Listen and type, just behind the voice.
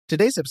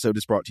Today's episode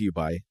is brought to you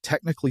by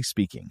Technically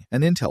Speaking,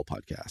 an Intel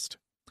podcast.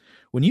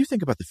 When you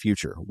think about the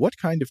future, what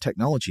kind of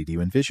technology do you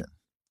envision?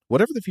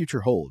 Whatever the future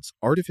holds,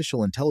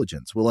 artificial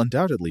intelligence will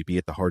undoubtedly be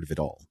at the heart of it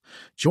all.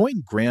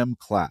 Join Graham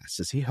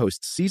Class as he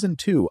hosts Season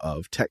 2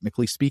 of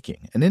Technically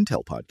Speaking, an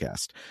Intel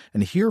podcast,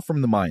 and hear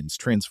from the minds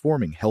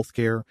transforming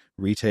healthcare,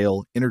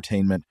 retail,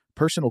 entertainment,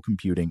 personal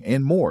computing,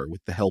 and more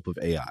with the help of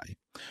AI.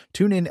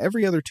 Tune in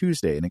every other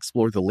Tuesday and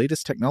explore the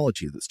latest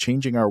technology that's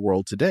changing our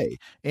world today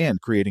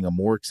and creating a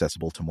more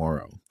accessible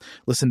tomorrow.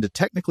 Listen to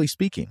Technically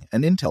Speaking,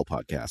 an Intel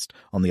podcast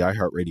on the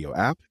iHeartRadio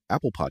app,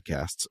 Apple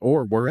Podcasts,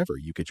 or wherever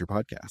you get your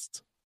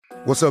podcasts.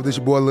 What's up, this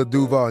your boy Lil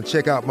Duval, and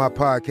check out my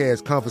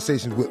podcast,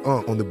 Conversations with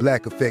Unc, on the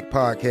Black Effect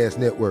Podcast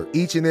Network.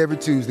 Each and every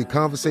Tuesday,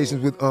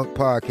 Conversations with Unc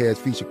podcast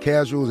feature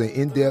casuals and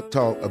in-depth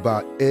talk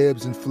about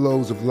ebbs and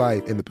flows of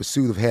life and the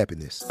pursuit of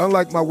happiness.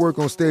 Unlike my work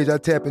on stage, I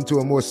tap into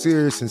a more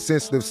serious and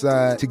sensitive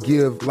side to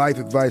give life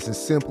advice and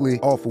simply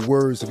offer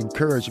words of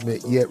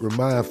encouragement, yet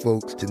remind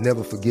folks to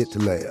never forget to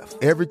laugh.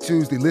 Every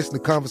Tuesday, listen to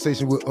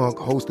Conversations with Unc,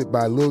 hosted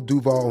by Lil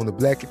Duval on the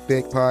Black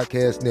Effect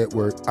Podcast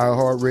Network,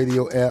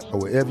 iHeartRadio app,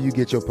 or wherever you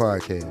get your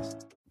podcasts.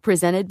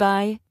 Presented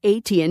by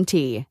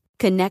AT&T.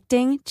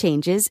 Connecting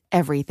changes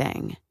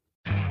everything.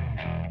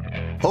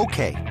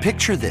 Okay,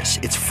 picture this.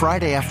 It's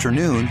Friday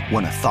afternoon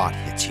when a thought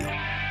hits you.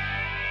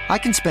 I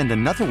can spend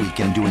another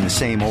weekend doing the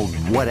same old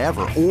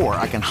whatever, or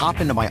I can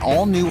hop into my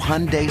all-new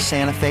Hyundai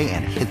Santa Fe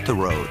and hit the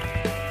road.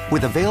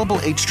 With available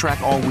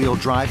H-Track all-wheel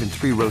drive and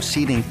 3-row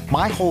seating,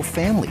 my whole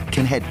family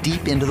can head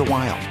deep into the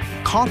wild.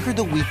 Conquer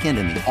the weekend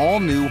in the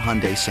all-new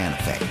Hyundai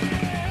Santa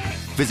Fe.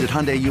 Visit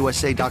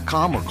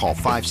HyundaiUSA.com or call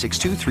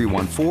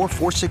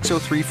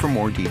 562-314-4603 for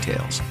more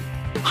details.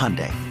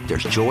 Hyundai,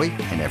 there's joy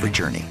in every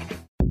journey.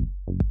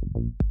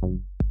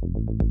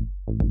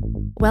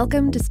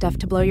 Welcome to Stuff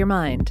to Blow Your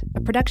Mind,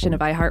 a production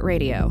of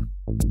iHeartRadio.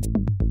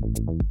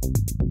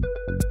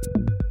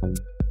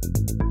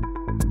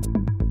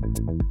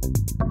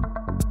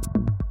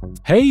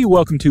 Hey,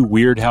 welcome to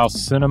Weirdhouse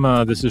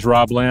Cinema. This is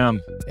Rob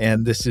Lamb.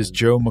 And this is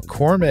Joe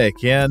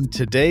McCormick, and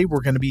today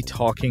we're going to be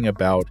talking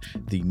about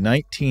the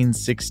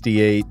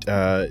 1968,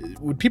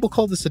 would people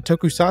call this a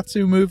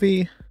tokusatsu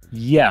movie?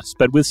 Yes,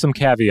 but with some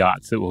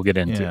caveats that we'll get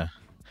into. Yeah.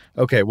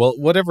 Okay, well,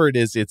 whatever it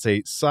is, it's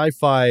a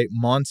sci-fi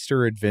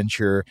monster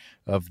adventure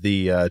of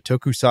the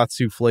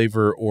tokusatsu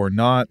flavor or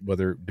not,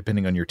 whether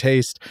depending on your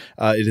taste.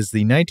 It is the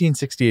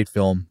 1968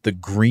 film, The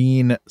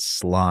Green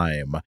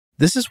Slime.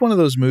 This is one of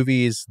those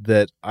movies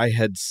that I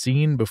had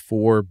seen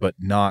before, but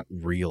not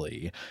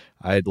really.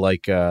 I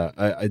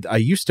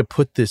used to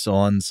put this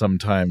on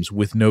sometimes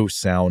with no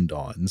sound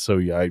on. So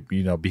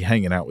be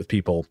hanging out with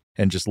people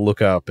and just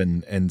look up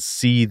and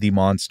see the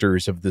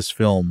monsters of this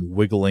film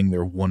wiggling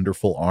their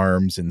wonderful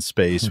arms in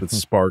space with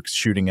sparks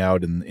shooting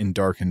out in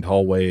darkened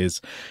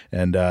hallways,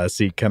 and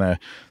see kind of,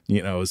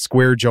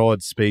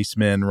 square-jawed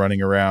spacemen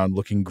running around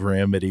looking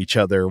grim at each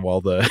other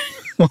while the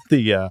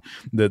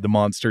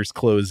monsters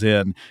close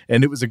in.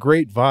 And it was a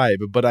great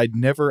vibe, but I'd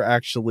never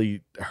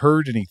actually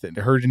heard any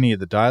of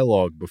the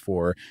dialogue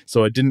before,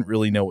 so I didn't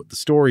really know what the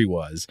story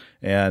was.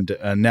 And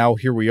now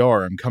here we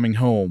are. I'm coming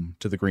home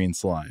to The Green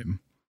Slime.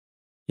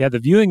 Yeah, the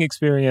viewing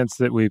experience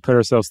that we put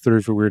ourselves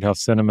through for Weirdhouse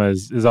Cinema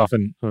is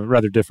often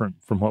rather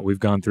different from what we've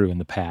gone through in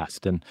the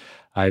past. And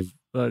there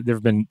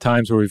have been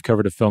times where we've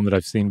covered a film that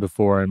I've seen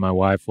before, and my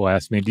wife will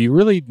ask me, do you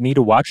really need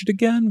to watch it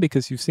again?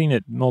 Because you've seen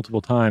it multiple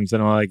times.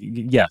 And I'm like,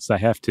 yes, I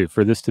have to,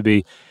 for this to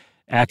be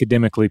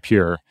academically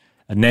pure,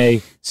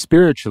 nay,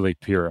 spiritually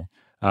pure.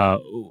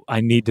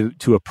 I need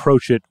to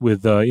approach it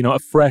with a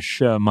fresh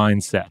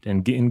mindset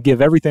and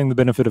give everything the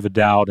benefit of a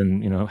doubt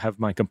and have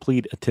my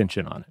complete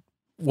attention on it.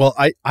 Well,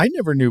 I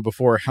never knew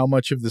before how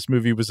much of this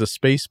movie was a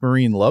space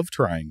marine love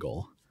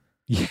triangle.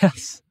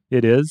 Yes,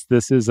 it is.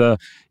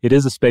 It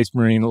is a space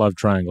marine love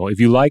triangle. If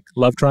you like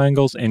love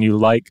triangles and you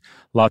like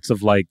lots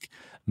of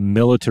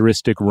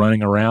militaristic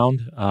running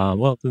around,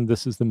 well, then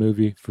this is the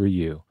movie for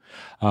you.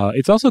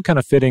 It's also kind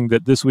of fitting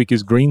that this week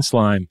is Green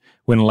Slime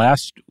when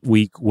last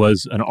week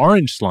was an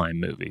Orange Slime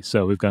movie.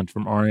 So we've gone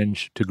from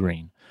orange to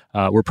green.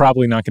 We're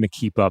probably not going to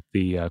keep up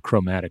the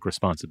chromatic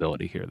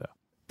responsibility here, though.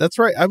 That's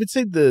right. I would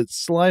say the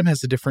slime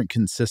has a different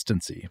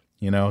consistency.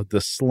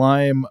 The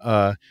slime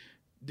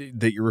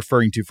that you're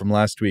referring to from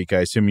last week, I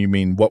assume you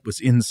mean what was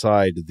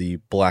inside the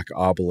black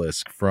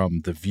obelisk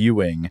from the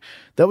viewing.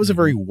 That was a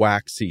very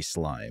waxy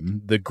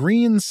slime. The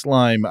green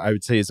slime, I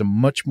would say, is a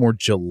much more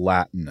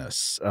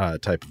gelatinous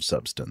type of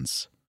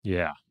substance.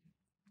 Yeah.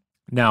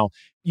 Now,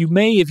 you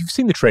may, if you've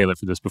seen the trailer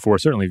for this before,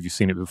 certainly if you've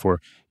seen it before,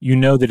 you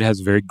know that it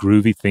has a very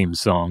groovy theme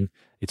song.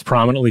 It's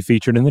prominently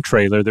featured in the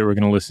trailer that we're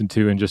going to listen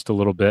to in just a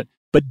little bit.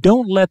 But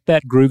don't let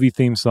that groovy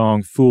theme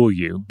song fool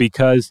you,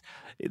 because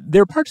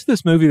there are parts of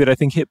this movie that I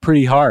think hit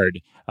pretty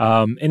hard.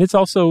 And it's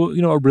also,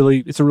 a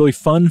really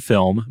fun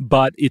film,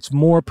 but it's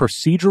more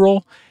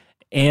procedural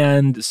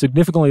and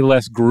significantly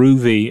less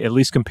groovy, at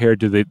least compared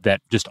to that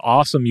just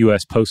awesome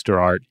U.S. poster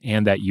art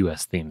and that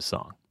U.S. theme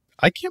song.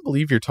 I can't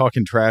believe you're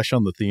talking trash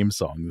on the theme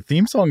song. The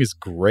theme song is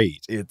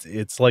great.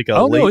 It's like a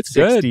Oh, no, late it's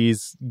good.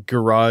 60s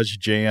garage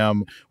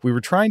jam. We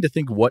were trying to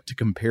think what to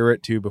compare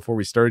it to before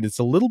we started. It's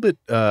a little bit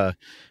kind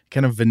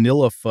of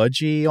vanilla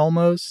fudgy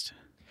almost.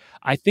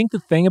 I think the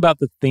thing about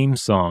the theme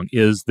song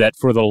is that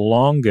for the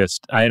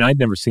longest, and I'd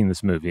never seen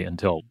this movie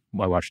until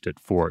I watched it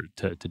for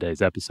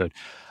today's episode,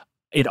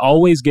 it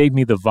always gave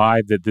me the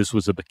vibe that this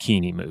was a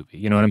bikini movie.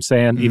 You know what I'm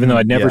saying? Even though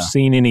I'd never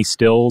seen any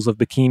stills of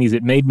bikinis,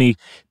 it made me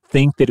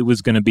think that it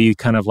was going to be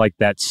kind of like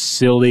that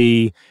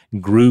silly,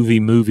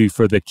 groovy movie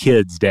for the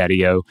kids,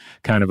 Daddy-O,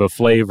 kind of a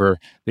flavor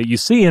that you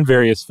see in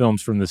various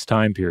films from this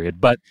time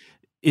period. But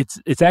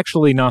it's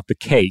actually not the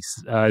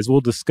case. As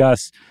we'll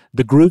discuss,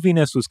 the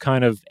grooviness was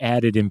kind of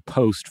added in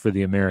post for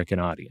the American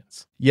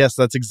audience. Yes,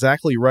 that's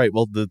exactly right.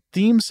 Well, the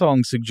theme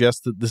song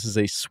suggests that this is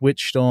a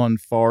switched-on,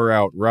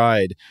 far-out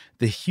ride.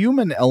 The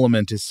human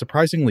element is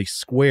surprisingly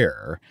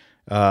square.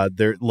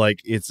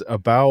 It's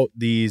about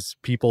these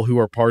people who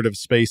are part of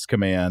Space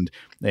Command,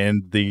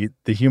 and the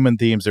human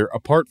themes are,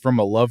 apart from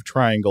a love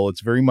triangle,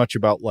 it's very much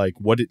about like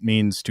what it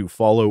means to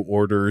follow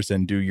orders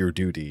and do your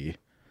duty.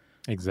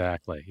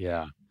 Exactly,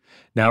 yeah.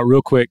 Now,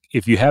 real quick,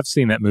 if you have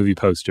seen that movie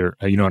poster,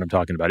 you know what I'm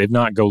talking about. If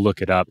not, go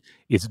look it up.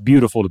 It's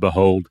beautiful to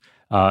behold.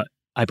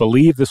 I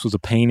believe this was a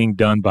painting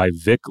done by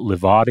Vic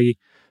Livati,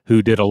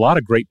 who did a lot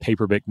of great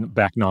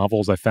paperback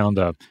novels. I found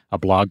a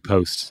blog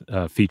post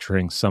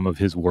featuring some of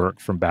his work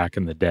from back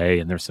in the day,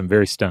 and there's some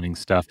very stunning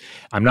stuff.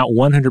 I'm not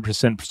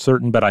 100%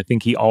 certain, but I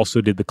think he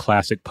also did the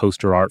classic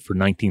poster art for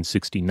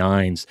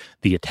 1969's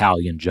The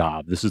Italian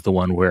Job. This is the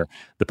one where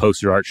the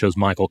poster art shows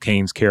Michael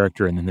Caine's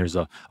character, and then there's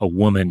a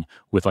woman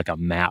with like a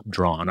map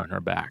drawn on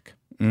her back.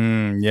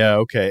 Yeah,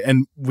 okay.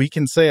 And we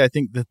can say, I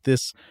think, that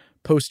this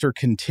poster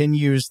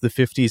continues the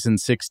 50s and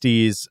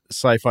 60s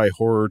sci-fi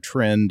horror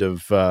trend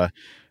of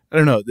I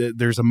don't know,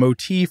 there's a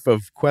motif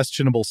of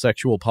questionable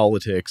sexual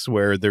politics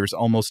where there's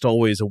almost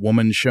always a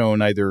woman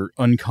shown either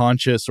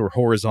unconscious or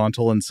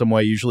horizontal in some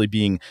way, usually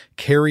being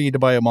carried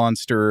by a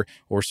monster,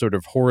 or sort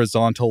of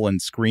horizontal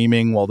and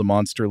screaming while the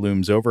monster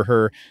looms over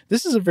her.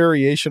 This is a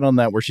variation on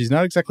that where she's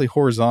not exactly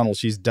horizontal,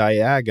 she's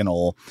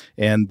diagonal,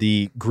 and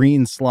the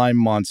green slime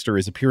monster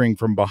is appearing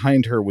from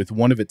behind her with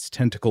one of its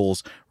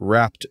tentacles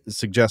wrapped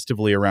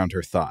suggestively around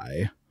her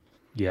thigh.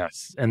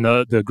 Yes, and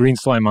the green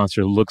slime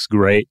monster looks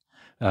great.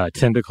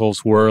 Tentacles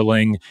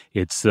whirling.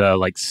 It's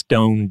like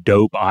stone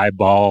dope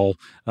eyeball,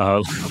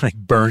 like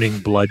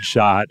burning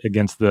bloodshot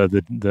against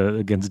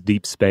against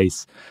deep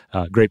space.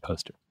 Great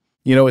poster.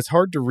 You know, it's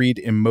hard to read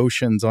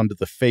emotions onto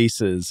the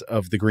faces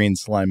of the green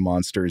slime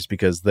monsters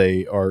because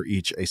they are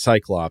each a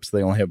cyclops.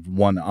 They only have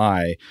one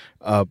eye.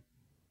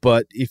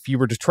 But if you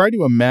were to try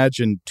to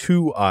imagine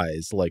two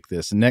eyes like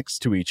this next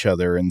to each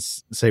other and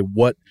say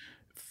what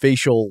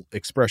facial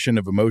expression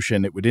of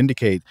emotion it would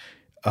indicate,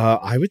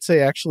 I would say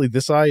actually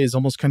this eye is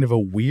almost kind of a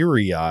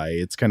weary eye.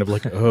 It's kind of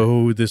like,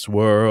 oh, this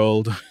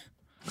world.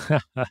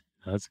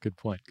 That's a good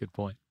point. Good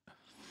point.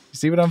 You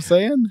see what I'm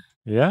saying?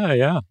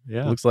 Yeah.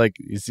 Looks like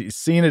he's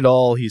seen it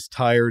all. He's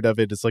tired of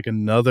it. It's like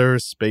another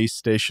space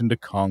station to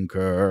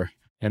conquer.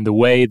 And the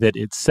way that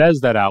it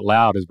says that out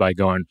loud is by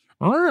going,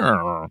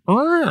 like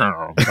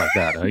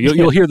that.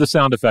 You'll hear the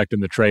sound effect in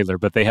the trailer,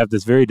 but they have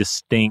this very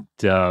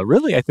distinct,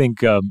 really, I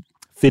think,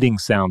 fitting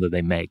sound that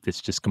they make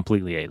that's just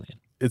completely alien.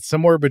 It's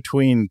somewhere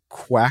between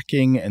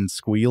quacking and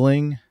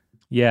squealing.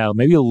 Yeah,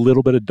 maybe a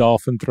little bit of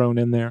dolphin thrown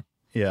in there.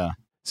 Yeah.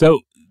 So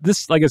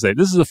this, like I say,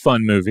 this is a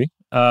fun movie.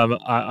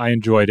 I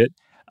enjoyed it.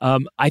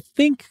 I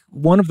think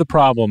one of the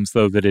problems,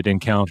 though, that it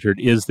encountered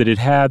is that it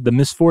had the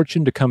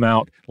misfortune to come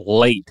out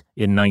late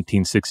in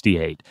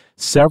 1968,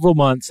 several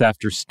months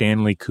after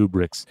Stanley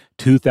Kubrick's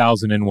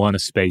 2001: A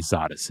Space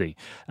Odyssey,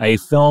 a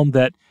film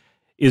that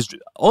is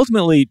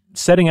ultimately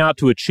setting out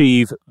to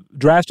achieve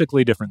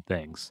drastically different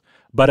things,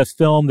 but a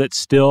film that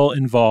still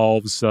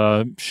involves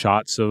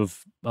shots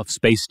of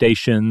space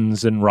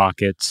stations and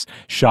rockets,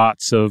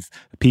 shots of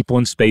people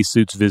in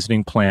spacesuits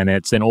visiting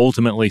planets, and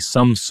ultimately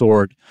some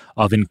sort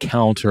of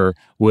encounter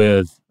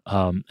with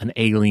an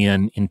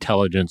alien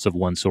intelligence of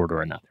one sort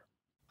or another.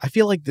 I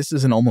feel like this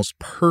is an almost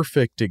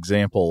perfect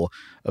example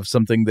of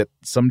something that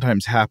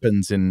sometimes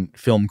happens in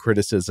film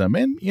criticism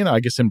and, you know,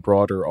 I guess in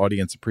broader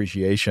audience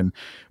appreciation,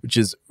 which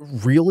is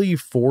really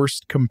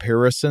forced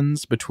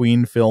comparisons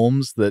between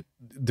films that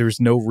there's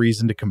no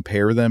reason to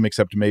compare them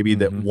except maybe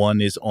that one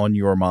is on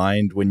your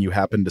mind when you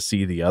happen to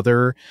see the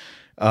other.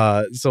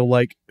 So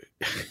like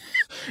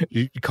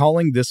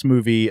calling this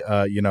movie,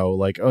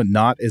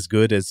 not as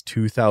good as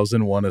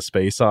 2001: A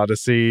Space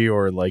Odyssey,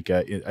 or like,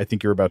 I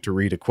think you're about to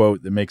read a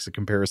quote that makes a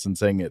comparison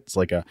saying it's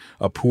like a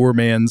poor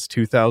man's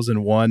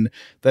 2001.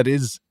 That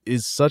is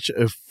such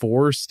a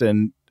forced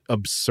and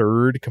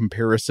absurd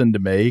comparison to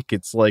make.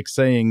 It's like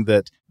saying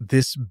that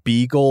this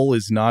beagle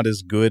is not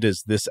as good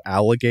as this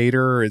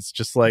alligator. It's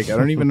just like, I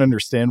don't even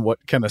understand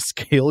what kind of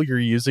scale you're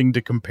using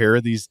to compare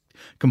these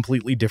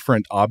completely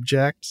different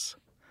objects.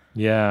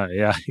 Yeah,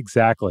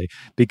 exactly.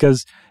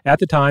 Because at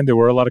the time, there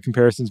were a lot of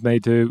comparisons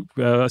made to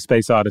A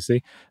Space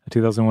Odyssey,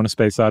 2001: A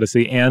Space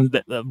Odyssey, and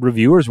the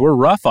reviewers were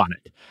rough on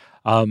it.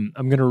 I'm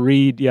going to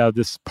read,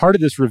 this part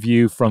of this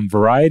review from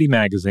Variety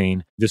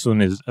magazine. This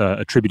one is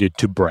attributed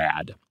to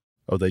Brad.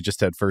 Oh, they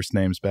just had first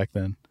names back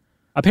then?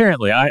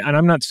 Apparently,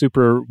 I'm not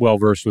super well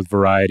versed with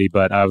Variety,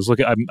 but I looked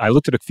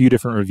at a few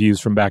different reviews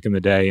from back in the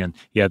day, and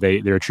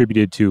they're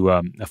attributed to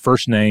a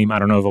first name. I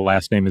don't know if a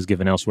last name is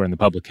given elsewhere in the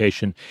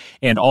publication,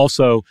 and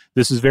also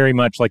this is very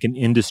much like an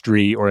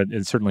industry, or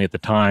certainly at the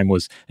time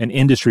was an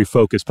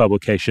industry-focused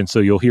publication. So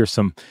you'll hear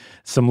some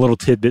little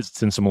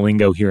tidbits and some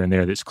lingo here and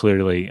there that's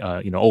clearly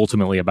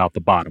ultimately about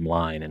the bottom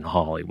line in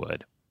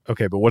Hollywood.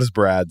 Okay, but what does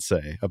Brad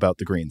say about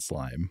the green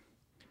slime?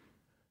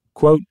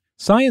 Quote,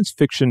 science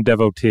fiction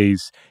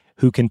devotees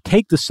who can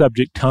take the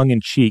subject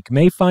tongue-in-cheek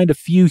may find a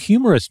few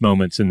humorous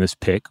moments in this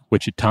pick,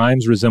 which at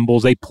times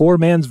resembles a poor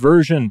man's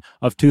version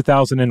of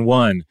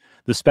 2001.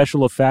 The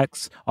special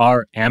effects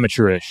are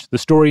amateurish, the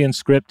story and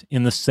script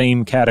in the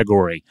same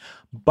category.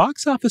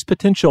 Box office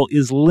potential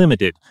is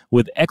limited,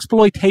 with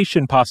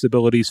exploitation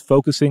possibilities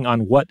focusing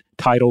on what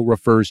title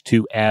refers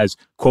to as,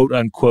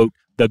 quote-unquote,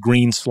 the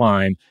green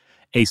slime,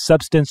 a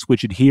substance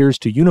which adheres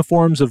to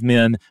uniforms of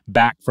men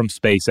back from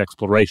space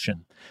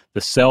exploration.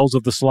 The cells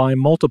of the slime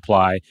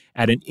multiply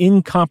at an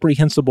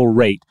incomprehensible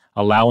rate,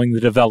 allowing the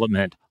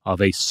development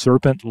of a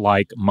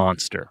serpent-like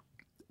monster.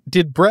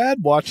 Did Brad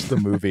watch the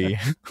movie?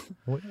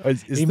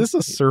 Is this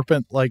a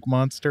serpent-like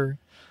monster?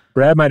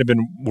 Brad might have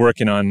been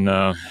working on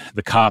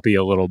the copy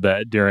a little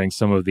bit during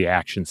some of the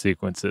action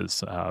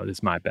sequences,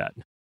 is my bet.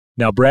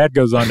 Now, Brad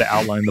goes on to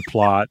outline the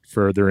plot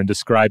further and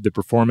describe the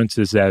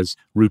performances as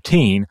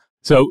routine.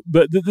 So,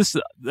 but this,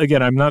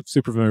 again, I'm not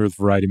super familiar with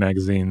Variety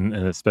magazine,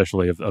 and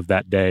especially of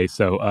that day.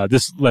 So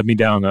this led me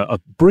down a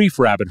brief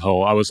rabbit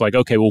hole. I was like,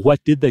 okay, well,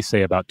 what did they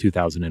say about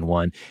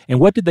 2001? And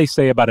what did they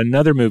say about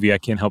another movie I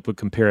can't help but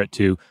compare it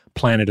to,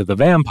 Planet of the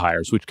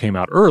Vampires, which came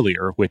out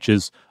earlier, which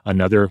is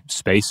another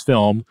space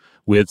film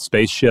with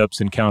spaceships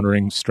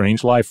encountering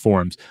strange life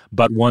forms,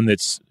 but one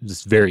that's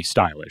just very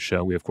stylish.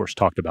 We, of course,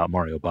 talked about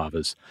Mario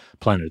Bava's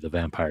Planet of the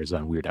Vampires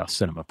on Weirdhouse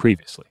Cinema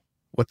previously.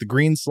 What the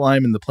green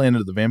slime and the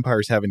Planet of the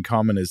Vampires have in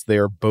common is they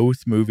are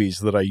both movies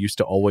that I used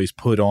to always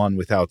put on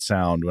without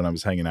sound when I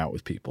was hanging out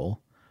with people.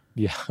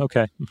 Yeah,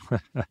 okay.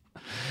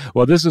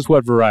 Well, this is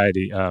what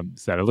Variety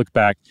said. I looked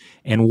back,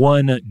 and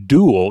one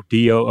Duel,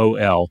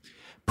 D-O-O-L,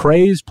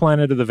 praised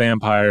Planet of the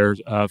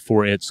Vampires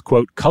for its,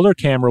 quote, color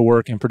camera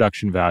work and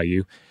production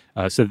value,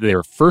 said that they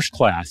were first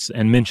class,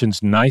 and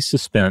mentions nice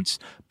suspense,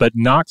 but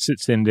knocks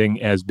its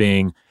ending as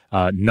being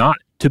not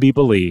to be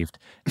believed.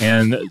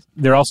 And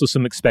there are also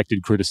some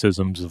expected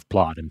criticisms of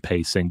plot and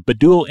pacing. But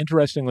Duel,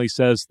 interestingly,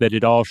 says that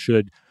it all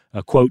should,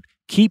 quote,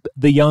 keep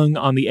the young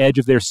on the edge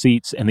of their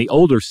seats and the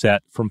older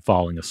set from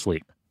falling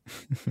asleep.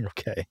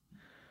 Okay.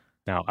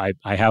 Now,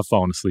 I have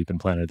fallen asleep in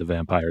Planet of the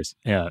Vampires,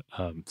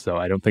 so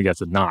I don't think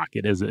that's a knock.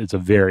 It's a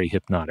very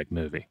hypnotic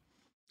movie.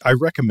 I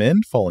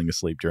recommend falling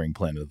asleep during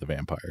Planet of the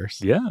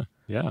Vampires.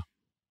 Yeah.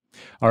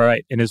 All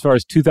right. And as far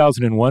as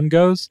 2001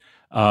 goes,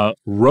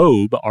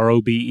 Robe,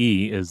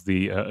 R-O-B-E, is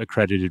the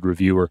accredited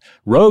reviewer.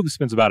 Robe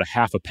spends about a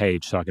half a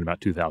page talking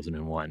about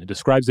 2001. It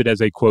describes it as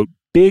a, quote,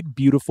 big,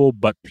 beautiful,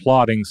 but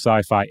plodding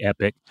sci-fi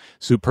epic.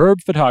 Superb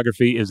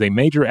photography is a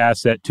major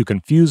asset to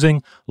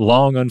confusing,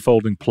 long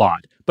unfolding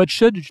plot, but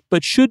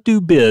should do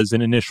biz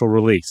in initial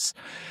release.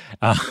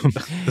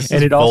 This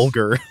is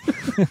vulgar.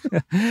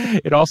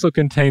 It also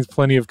contains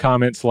plenty of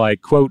comments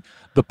like, quote,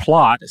 the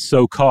plot,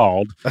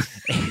 so-called,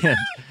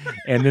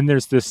 and then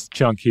there's this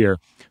chunk here,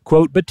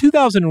 quote, but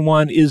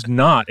 2001 is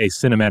not a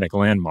cinematic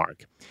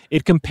landmark.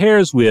 It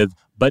compares with,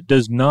 but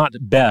does not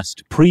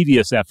best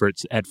previous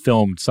efforts at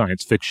filmed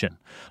science fiction,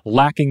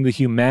 lacking the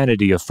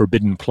humanity of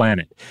Forbidden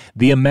Planet,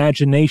 the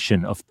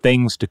imagination of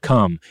things to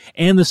come,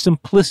 and the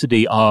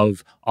simplicity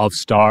of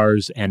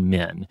stars and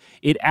men.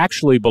 It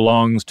actually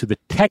belongs to the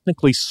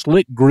technically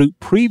slick group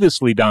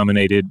previously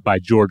dominated by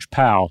George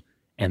Pal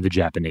and the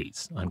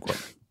Japanese,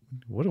 unquote.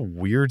 What a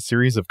weird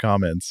series of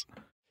comments.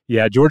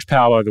 Yeah, George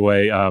Pal, by the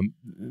way,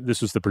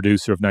 this was the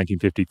producer of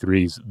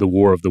 1953's The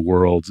War of the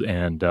Worlds,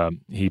 and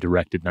he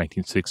directed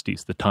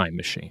 1960's The Time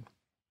Machine.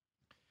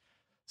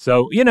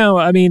 So,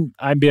 I mean,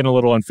 I'm being a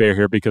little unfair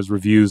here because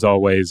reviews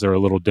always are a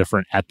little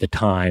different at the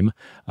time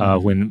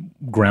when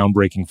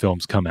groundbreaking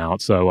films come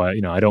out. So,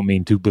 I don't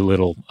mean to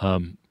belittle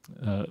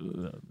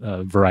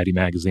Variety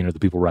magazine or the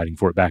people writing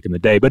for it back in the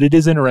day, but it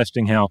is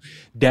interesting how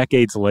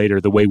decades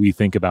later, the way we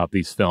think about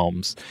these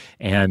films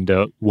and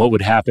what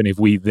would happen if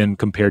we then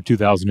compared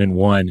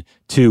 2001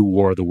 to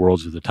War of the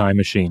Worlds or The Time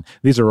Machine.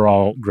 These are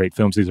all great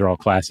films. These are all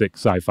classic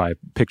sci-fi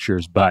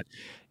pictures, but,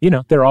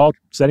 they're all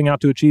setting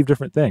out to achieve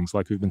different things,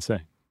 like we've been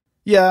saying.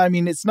 Yeah, I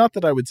mean, it's not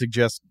that I would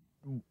suggest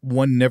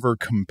one never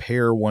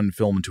compare one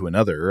film to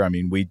another. I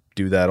mean, we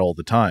do that all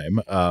the time,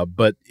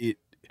 but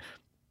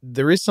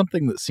there is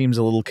something that seems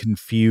a little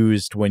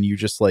confused when you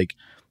just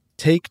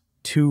take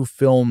two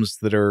films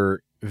that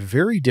are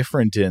very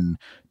different in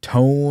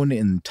tone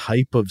and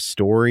type of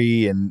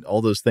story and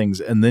all those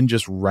things, and then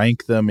just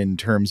rank them in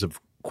terms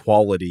of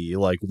quality,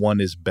 like one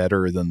is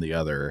better than the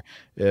other.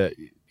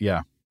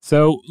 Yeah.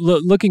 So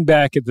looking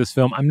back at this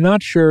film, I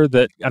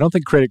don't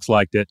think critics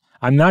liked it.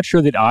 I'm not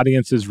sure that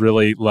audiences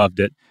really loved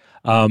it.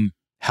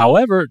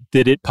 However,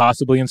 did it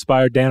possibly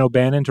inspire Dan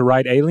O'Bannon to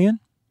write Alien?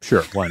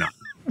 Sure, why not?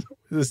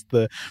 This is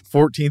the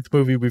 14th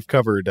movie we've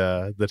covered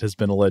that has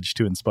been alleged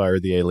to inspire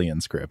the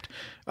Alien script.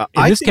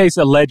 In this case,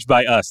 alleged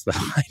by us, though.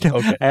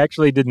 I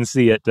actually didn't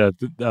see it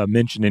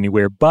mentioned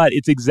anywhere, but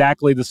it's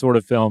exactly the sort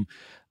of film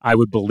I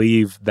would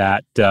believe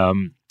that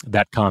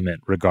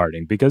comment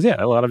regarding, because,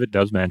 a lot of it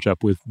does match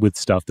up with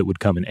stuff that would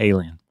come in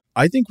Alien.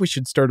 I think we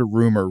should start a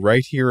rumor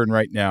right here and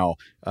right now,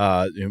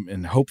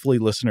 and hopefully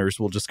listeners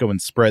will just go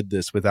and spread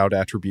this without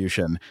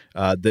attribution,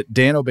 that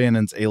Dan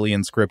O'Bannon's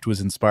Alien script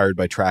was inspired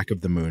by Track of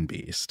the Moon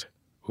Beast.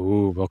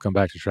 Ooh, we'll come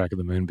back to Track of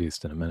the Moon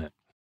Beast in a minute.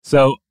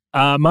 So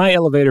my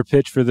elevator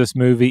pitch for this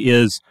movie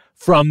is,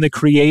 from the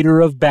creator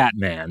of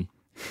Batman,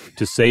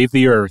 to save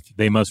the Earth,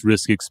 they must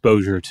risk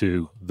exposure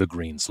to the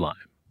green slime.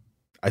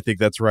 I think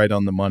that's right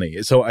on the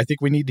money. So I think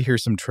we need to hear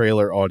some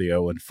trailer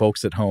audio, and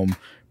folks at home,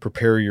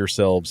 prepare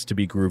yourselves to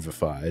be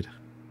groovified.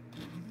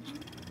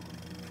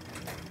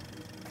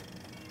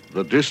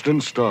 The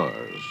distant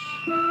stars,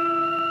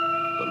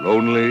 the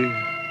lonely,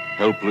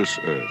 helpless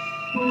Earth,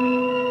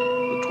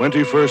 the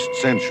 21st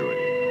century,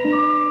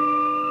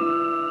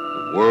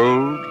 the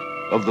world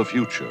of the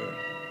future.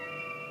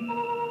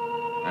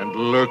 And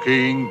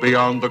lurking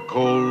beyond the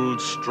cold,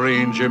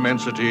 strange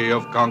immensity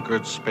of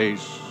conquered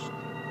space,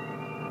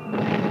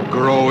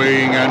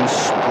 growing and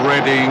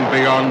spreading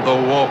beyond the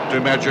warped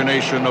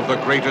imagination of the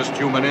greatest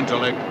human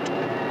intellect,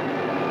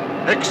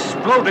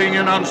 exploding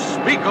in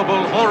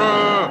unspeakable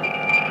horror,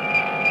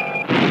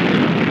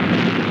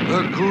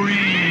 the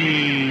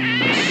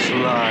green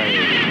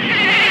slime.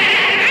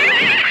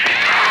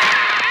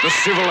 The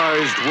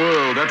civilized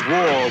world at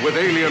war with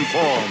alien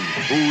form,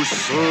 whose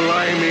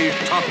slimy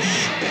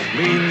touch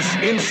means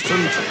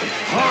instant,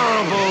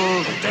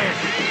 horrible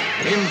death.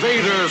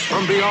 Invaders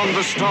from beyond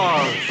the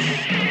stars,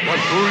 the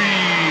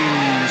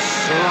green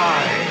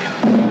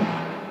slime.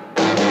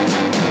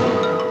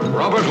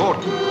 Robert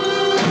Horton,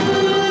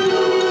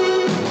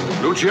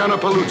 Luciana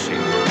Paluzzi,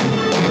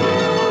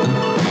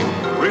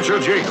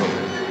 Richard Jacob.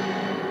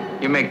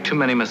 You make too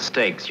many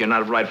mistakes. You're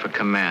not right for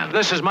command.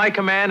 This is my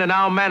command, and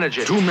I'll manage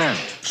it. Two men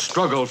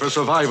struggle for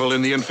survival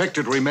in the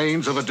infected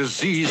remains of a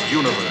diseased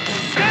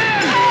universe.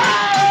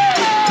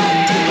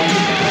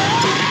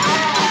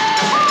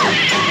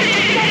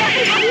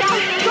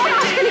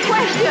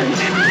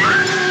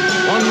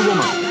 One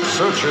woman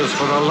searches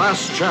for a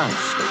last chance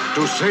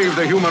to save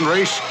the human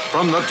race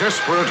from the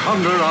desperate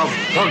hunger of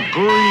the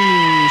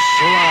green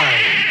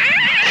slime.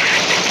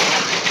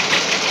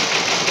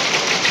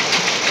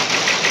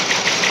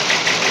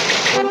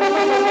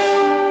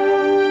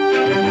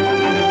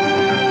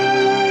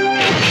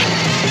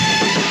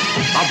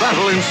 A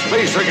battle in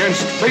space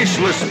against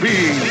faceless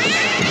beings.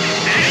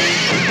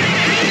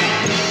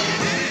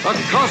 A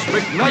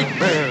cosmic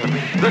nightmare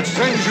that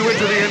sends you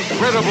into the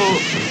incredible,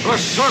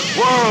 berserk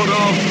world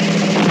of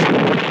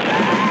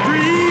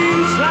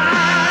green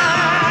slime!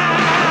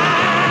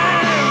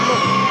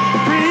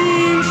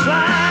 Green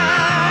slime!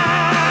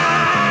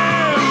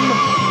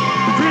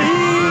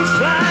 Green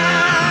slime!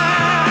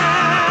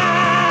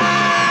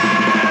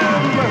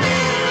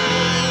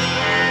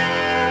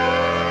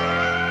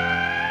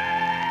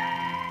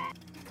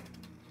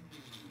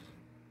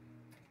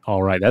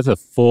 All right, that's a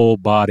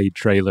full-body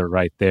trailer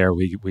right there.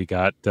 We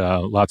got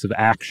lots of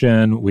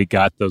action. We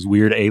got those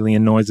weird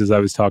alien noises I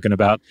was talking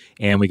about,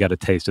 and we got a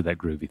taste of that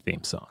groovy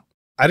theme song.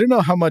 I don't know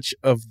how much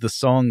of the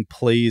song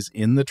plays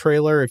in the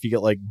trailer, if you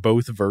get like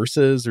both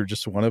verses or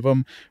just one of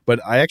them, but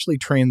I actually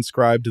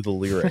transcribed the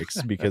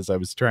lyrics because I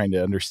was trying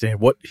to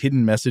understand what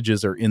hidden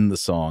messages are in the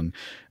song.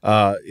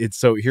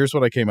 So here's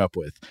what I came up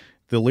with.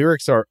 The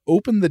lyrics are,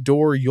 open the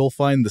door, you'll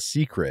find the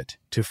secret.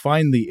 To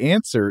find the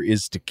answer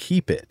is to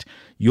keep it.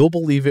 You'll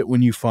believe it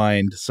when you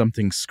find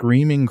something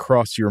screaming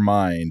across your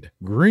mind.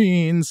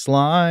 Green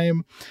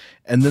slime.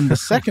 And then the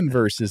second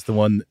verse is the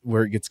one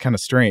where it gets kind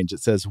of strange. It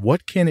says,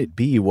 what can it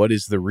be? What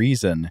is the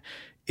reason?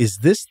 Is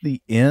this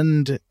the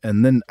end?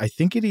 And then I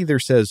think it either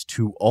says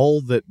to all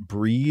that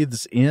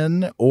breathes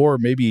in, or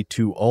maybe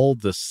to all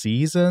the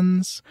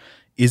seasons.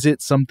 Is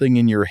it something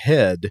in your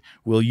head?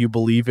 Will you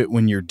believe it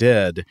when you're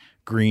dead?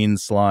 Green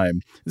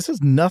slime. This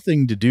has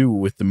nothing to do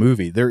with the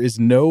movie. There is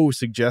no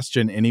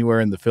suggestion anywhere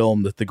in the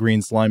film that the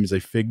green slime is a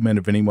figment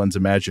of anyone's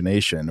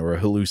imagination or a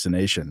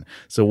hallucination.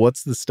 So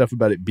what's the stuff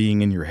about it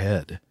being in your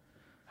head?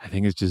 I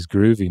think it's just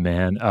groovy,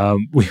 man.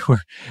 We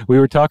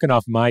were talking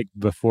off mic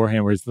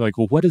beforehand where it's like,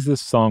 well, what does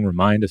this song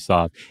remind us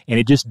of? And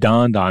it just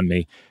dawned on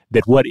me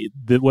that what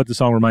the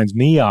song reminds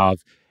me of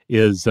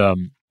is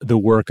the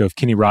work of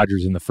Kenny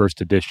Rogers in the first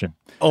edition.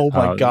 Oh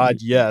my God,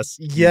 yes.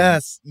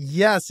 Yes.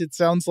 It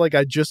sounds like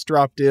I just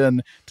dropped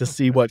in to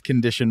see what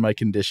condition my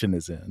condition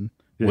in.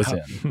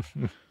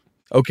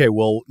 Okay,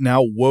 well,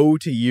 now woe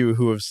to you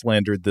who have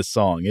slandered this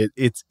song.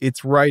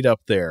 It's right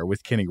up there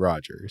with Kenny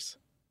Rogers.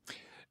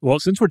 Well,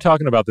 since we're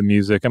talking about the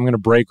music, I'm going to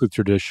break with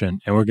tradition,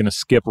 and we're going to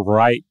skip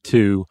right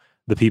to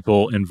the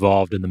people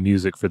involved in the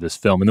music for this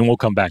film. And then we'll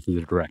come back to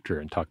the director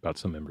and talk about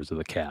some members of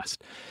the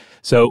cast.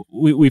 So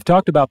we've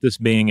talked about this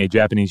being a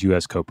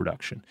Japanese-U.S.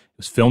 co-production. It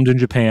was filmed in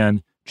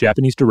Japan,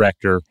 Japanese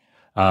director,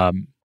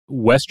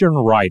 Western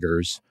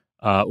writers,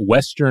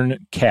 Western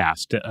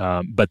cast,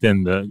 but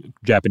then the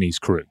Japanese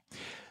crew.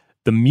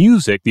 The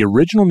music, the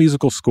original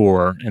musical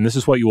score, and this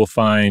is what you will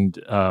find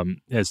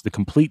as the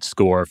complete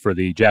score for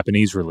the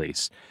Japanese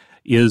release,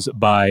 is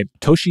by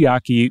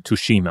Toshiaki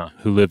Tsushima,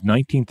 who lived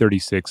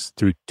 1936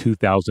 through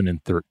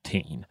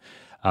 2013.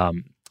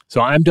 So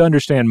I'm to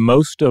understand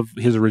most of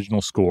his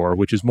original score,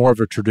 which is more of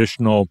a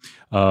traditional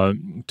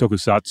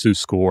tokusatsu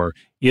score,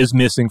 is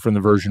missing from the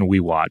version we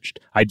watched.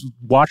 I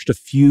watched a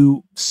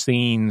few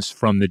scenes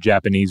from the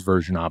Japanese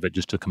version of it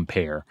just to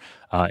compare.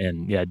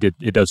 And yeah,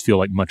 it does feel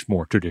like much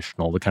more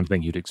traditional, the kind of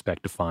thing you'd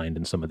expect to find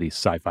in some of these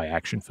sci-fi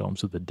action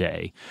films of the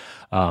day.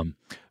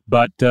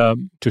 But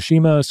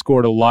Toshima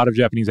scored a lot of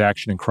Japanese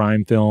action and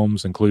crime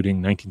films,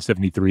 including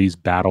 1973's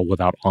Battle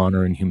Without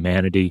Honor and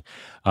Humanity.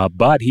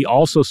 But he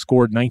also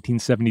scored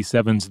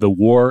 1977's The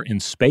War in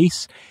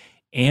Space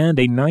and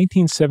a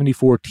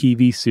 1974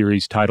 TV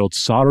series titled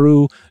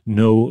Saru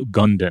no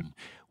Gundam,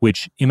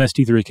 which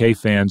MST3K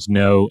fans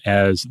know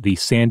as the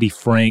Sandy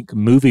Frank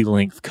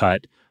movie-length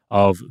cut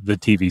of the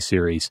TV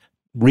series,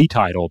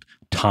 retitled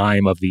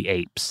Time of the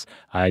Apes.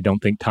 I don't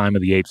think Time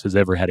of the Apes has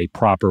ever had a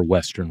proper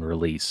Western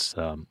release,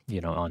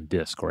 on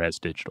disc or as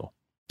digital.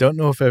 Don't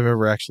know if I've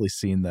ever actually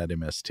seen that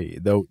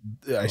MST, though.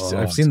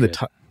 I've seen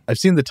I've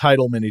seen the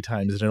title many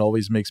times, and it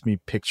always makes me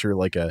picture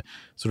like a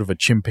sort of a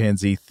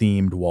chimpanzee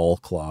themed wall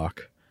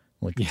clock,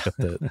 like it's got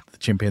the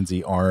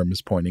chimpanzee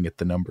arms pointing at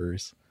the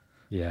numbers.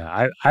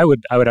 Yeah, I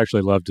would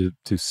actually love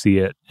to see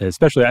it.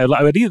 Especially, I'd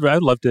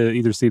love to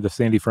either see the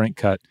Sandy Frank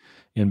cut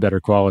in better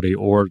quality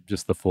or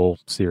just the full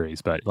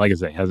series. But like I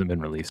say, it hasn't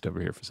been released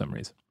over here for some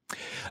reason.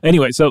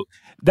 Anyway, so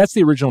that's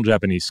the original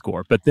Japanese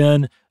score. But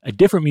then a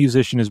different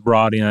musician is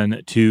brought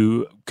in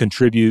to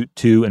contribute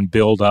to and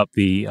build up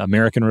the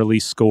American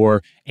release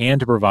score and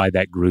to provide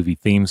that groovy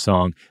theme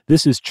song.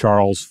 This is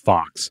Charles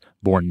Fox,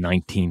 born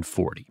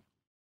 1940.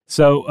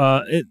 So,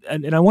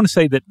 and I want to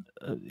say that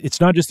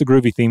it's not just the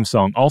groovy theme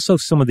song. Also,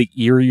 some of the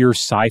eerier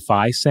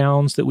sci-fi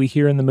sounds that we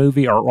hear in the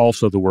movie are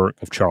also the work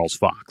of Charles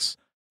Fox.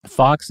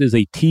 Fox is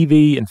a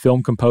TV and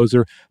film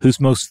composer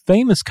whose most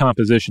famous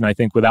composition, I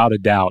think, without a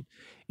doubt,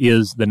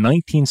 is the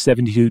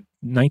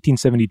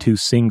 1972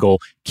 single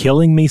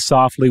Killing Me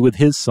Softly with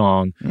his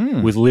song,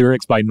 with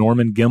lyrics by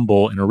Norman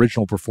Gimbel and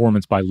original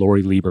performance by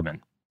Lori Lieberman.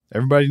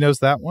 Everybody knows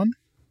that one?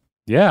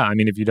 Yeah, I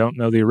mean, if you don't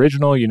know the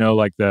original, you know,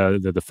 like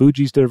the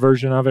Fugees did a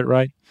version of it,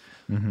 right?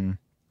 Mm-hmm.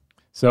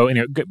 So,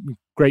 anyway,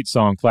 great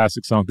song,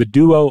 classic song. The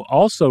duo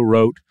also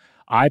wrote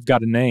I've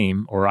Got a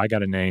Name, or I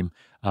Got a Name,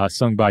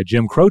 sung by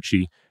Jim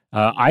Croce.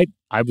 I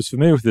was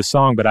familiar with this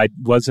song, but I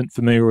wasn't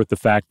familiar with the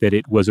fact that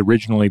it was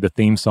originally the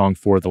theme song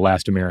for The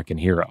Last American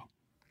Hero.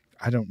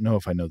 I don't know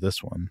if I know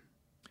this one.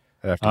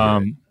 I'd have to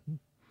hear it.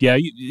 Yeah,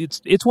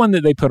 it's one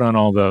that they put on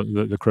all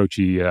the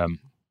Croce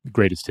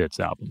greatest hits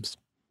albums.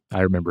 I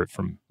remember it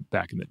from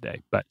back in the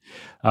day. But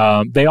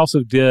they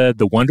also did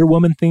the Wonder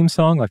Woman theme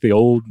song, like the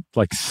old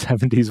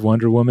 70s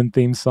Wonder Woman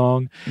theme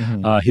song.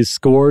 Mm-hmm. His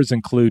scores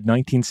include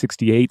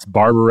 1968's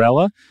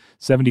Barbarella,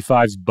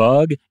 75's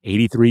Bug,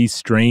 83's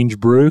Strange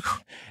Brew,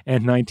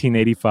 and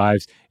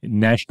 1985's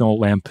National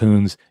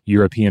Lampoon's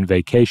European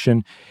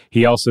Vacation.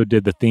 He also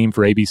did the theme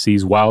for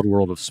ABC's Wild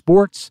World of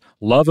Sports,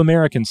 Love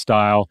American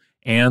Style,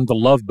 and The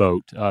Love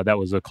Boat. That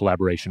was a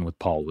collaboration with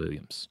Paul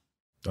Williams.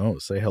 Oh,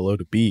 say hello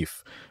to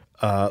Beef.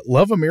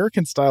 Love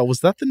American Style,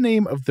 was that the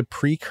name of the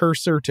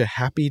precursor to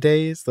Happy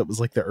Days? That was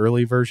like the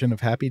early version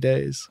of Happy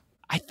Days?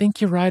 I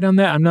think you're right on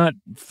that. I'm not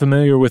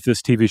familiar with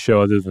this TV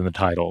show other than the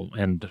title.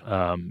 And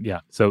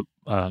so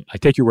I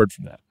take your word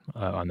from that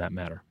on that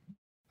matter.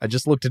 I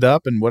just looked it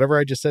up, and whatever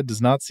I just said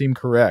does not seem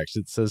correct.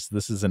 It says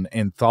this is an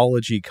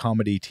anthology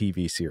comedy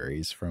TV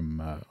series from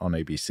on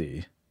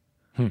ABC.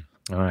 All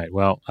right.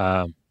 Well,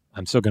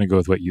 I'm still going to go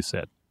with what you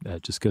said.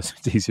 Just because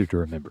it's easier to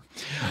remember.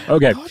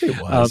 Okay. I thought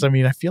it was.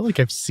 I feel like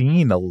I've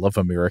seen a Love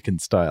American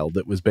Style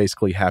that was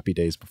basically Happy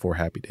Days before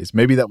Happy Days.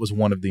 Maybe that was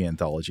one of the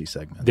anthology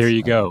segments. There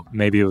you go.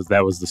 Maybe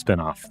that was the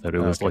spinoff. That it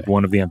was like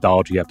one of the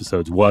anthology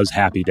episodes was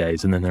Happy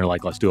Days, and then they're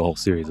like, let's do a whole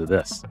series of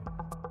this.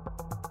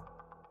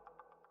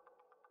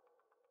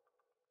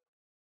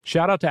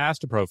 Shout out to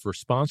Astapro for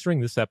sponsoring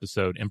this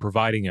episode and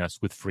providing us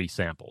with free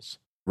samples.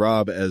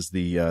 Rob, as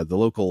the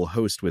local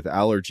host with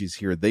allergies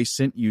here, they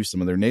sent you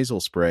some of their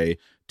nasal spray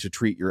to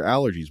treat your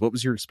allergies. What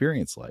was your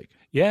experience like?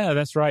 Yeah,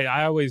 that's right.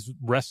 I always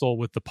wrestle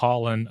with the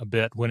pollen a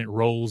bit when it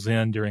rolls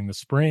in during the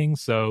spring,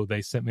 so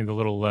they sent me the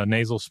little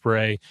nasal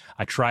spray.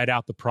 I tried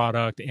out the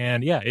product,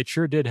 and yeah, it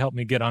sure did help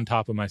me get on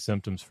top of my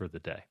symptoms for the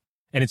day.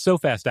 And it's so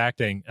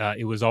fast-acting,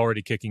 it was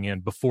already kicking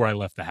in before I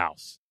left the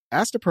house.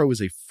 Astapro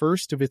is a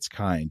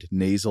first-of-its-kind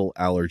nasal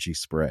allergy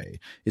spray.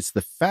 It's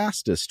the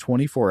fastest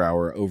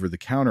 24-hour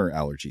over-the-counter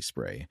allergy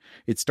spray.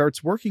 It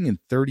starts working in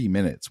 30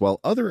 minutes, while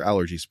other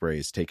allergy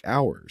sprays take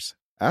hours.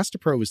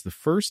 Astapro is the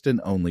first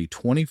and only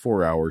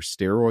 24-hour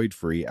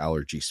steroid-free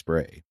allergy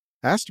spray.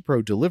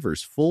 Astepro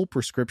delivers full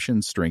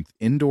prescription-strength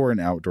indoor and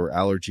outdoor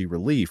allergy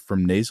relief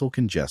from nasal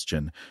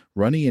congestion,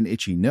 runny and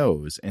itchy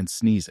nose, and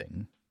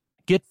sneezing.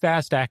 Get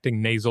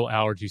fast-acting nasal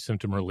allergy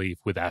symptom relief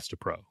with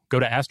Astepro. Go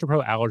to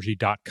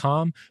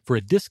asteproallergy.com for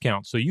a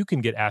discount so you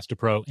can get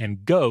Astepro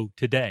and go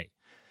today.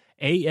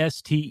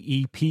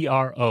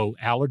 ASTEPRO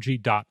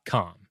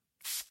allergy.com.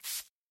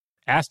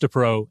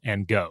 Astepro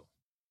and go.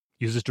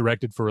 Use as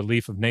directed for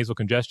relief of nasal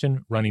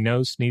congestion, runny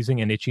nose, sneezing,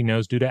 and itchy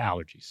nose due to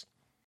allergies.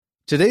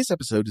 Today's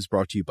episode is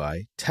brought to you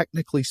by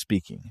Technically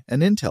Speaking,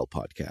 an Intel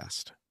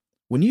podcast.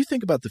 When you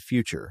think about the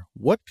future,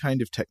 what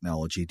kind of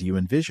technology do you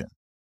envision?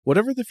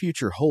 Whatever the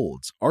future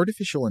holds,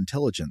 artificial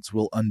intelligence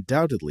will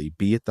undoubtedly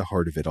be at the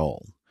heart of it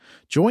all.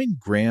 Join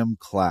Graham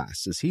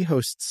Class as he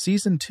hosts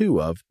Season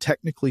 2 of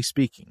Technically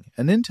Speaking,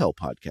 an Intel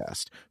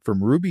podcast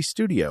from Ruby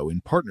Studio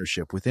in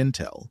partnership with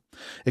Intel.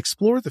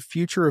 Explore the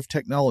future of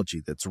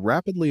technology that's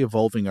rapidly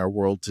evolving our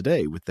world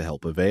today with the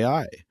help of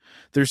AI.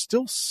 There's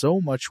still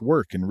so much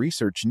work and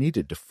research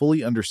needed to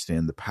fully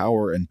understand the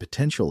power and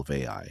potential of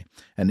AI,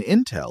 and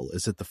Intel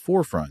is at the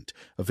forefront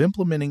of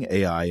implementing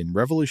AI in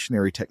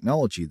revolutionary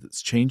technology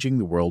that's changing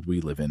the world we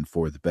live in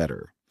for the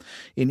better.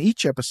 In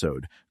each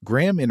episode,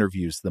 Graham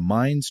interviews the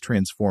minds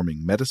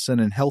transforming medicine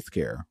and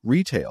healthcare,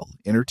 retail,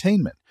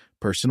 entertainment,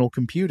 personal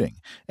computing,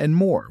 and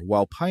more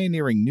while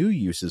pioneering new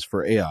uses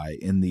for AI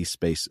in these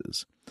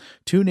spaces.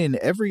 Tune in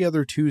every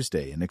other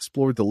Tuesday and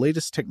explore the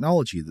latest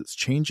technology that's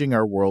changing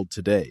our world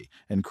today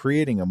and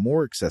creating a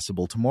more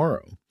accessible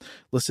tomorrow.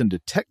 Listen to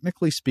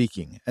Technically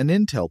Speaking, an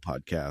Intel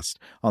podcast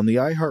on the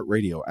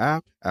iHeartRadio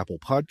app, Apple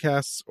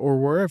Podcasts, or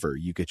wherever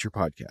you get your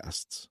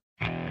podcasts.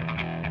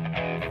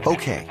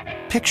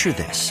 Okay, picture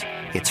this.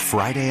 It's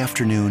Friday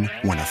afternoon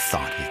when a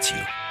thought hits you.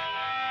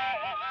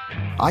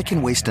 I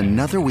can waste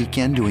another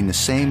weekend doing the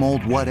same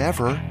old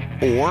whatever,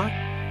 or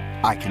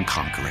I can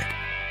conquer it.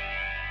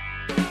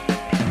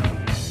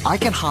 I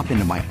can hop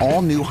into my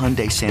all-new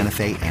Hyundai Santa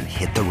Fe and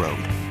hit the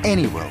road.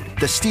 Any road.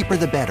 The steeper,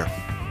 the better.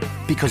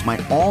 Because my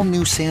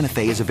all-new Santa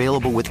Fe is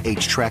available with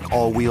H-Track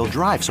all-wheel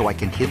drive, so I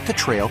can hit the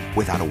trail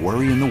without a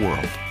worry in the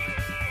world.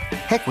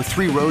 Heck, with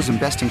 3 rows and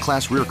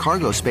best-in-class rear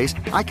cargo space,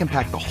 I can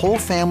pack the whole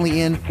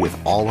family in with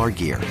all our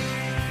gear.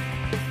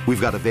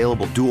 We've got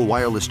available dual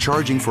wireless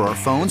charging for our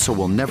phones, so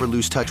we'll never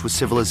lose touch with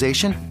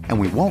civilization, and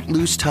we won't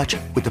lose touch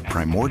with the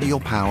primordial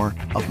power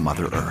of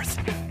Mother Earth.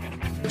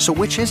 So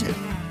which is it?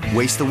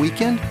 Waste the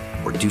weekend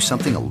or do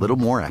something a little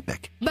more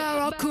epic?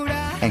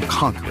 And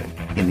conquer it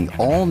in the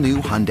all-new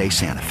Hyundai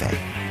Santa Fe.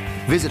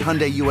 Visit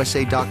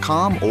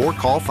HyundaiUSA.com or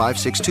call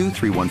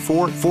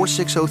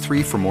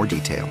 562-314-4603 for more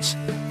details.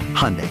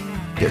 Hyundai.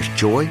 There's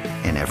joy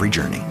in every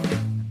journey.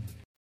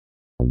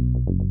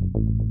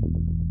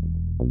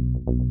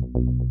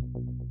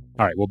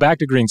 All right, well, back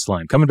to Green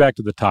Slime. Coming back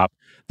to the top,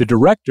 the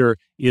director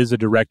is a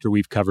director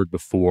we've covered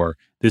before.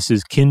 This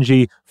is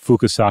Kinji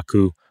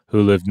Fukasaku,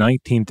 who lived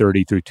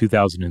 1930 through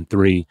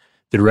 2003,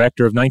 the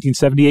director of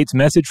 1978's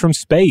Message from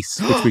Space,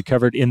 which we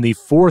covered in the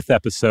 4th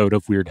episode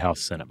of Weirdhouse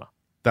Cinema.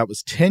 That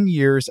was 10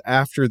 years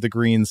after The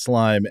Green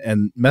Slime,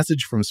 and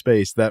Message from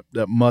Space, that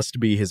must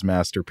be his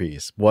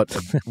masterpiece. What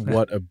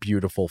a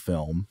beautiful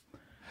film.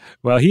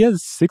 Well, he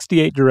has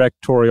 68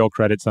 directorial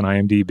credits on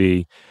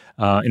IMDb,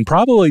 and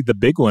probably the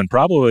big one,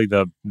 probably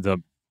the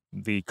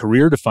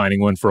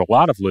career-defining one for a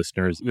lot of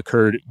listeners,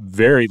 occurred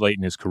very late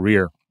in his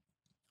career,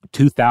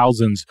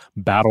 2000's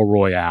Battle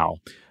Royale,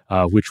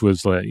 which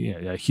was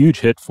a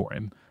huge hit for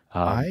him.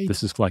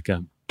 This is like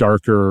a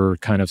darker,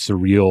 kind of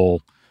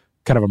surreal,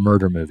 kind of a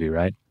murder movie,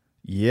 right?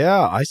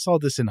 Yeah, I saw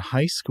this in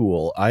high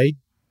school.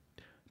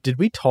 Did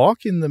we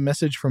talk in the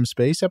Message from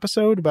Space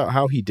episode about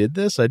how he did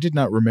this? I did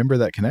not remember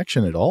that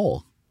connection at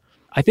all.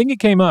 I think it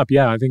came up.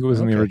 Yeah, I think it was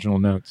in the original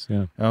notes.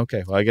 Yeah.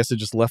 Okay, well, I guess it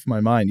just left my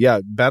mind.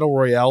 Yeah, Battle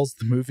Royale's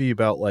the movie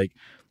about, like,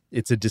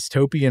 it's a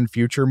dystopian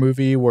future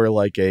movie where,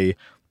 like, a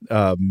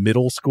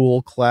middle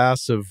school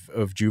class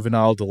of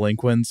juvenile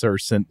delinquents are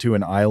sent to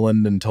an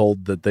island and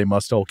told that they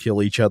must all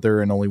kill each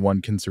other and only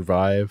one can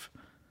survive.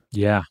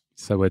 Yeah.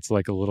 So it's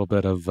like a little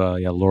bit of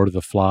Lord of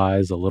the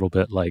Flies, a little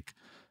bit like,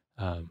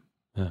 I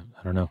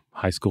don't know,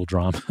 high school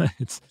drama.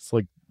 it's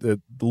like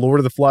the Lord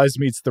of the Flies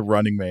meets The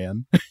Running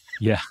Man.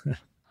 Yeah.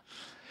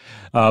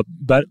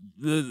 But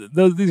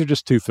these are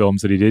just 2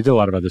 films that he did. He did a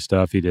lot of other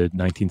stuff. He did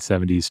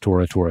 1970's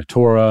Tora, Tora,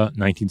 Tora,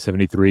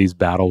 1973's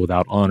Battle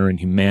Without Honor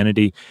and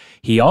Humanity.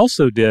 He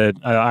also did,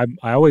 I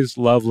always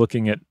love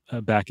looking at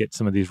back at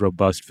some of these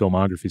robust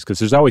filmographies because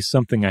there's always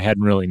something I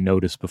hadn't really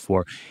noticed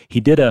before. He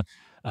did a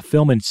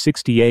film in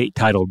 68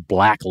 titled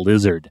Black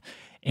Lizard.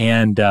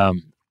 And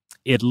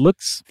it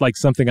looks like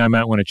something I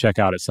might want to check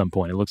out at some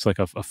point. It looks like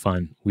a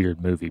fun,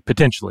 weird movie.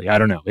 Potentially. I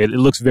don't know. It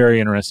looks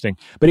very interesting.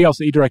 But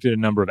he directed a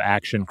number of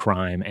action,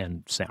 crime,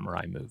 and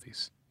samurai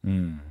movies.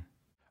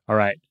 All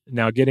right.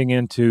 Now getting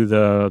into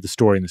the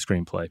story and the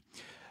screenplay.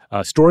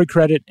 Story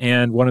credit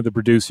and one of the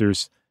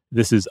producers,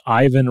 This is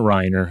Ivan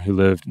Reiner, who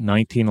lived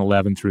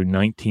 1911 through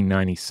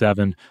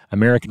 1997,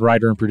 American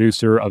writer and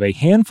producer of a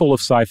handful of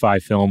sci-fi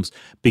films,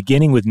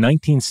 beginning with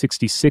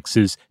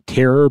 1966's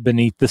Terror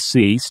Beneath the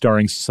Sea,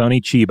 starring Sonny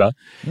Chiba,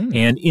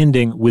 and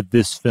ending with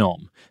this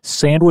film.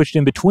 Sandwiched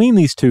in between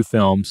these two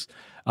films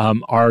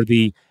are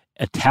the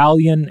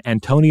Italian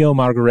Antonio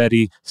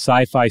Margheriti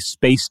sci-fi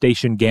Space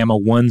Station Gamma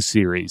 1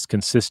 series,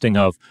 consisting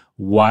of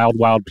Wild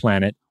Wild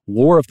Planet,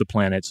 War of the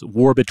Planets,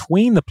 War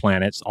Between the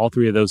Planets, all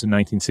three of those in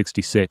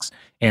 1966,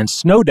 and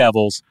Snow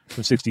Devils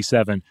from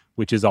 67,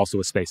 which is also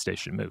a space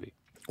station movie.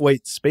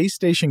 Wait, Space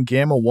Station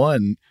Gamma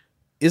 1,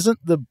 isn't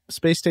the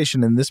space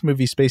station in this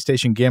movie Space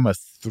Station Gamma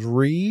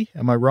 3?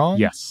 Am I wrong?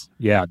 Yes.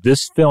 Yeah,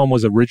 this film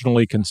was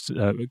originally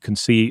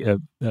conceived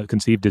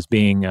as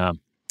being a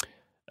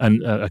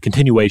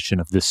continuation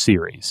of this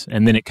series,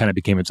 and then it kind of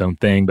became its own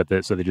thing,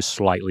 so they just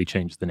slightly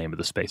changed the name of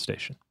the space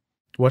station.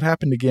 What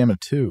happened to Gamma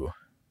 2?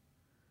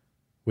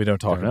 We don't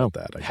talk about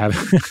that.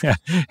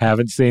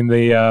 Haven't seen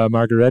the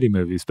Margheriti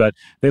movies, but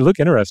they look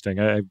interesting.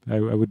 I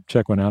would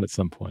check one out at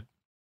some point.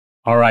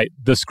 All right,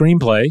 the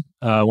screenplay.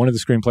 One of the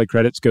screenplay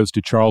credits goes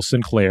to Charles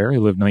Sinclair, who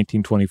lived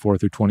 1924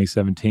 through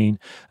 2017,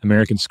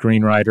 American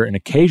screenwriter and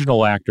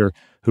occasional actor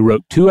who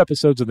wrote 2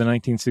 episodes of the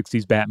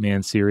 1960s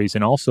Batman series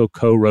and also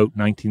co-wrote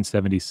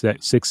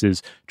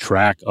 1976's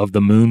Track of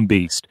the Moon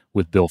Beast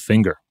with Bill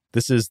Finger.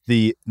 This is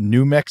the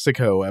New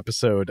Mexico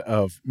episode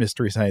of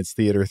Mystery Science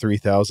Theater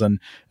 3000,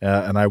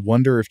 and I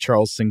wonder if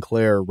Charles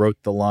Sinclair wrote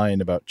the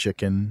line about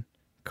chicken,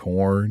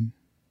 corn,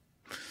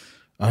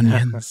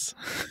 onions.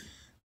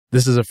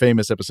 This is a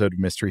famous episode of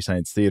Mystery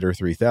Science Theater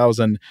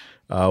 3000.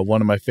 One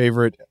of my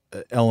favorite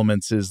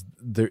elements is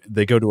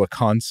they go to a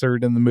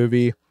concert in the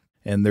movie,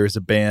 and there's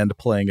a band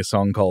playing a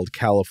song called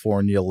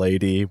California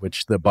Lady,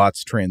 which the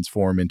bots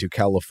transform into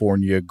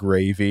California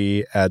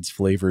Gravy, adds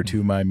flavor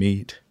to my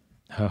meat.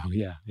 Oh,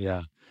 yeah.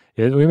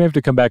 We may have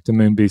to come back to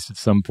Moon Beast at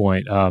some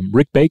point.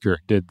 Rick Baker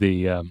did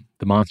the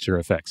monster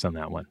effects on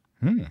that one.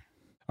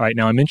 All right,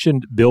 now I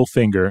mentioned Bill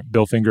Finger.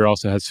 Bill Finger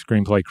also has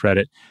screenplay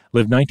credit.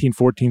 Lived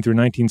 1914 through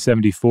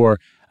 1974,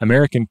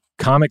 American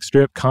comic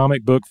strip,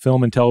 comic book,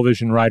 film, and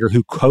television writer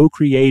who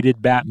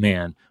co-created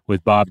Batman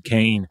with Bob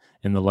Kane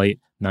in the late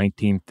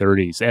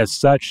 1930s. As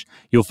such,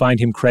 you'll find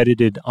him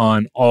credited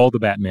on all the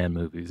Batman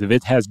movies. If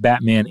it has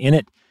Batman in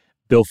it,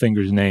 Bill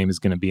Finger's name is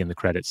going to be in the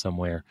credits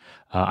somewhere.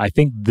 I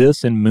think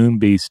this and Moon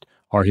Beast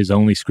are his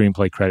only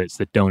screenplay credits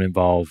that don't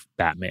involve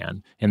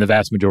Batman, and the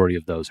vast majority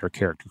of those are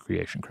character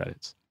creation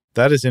credits.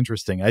 That is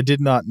interesting. I did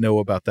not know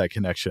about that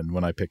connection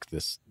when I picked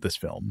this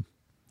film.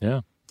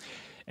 Yeah.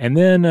 And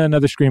then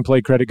another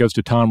screenplay credit goes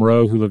to Tom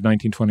Rowe, who lived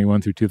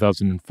 1921 through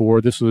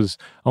 2004. This was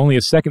only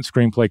a second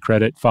screenplay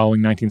credit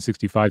following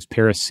 1965's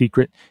Paris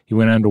Secret. He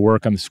went on to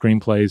work on the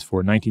screenplays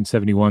for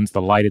 1971's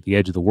The Light at the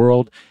Edge of the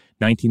World,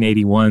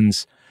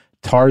 1981's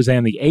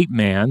Tarzan the Ape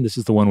Man. This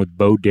is the one with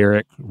Bo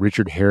Derek,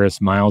 Richard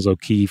Harris, Miles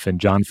O'Keefe, and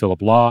John Philip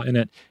Law in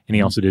it. And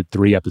he also did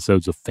 3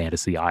 episodes of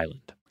Fantasy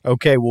Island.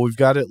 Okay, well, we've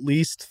got at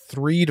least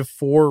 3 to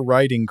 4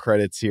 writing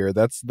credits here.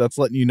 That's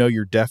letting you know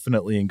you're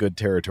definitely in good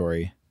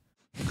territory.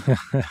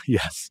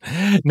 Yes.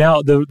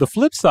 Now, the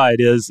flip side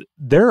is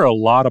there are a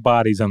lot of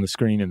bodies on the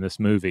screen in this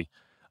movie,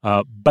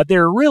 but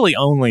there are really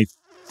only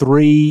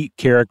 3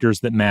 characters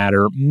that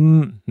matter,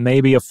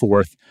 maybe a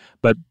 4th,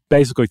 but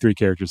basically 3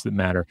 characters that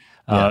matter.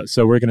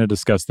 So we're going to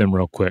discuss them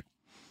real quick.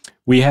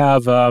 We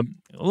have,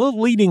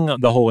 leading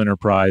the whole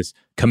enterprise,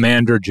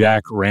 Commander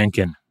Jack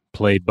Rankin,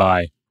 played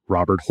by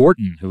Robert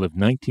Horton, who lived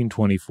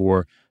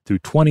 1924 through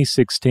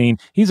 2016.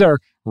 He's our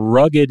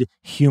rugged,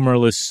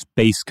 humorless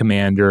space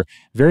commander.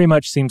 Very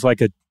much seems like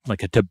a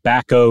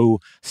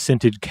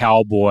tobacco-scented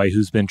cowboy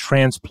who's been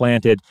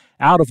transplanted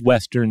out of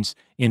Westerns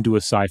into a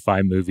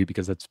sci-fi movie,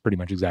 because that's pretty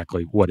much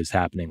exactly what is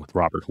happening with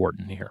Robert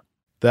Horton here.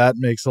 That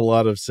makes a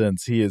lot of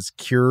sense. He is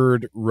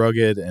cured,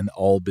 rugged, and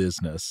all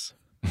business.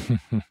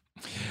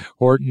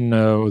 Horton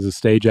was a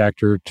stage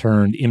actor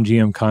turned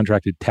MGM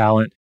contracted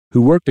talent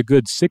who worked a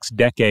good 6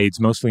 decades,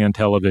 mostly on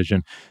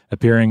television,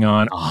 appearing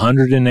on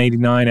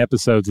 189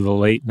 episodes of the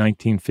late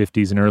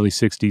 1950s and early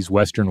 60s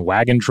Western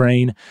Wagon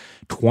Train,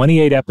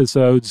 28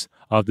 episodes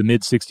of the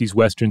mid-60s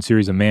Western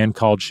series A Man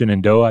Called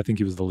Shenandoah. I think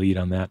he was the lead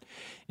on that.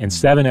 And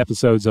 7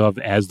 episodes of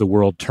As the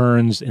World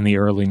Turns in the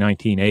early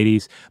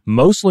 1980s.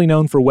 Mostly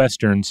known for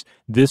Westerns,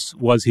 this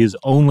was his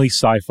only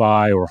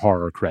sci-fi or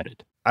horror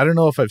credit. I don't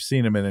know if I've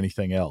seen him in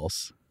anything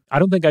else. I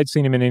don't think I'd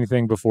seen him in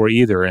anything before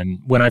either. And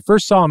when I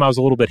first saw him, I was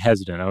a little bit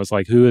hesitant. I was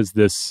like, who is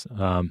this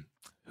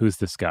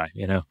guy,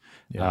 you know?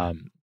 Yeah.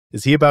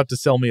 Is he about to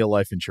sell me a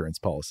life insurance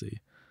policy?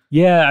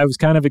 Yeah, I was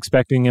kind of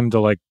expecting him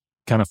to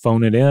kind of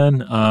phone it in.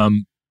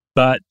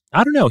 But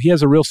I don't know. He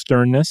has a real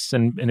sternness,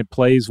 and it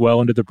plays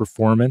well into the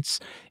performance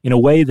in a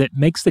way that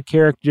makes the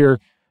character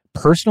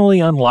personally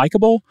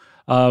unlikable,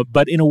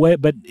 but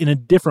in a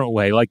different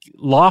way, like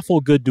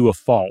lawful good to a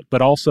fault,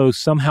 but also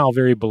somehow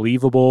very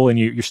believable. And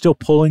you're still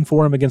pulling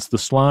for him against the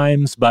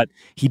slimes, but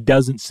he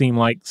doesn't seem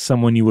like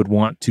someone you would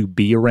want to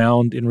be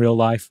around in real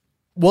life.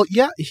 Well,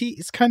 yeah,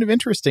 he's kind of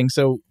interesting.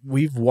 So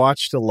we've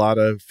watched a lot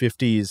of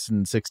 50s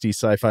and 60s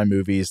sci-fi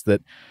movies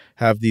that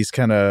have these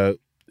kind of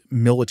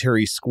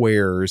military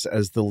squares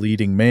as the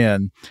leading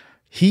man.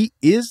 He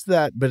is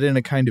that, but in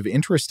a kind of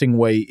interesting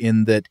way,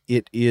 in that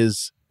it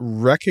is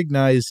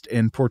recognized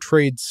and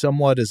portrayed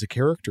somewhat as a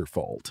character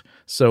fault.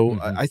 So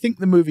I think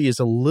the movie is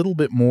a little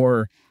bit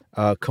more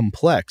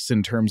complex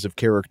in terms of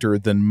character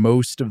than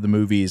most of the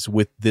movies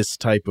with this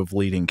type of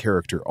leading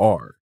character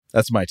are.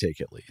 That's my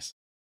take, at least.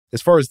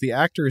 As far as the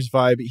actor's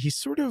vibe, he's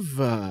sort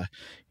of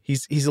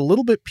he's a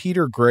little bit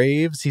Peter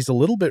Graves, he's a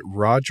little bit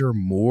Roger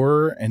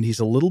Moore, and he's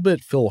a little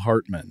bit Phil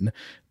Hartman.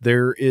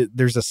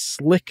 There's a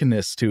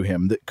slickness to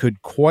him that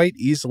could quite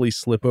easily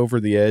slip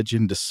over the edge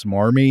into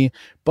smarmy,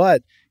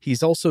 but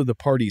he's also the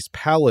party's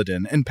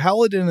paladin, and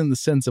paladin in the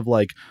sense of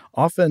like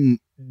often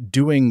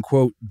doing,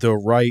 quote, the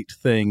right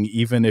thing,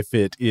 even if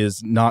it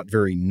is not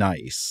very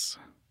nice.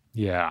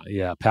 Yeah.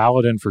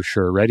 Paladin for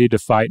sure. Ready to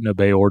fight and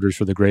obey orders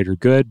for the greater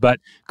good, but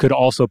could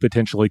also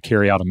potentially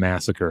carry out a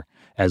massacre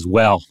as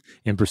well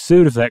in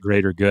pursuit of that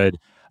greater good.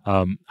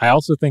 I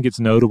also think it's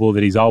notable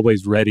that he's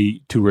always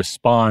ready to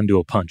respond to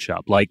a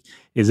punch-up, like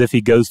as if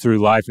he goes through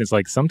life and it's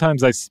like,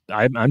 sometimes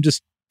I'm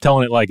just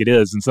telling it like it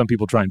is, and some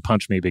people try and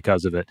punch me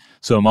because of it.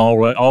 So I'm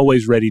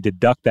always ready to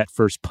duck that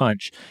first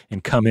punch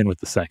and come in with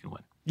the second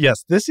one.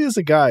 Yes, this is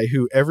a guy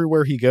who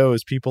everywhere he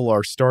goes, people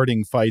are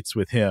starting fights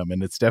with him,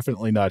 and it's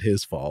definitely not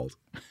his fault.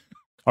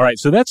 All right,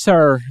 so that's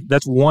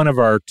one of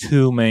our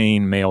two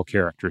main male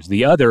characters.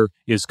 The other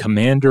is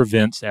Commander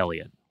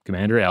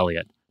Commander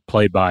Elliot,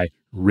 played by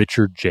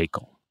Richard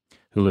Jekyll,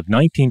 who lived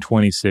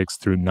 1926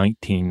 through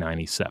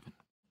 1997.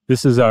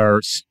 This is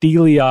our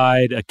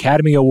steely-eyed,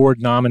 Academy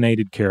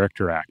Award-nominated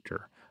character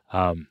actor.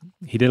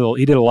 He did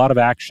a lot of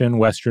action,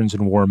 westerns,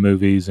 and war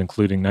movies,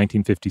 including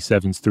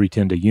 1957's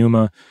 3:10 to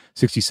Yuma,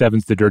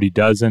 67's The Dirty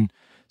Dozen,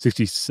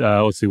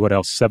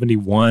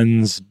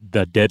 71's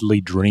The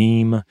Deadly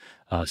Dream,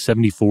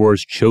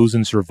 74's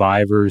Chosen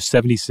Survivors,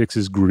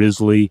 76's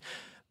Grizzly,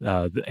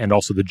 and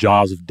also The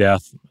Jaws of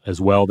Death as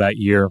well that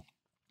year.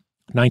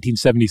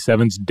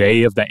 1977's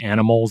Day of the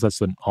Animals,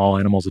 that's an All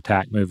Animals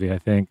Attack movie, I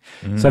think.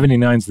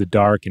 79's The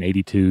Dark, and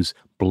 82's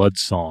Blood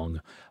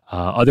Song.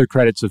 Other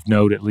credits of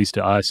note, at least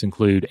to us,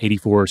 include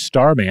 84's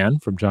Starman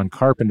from John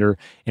Carpenter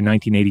and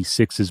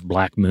 1986's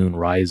Black Moon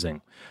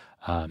Rising.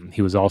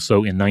 He was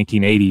also in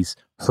 1980's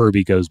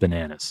Herbie Goes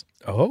Bananas.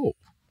 Oh.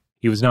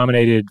 He was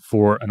nominated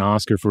for an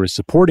Oscar for his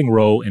supporting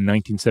role in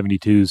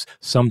 1972's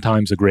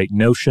Sometimes a Great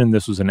Notion.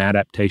 This was an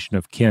adaptation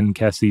of Ken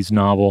Kesey's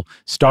novel,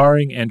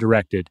 starring and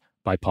directed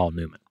by Paul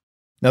Newman.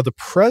 Now, the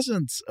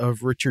presence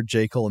of Richard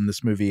Jekyll in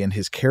this movie and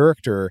his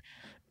character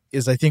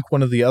is, I think,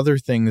 one of the other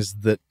things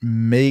that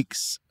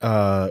makes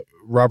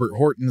Robert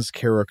Horton's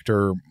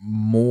character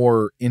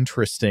more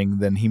interesting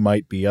than he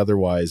might be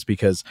otherwise,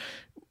 because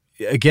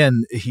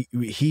again,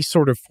 he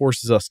sort of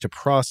forces us to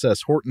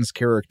process Horton's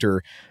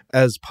character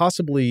as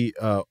possibly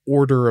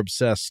order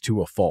obsessed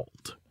to a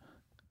fault.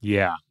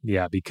 Yeah,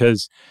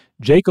 because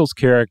Jekyll's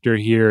character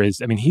here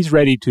is, he's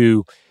ready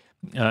to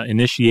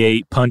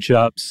initiate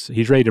punch-ups.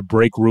 He's ready to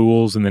break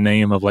rules in the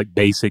name of like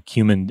basic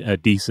human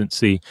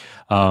decency.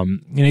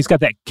 He's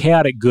got that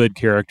chaotic good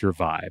character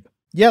vibe.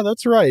 Yeah,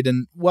 that's right.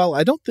 And while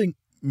I don't think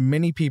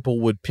many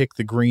people would pick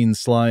the green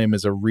slime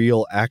as a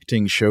real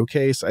acting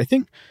showcase, I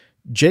think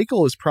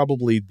Jekyll is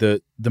probably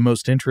the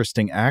most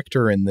interesting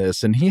actor in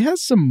this, and he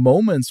has some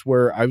moments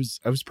where I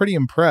was pretty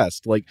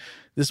impressed. Like,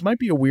 this might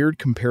be a weird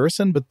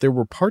comparison, but there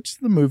were parts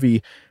of the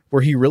movie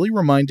where he really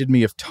reminded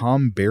me of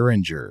Tom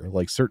Berenger,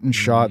 like certain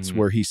shots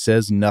where he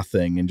says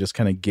nothing and just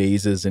kind of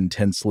gazes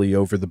intensely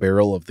over the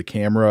barrel of the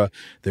camera.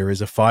 There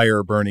is a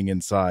fire burning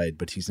inside,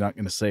 but he's not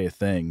going to say a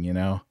thing, you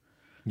know?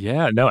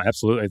 Yeah, no,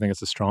 absolutely. I think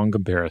it's a strong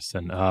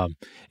comparison.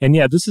 And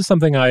yeah, this is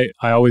something I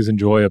always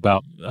enjoy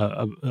about,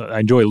 I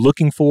enjoy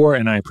looking for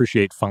and I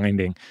appreciate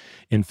finding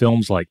in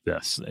films like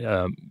this.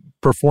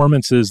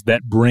 Performances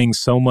that bring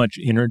so much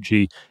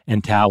energy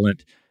and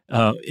talent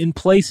in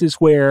places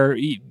where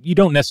you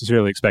don't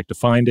necessarily expect to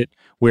find it,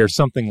 where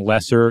something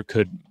lesser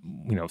could,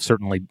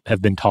 certainly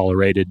have been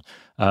tolerated,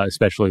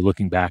 especially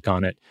looking back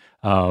on it.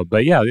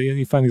 But yeah,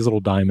 you find these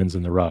little diamonds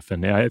in the rough,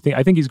 and I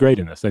think he's great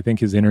in this. I think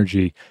his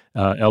energy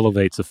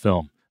elevates a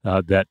film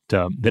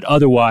that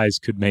otherwise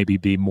could maybe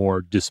be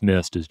more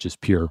dismissed as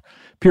just pure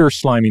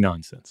slimy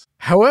nonsense.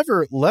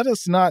 However, let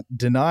us not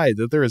deny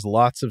that there is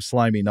lots of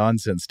slimy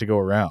nonsense to go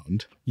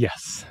around.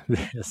 Yes,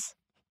 yes.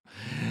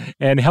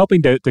 And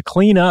helping to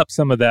clean up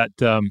some of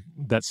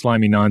that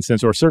slimy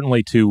nonsense, or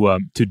certainly to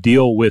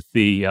deal with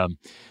the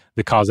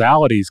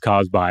causalities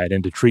caused by it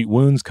and to treat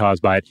wounds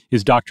caused by it,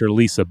 is Dr.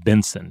 Lisa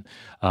Benson.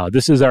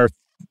 This is our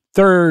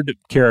third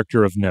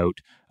character of note.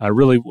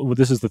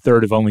 This is the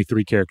third of only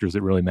three characters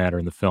that really matter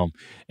in the film,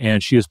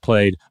 and she is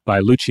played by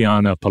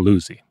Luciana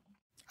Paluzzi.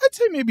 I'd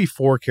say maybe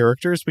four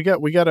characters. We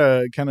got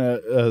a kind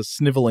of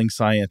sniveling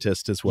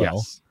scientist as well.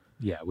 Yes.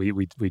 Yeah, we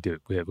do.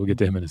 We'll get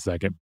to him in a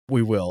second.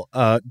 We will.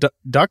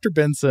 Dr.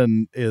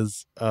 Benson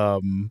is,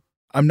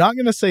 I'm not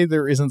going to say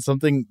there isn't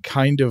something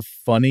kind of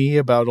funny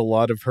about a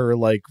lot of her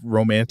like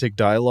romantic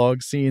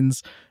dialogue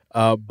scenes,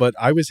 but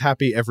I was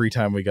happy every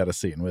time we got a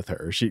scene with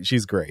her.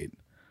 She's great.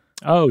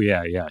 Oh,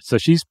 yeah, yeah. So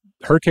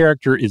her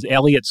character is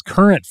Elliot's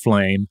current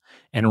flame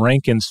and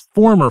Rankin's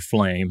former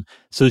flame.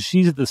 So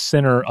she's at the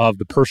center of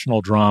the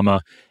personal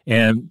drama,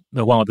 and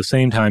while at the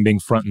same time being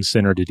front and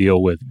center to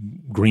deal with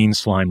green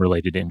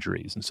slime-related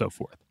injuries and so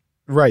forth.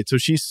 Right. So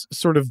she's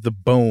sort of the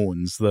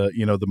bones, the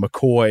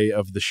McCoy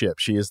of the ship.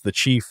 She is the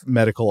chief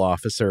medical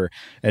officer,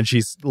 and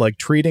she's like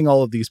treating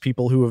all of these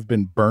people who have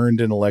been burned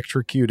and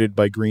electrocuted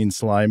by green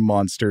slime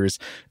monsters.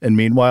 And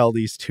meanwhile,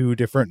 these two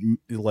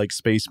different like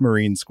Space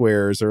Marine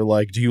squares are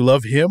like, do you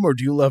love him or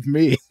do you love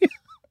me?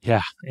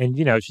 Yeah. And,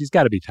 she's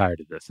got to be tired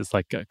of this. It's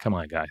like, come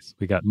on, guys.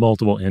 We got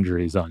multiple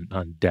injuries on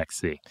Deck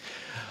C.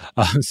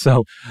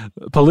 So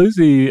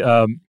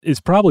Paluzzi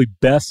is probably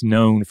best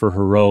known for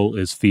her role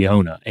as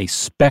Fiona, a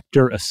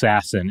Spectre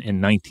assassin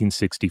in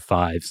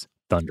 1965's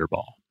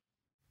Thunderball.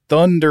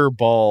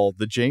 Thunderball,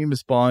 the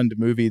James Bond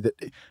movie that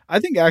I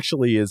think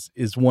actually is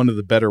one of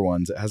the better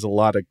ones. It has a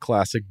lot of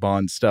classic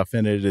Bond stuff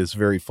in it. It is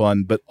very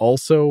fun, but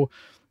also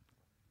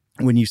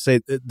when you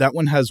say that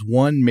one has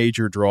one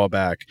major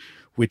drawback,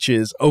 which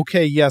is,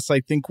 okay, yes,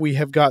 I think we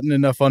have gotten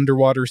enough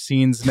underwater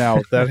scenes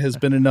now. That has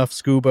been enough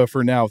scuba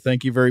for now.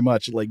 Thank you very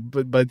much.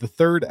 But by the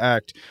third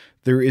act,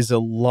 there is a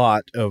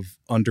lot of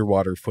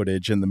underwater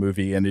footage in the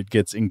movie, and it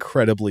gets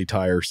incredibly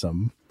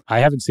tiresome. I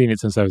haven't seen it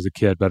since I was a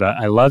kid, but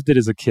I loved it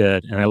as a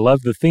kid, and I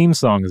loved the theme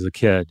song as a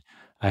kid.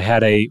 I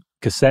had a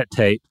cassette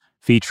tape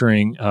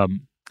featuring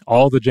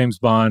all the James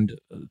Bond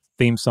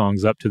theme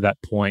songs up to that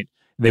point.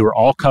 They were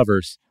all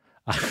covers.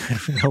 I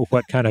don't know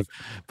what kind of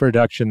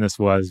production this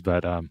was,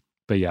 but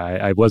yeah,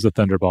 I was a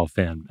Thunderball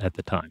fan at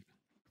the time.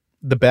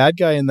 The bad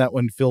guy in that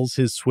one fills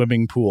his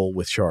swimming pool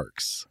with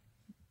sharks.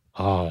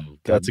 Oh,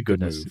 that's a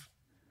good move.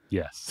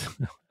 Yes.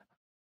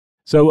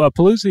 So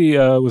Paluzzi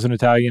was an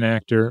Italian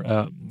actor.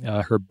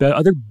 Her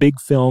other big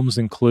films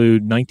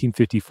include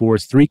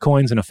 1954's Three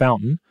Coins and a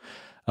Fountain,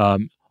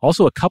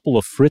 also a couple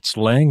of Fritz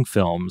Lang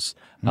films,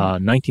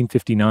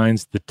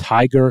 1959's The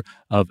Tiger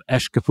of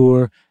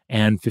Eshkapur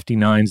and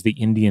 59's The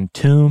Indian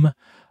Tomb.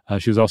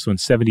 She was also in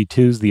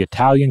 72's The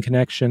Italian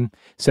Connection,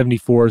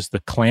 74's The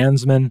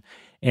Klansman,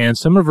 and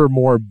some of her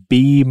more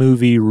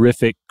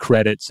B-movie-rific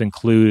credits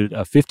include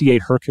a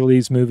 58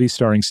 Hercules movie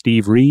starring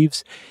Steve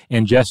Reeves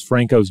and Jess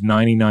Franco's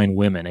 99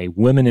 Women, a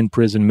women in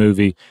prison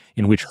movie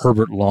in which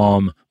Herbert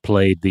Lom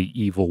played the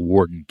evil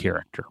warden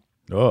character.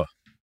 Oh.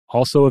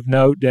 Also of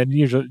note, and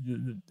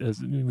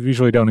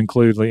usually don't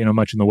include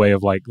much in the way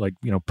of like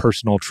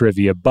personal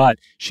trivia, but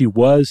she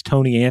was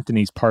Tony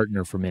Anthony's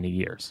partner for many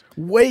years.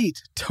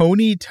 Wait,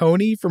 Tony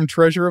from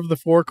Treasure of the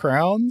Four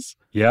Crowns?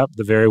 Yep,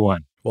 the very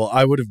one. Well,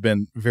 I would have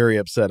been very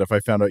upset if I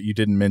found out you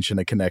didn't mention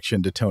a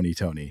connection to Tony.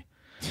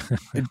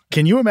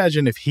 Can you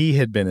imagine if he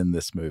had been in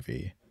this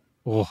movie?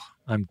 Oh,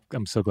 I'm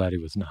so glad he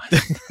was not.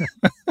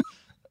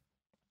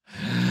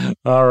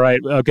 All right.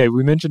 Okay,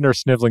 we mentioned our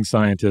sniveling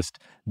scientist.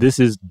 This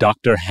is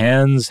Dr.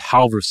 Hans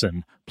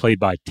Halvorsen, played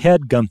by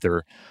Ted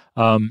Gunther.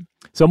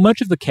 So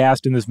much of the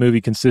cast in this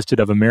movie consisted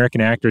of American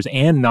actors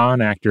and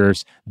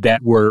non-actors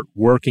that were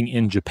working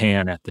in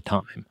Japan at the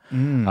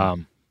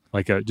time.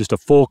 Just a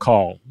full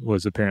call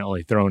was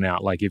apparently thrown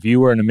out. Like, if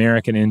you were an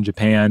American in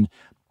Japan,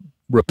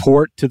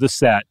 report to the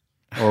set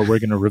or we're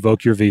going to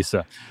revoke your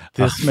visa.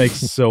 This makes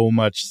so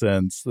much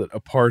sense that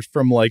apart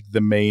from like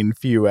the main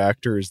few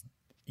actors,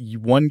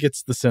 one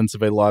gets the sense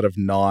of a lot of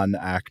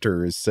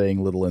non-actors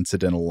saying little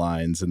incidental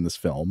lines in this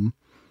film.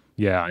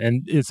 Yeah,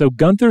 and so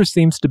Gunther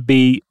seems to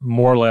be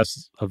more or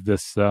less of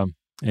this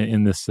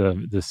in this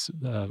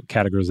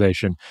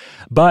categorization,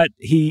 but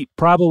he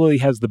probably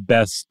has the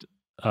best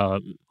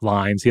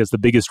lines. He has the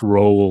biggest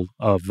role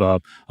of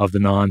the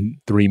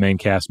non-three main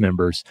cast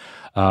members.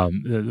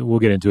 We'll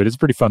get into it. It's a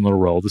pretty fun little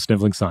role. The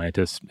sniveling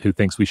scientist who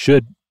thinks we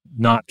should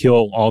not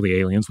kill all the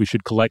aliens. We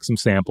should collect some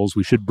samples.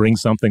 We should bring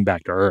something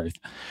back to Earth.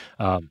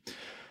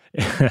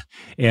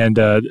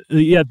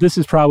 This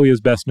is probably his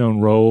best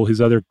known role.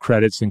 His other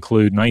credits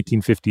include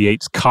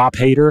 1958's Cop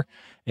Hater,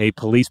 a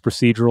police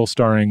procedural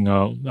starring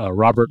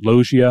Robert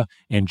Loggia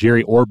and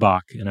Jerry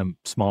Orbach in a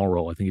small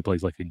role. I think he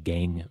plays like a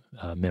gang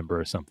member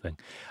or something.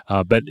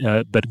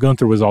 But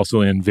Gunther was also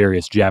in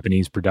various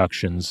Japanese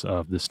productions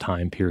of this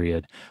time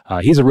period.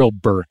 He's a real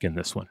Burke in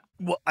this one.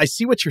 Well, I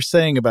see what you're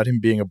saying about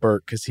him being a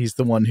Burke because he's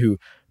the one who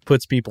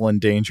puts people in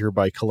danger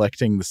by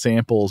collecting the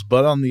samples.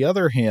 But on the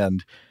other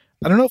hand,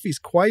 I don't know if he's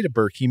quite a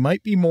Burke. He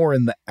might be more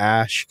in the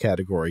Ash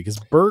category because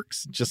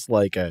Burke's just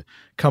like a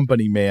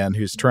company man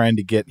who's trying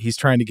to get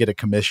a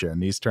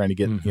commission. He's trying to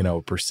get,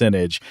 a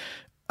percentage.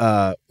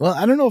 Well,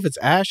 I don't know if it's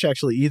Ash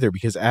actually either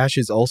because Ash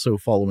is also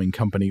following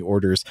company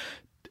orders.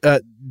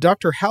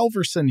 Dr.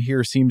 Halverson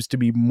here seems to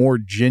be more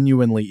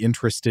genuinely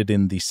interested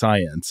in the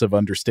science of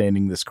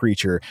understanding this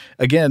creature.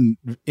 Again,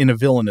 in a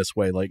villainous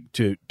way, like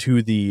to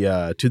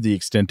the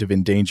extent of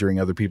endangering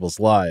other people's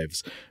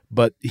lives.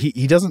 But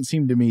he doesn't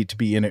seem to me to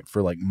be in it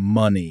for like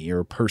money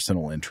or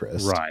personal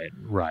interest.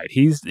 Right.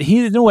 He's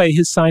in a way,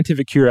 his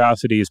scientific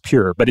curiosity is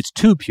pure, but it's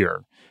too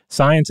pure.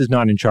 Science is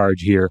not in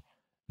charge here.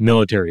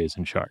 Military is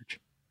in charge.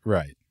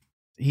 Right.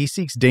 He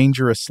seeks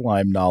dangerous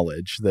slime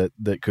knowledge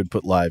that could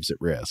put lives at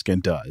risk,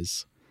 and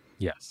does.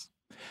 Yes.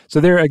 So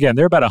there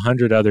are about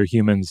 100 other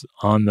humans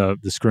on the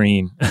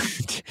screen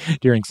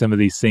during some of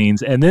these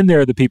scenes. And then there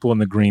are the people in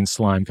the green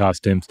slime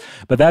costumes.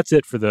 But that's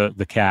it for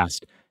the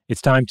cast.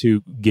 It's time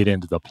to get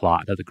into the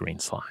plot of the green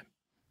slime.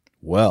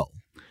 Well,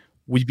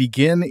 we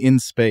begin in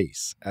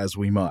space, as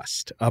we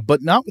must,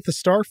 but not with a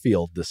star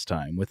field this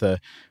time.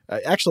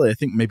 Actually, I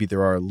think maybe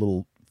there are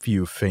a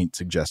few faint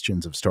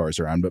suggestions of stars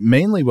around, but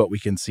mainly what we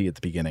can see at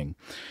the beginning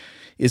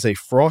is a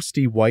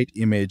frosty white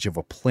image of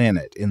a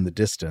planet in the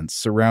distance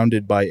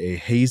surrounded by a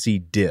hazy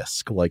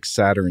disk like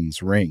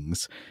Saturn's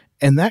rings.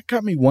 And that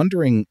got me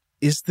wondering,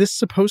 is this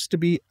supposed to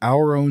be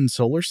our own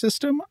solar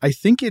system? I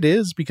think it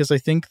is, because I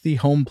think the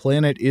home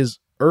planet is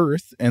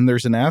Earth, and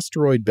there's an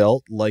asteroid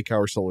belt like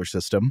our solar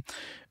system.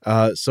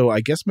 So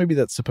I guess maybe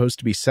that's supposed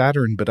to be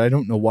Saturn, but I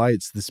don't know why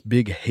it's this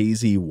big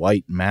hazy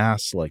white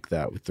mass like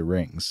that with the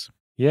rings.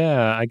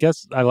 Yeah, I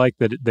guess I like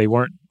that they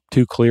weren't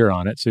too clear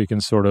on it, so you can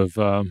sort of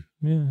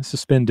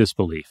suspend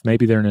disbelief.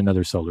 Maybe they're in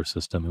another solar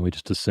system, and we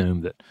just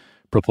assume that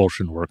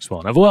propulsion works well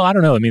enough. Well, I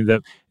don't know. I mean,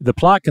 the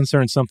plot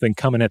concerns something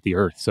coming at the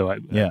Earth, so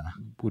it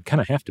would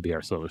kind of have to be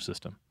our solar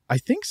system. I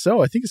think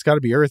so. I think it's got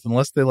to be Earth,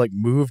 unless they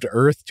moved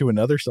Earth to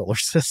another solar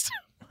system.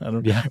 I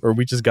don't know. Yeah. Or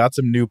we just got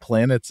some new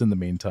planets in the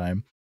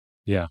meantime.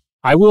 Yeah.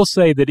 I will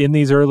say that in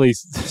these early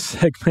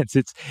segments,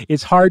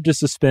 it's hard to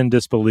suspend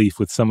disbelief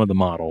with some of the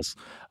models,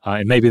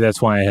 and maybe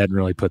that's why I hadn't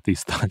really put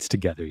these thoughts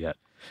together yet.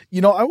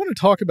 I want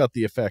to talk about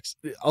the effects.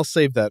 I'll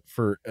save that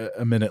for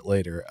a minute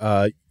later.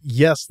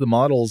 Yes, the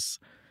models,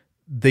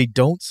 they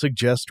don't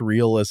suggest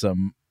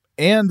realism,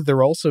 and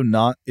they're also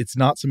it's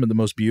not some of the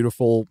most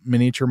beautiful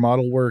miniature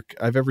model work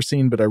I've ever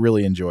seen, but I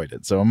really enjoyed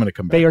it. So I'm going to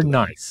come back to that. They are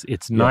nice.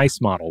 It's nice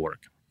model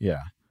work.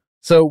 Yeah.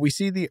 So we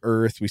see the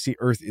Earth. We see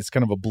Earth. It's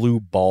kind of a blue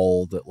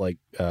ball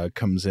that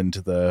comes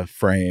into the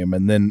frame.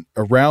 And then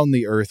around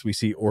the Earth, we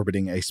see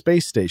orbiting a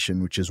space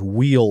station, which is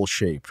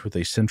wheel-shaped with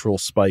a central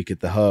spike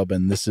at the hub.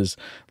 And this is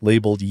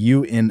labeled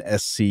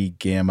UNSC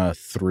Gamma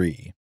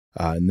 3.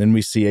 And then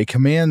we see a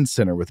command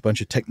center with a bunch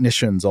of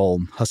technicians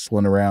all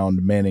hustling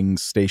around, manning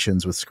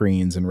stations with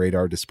screens and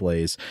radar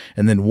displays.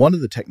 And then one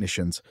of the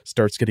technicians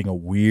starts getting a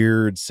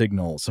weird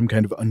signal, some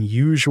kind of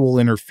unusual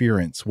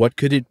interference. What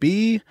could it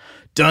be?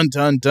 Dun,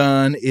 dun,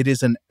 dun. It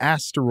is an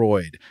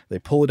asteroid. They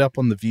pull it up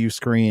on the view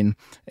screen.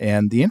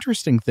 And the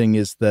interesting thing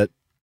is that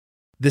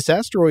this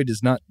asteroid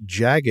is not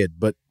jagged,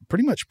 but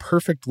pretty much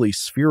perfectly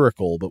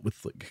spherical, but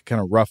with kind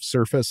of rough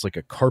surface, like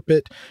a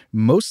carpet,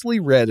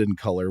 mostly red in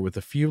color with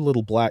a few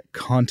little black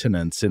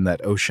continents in that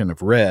ocean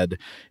of red.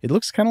 It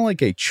looks kind of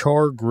like a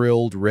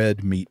char-grilled red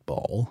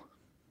meatball.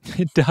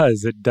 It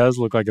does. It does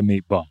look like a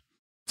meatball.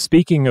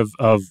 Speaking of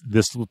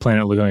this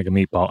planet looking like a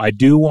meatball, I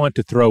do want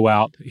to throw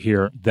out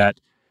here that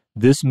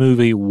this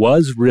movie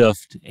was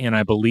riffed, and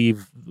I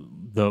believe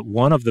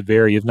one of the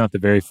very, if not the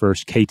very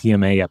first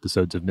KTMA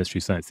episodes of Mystery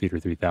Science Theater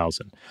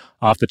 3000.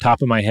 Off the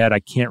top of my head,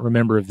 I can't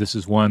remember if this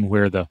is one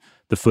where the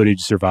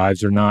footage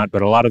survives or not,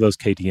 but a lot of those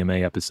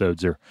KTMA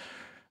episodes they're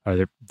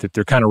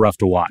kind of rough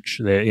to watch.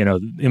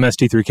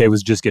 MST3K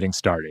was just getting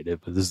started.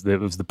 It was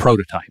the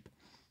prototype.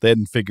 They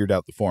hadn't figured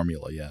out the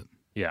formula yet.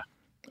 Yeah.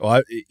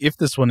 Well, if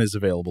this one is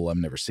available, I've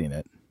never seen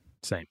it.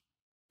 Same.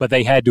 But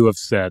they had to have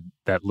said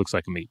that looks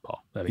like a meatball.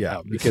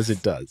 Because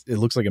it does. It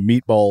looks like a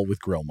meatball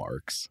with grill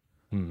marks.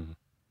 Hmm.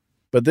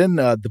 But then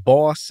the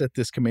boss at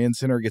this command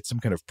center gets some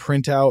kind of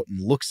printout and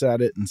looks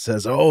at it and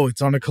says, "Oh,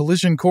 it's on a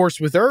collision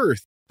course with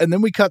Earth." And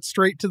then we cut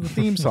straight to the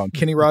theme song,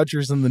 Kenny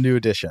Rogers and the New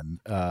Edition.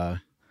 So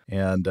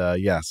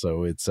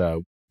it's,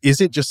 is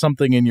it just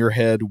something in your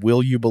head?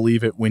 Will you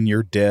believe it when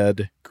you're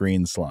dead?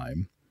 Green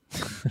slime.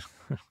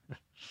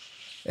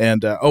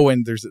 And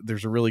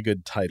there's a really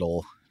good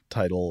title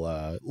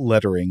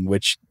lettering,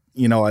 which,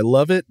 I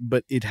love it,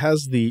 but it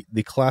has the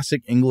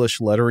classic English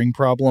lettering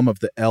problem of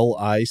the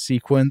LI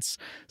sequence.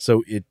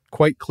 So it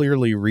quite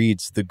clearly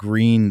reads the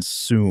green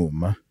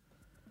soom.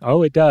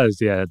 Oh, it does.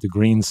 Yeah. The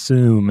green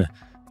soom.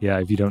 Yeah.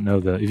 If you're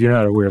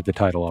not aware of the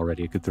title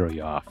already, it could throw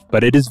you off,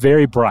 but it is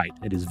very bright.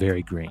 It is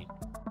very green.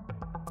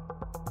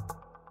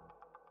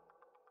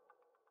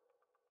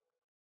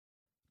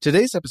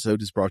 Today's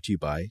episode is brought to you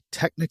by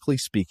Technically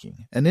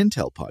Speaking, an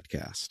Intel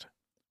podcast.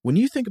 When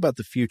you think about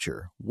the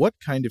future, what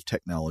kind of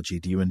technology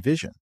do you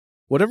envision?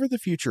 Whatever the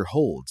future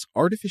holds,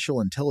 artificial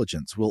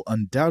intelligence will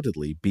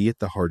undoubtedly be at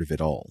the heart of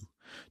it all.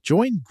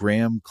 Join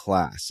Graham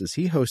Class as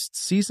he hosts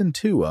Season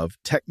 2 of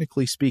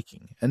Technically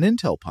Speaking, an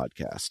Intel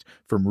podcast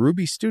from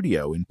Ruby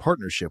Studio in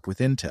partnership with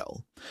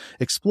Intel.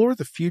 Explore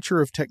the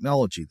future of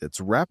technology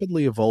that's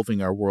rapidly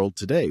evolving our world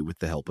today with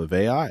the help of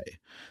AI.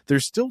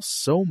 There's still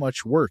so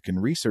much work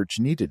and research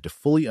needed to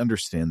fully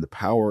understand the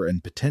power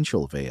and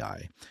potential of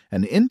AI,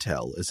 and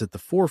Intel is at the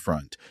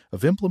forefront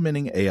of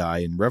implementing AI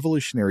in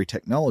revolutionary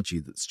technology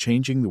that's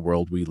changing the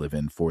world we live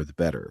in for the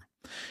better.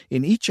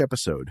 In each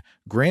episode,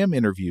 Graham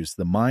interviews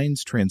the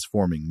minds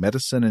transforming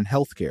medicine and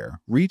healthcare,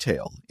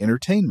 retail,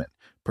 entertainment,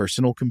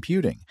 personal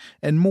computing,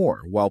 and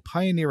more while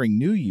pioneering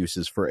new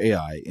uses for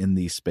AI in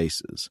these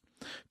spaces.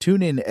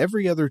 Tune in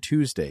every other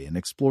Tuesday and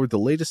explore the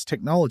latest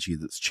technology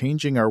that's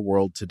changing our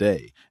world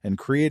today and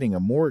creating a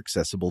more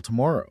accessible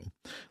tomorrow.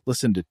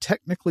 Listen to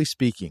Technically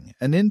Speaking,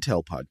 an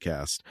Intel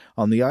podcast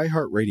on the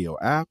iHeartRadio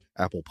app,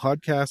 Apple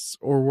Podcasts,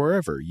 or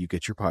wherever you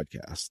get your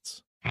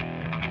podcasts.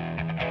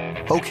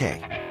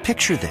 Okay,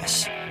 picture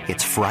this.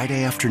 It's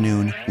Friday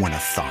afternoon when a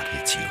thought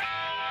hits you.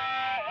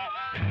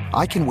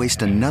 I can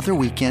waste another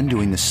weekend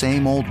doing the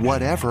same old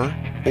whatever,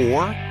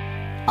 or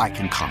I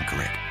can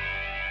conquer it.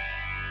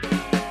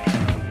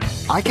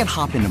 I can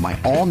hop into my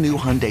all-new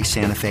Hyundai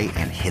Santa Fe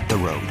and hit the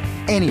road.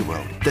 Any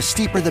road. The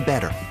steeper, the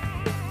better.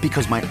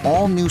 Because my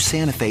all-new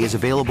Santa Fe is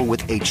available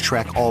with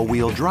H-Track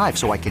all-wheel drive,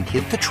 so I can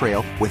hit the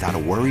trail without a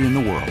worry in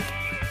the world.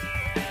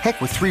 Heck,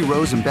 with 3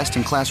 rows and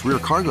best-in-class rear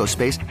cargo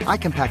space, I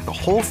can pack the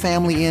whole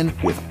family in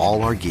with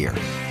all our gear.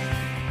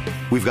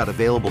 We've got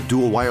available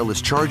dual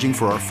wireless charging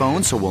for our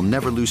phones, so we'll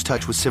never lose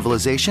touch with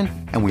civilization,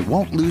 and we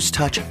won't lose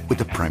touch with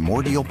the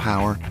primordial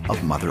power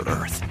of Mother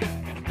Earth.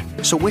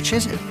 So which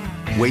is it?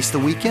 Waste the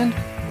weekend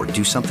or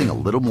do something a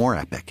little more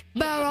epic?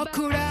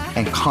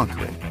 And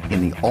conquer it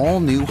in the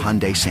all-new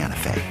Hyundai Santa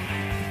Fe.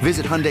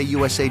 Visit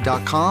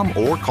HyundaiUSA.com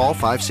or call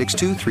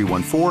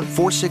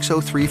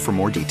 562-314-4603 for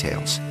more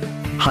details.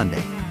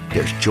 Hyundai,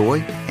 there's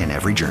joy in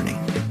every journey.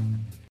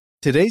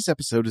 Today's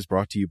episode is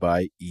brought to you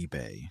by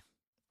eBay.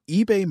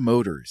 eBay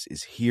Motors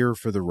is here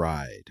for the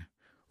ride.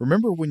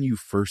 Remember when you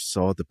first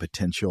saw the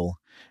potential?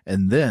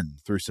 And then,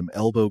 through some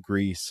elbow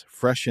grease,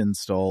 fresh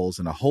installs,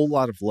 and a whole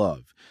lot of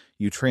love,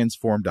 you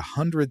transformed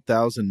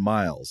 100,000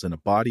 miles and a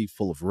body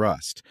full of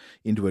rust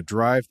into a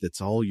drive that's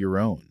all your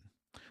own.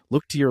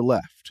 Look to your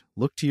left.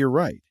 Look to your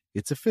right.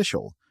 It's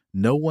official.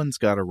 No one's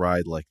got a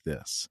ride like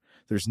this.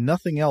 There's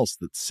nothing else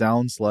that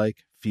sounds like,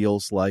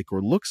 feels like,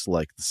 or looks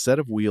like the set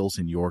of wheels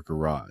in your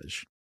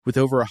garage. With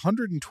over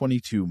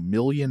 122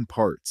 million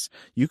parts,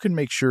 you can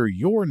make sure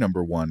your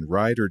number one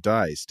ride or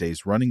die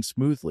stays running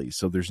smoothly,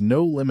 so there's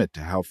no limit to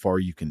how far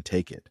you can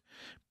take it.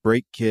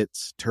 Brake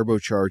kits,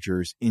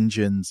 turbochargers,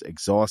 engines,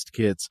 exhaust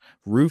kits,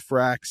 roof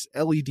racks,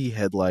 LED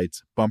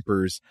headlights,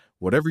 bumpers,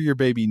 whatever your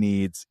baby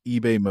needs,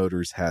 eBay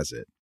Motors has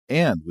it.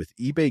 And with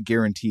eBay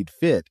Guaranteed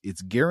Fit,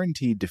 it's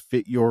guaranteed to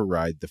fit your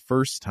ride the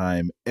first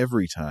time,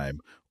 every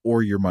time,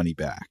 or your money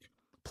back.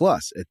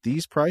 Plus, at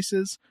these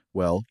prices,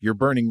 well, you're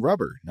burning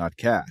rubber, not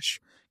cash.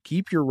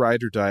 Keep your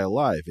ride or die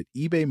alive at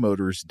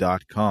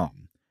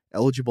ebaymotors.com.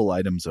 Eligible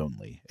items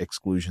only.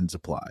 Exclusions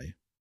apply.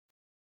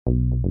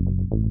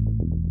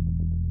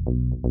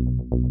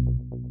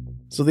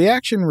 So the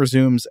action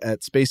resumes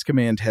at Space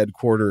Command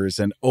headquarters,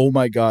 and oh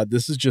my god,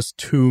 this is just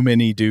too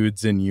many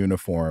dudes in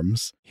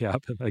uniforms.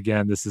 Yep.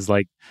 Again, this is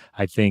like,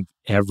 I think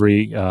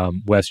every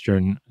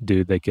Western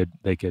dude they could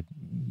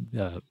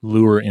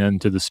lure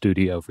into the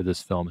studio for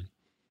this filming.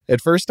 At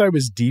first, I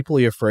was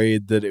deeply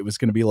afraid that it was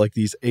going to be like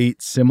these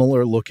 8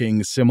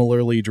 similar-looking,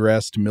 similarly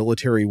dressed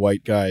military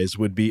white guys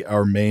would be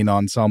our main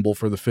ensemble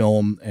for the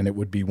film, and it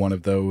would be one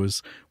of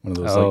those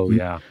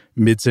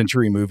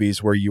mid-century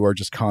movies where you are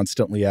just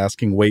constantly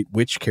asking, wait,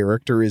 which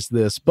character is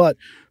this? But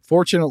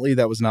fortunately,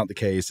 that was not the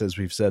case. As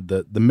we've said,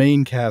 the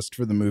main cast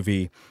for the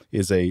movie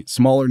is a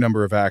smaller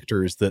number of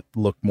actors that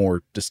look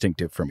more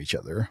distinctive from each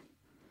other.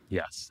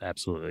 Yes,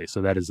 absolutely.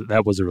 So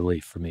that was a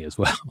relief for me as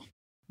well.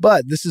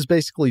 But this is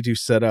basically to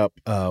set up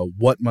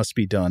what must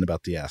be done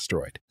about the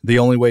asteroid. The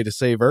only way to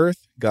save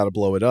Earth, gotta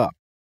blow it up.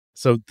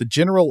 So the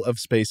General of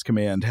Space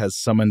Command has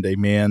summoned a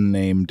man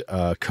named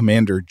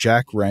Commander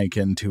Jack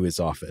Rankin to his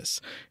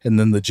office. And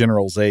then the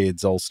General's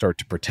aides all start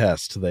to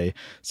protest. They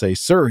say,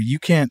 "Sir, you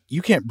can't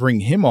bring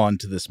him on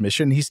to this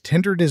mission. He's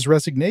tendered his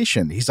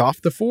resignation. He's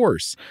off the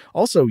force.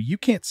 Also, you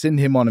can't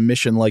send him on a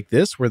mission like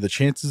this where the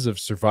chances of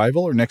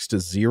survival are next to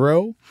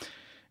 0.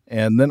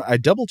 And then I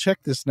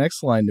double-checked this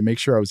next line to make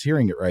sure I was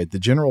hearing it right. The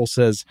general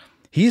says,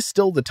 "He's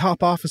still the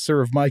top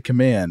officer of my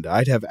command.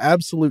 I'd have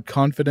absolute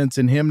confidence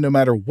in him no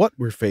matter what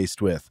we're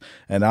faced with.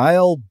 And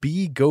I'll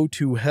go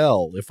to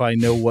hell if I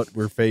know what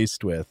we're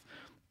faced with."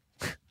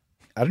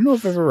 I don't know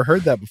if I've ever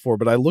heard that before,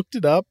 but I looked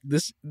it up.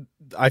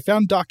 I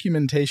found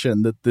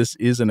documentation that this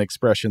is an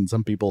expression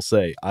some people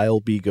say, "I'll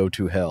go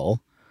to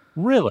hell."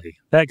 Really?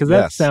 Because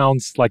that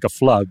sounds like a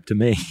flub to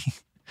me.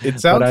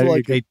 It sounds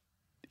like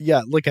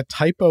a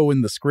typo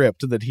in the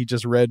script that he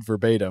just read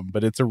verbatim,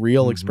 but it's a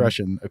real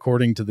expression,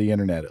 according to the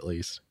internet, at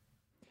least.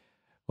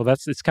 Well,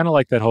 it's kind of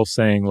like that whole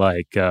saying,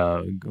 like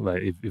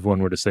if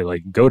one were to say,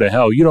 like, go to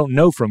hell, you don't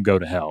know from go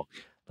to hell.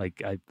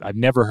 Like I've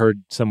never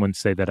heard someone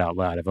say that out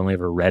loud. I've only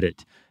ever read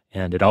it,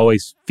 and it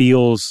always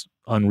feels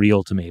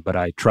unreal to me, but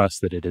I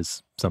trust that it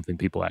is something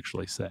people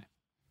actually say.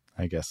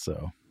 I guess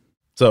so.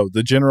 So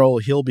the general,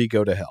 he'll be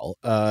go to hell.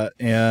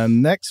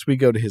 And next we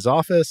go to his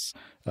office.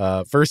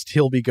 First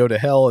he'll be go to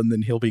hell, and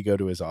then he'll be go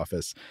to his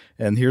office.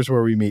 And here's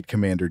where we meet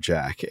Commander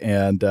Jack.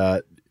 And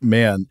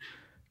man,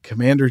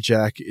 Commander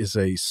Jack is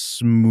a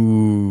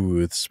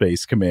smooth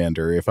space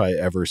commander if I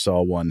ever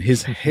saw one.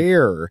 His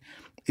hair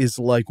is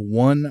like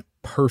one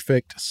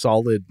perfect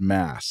solid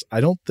mass. I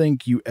don't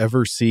think you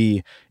ever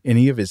see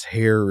any of his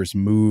hairs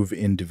move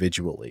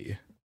individually.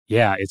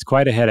 Yeah, it's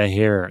quite a head of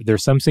hair.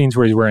 There's some scenes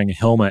where he's wearing a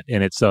helmet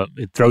and it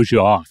throws you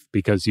off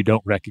because you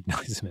don't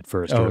recognize him at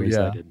first. Oh,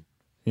 yeah.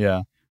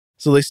 Yeah.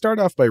 So they start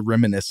off by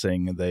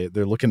reminiscing.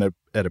 They're looking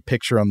at a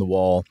picture on the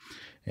wall,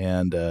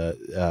 and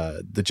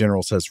the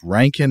general says,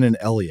 Rankin and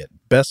Elliott,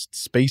 best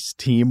space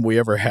team we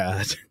ever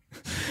had.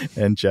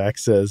 And Jack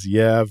says,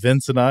 yeah,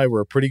 Vince and I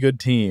were a pretty good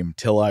team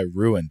till I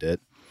ruined it.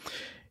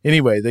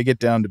 Anyway, they get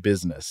down to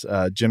business.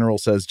 General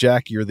says,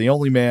 Jack, you're the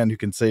only man who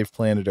can save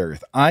planet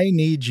Earth. I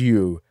need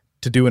you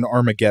to do an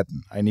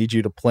Armageddon. I need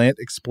you to plant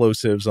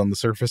explosives on the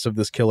surface of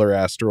this killer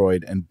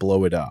asteroid and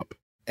blow it up.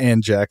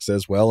 And Jack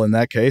says, well, in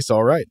that case,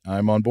 all right,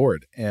 I'm on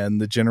board. And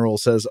the general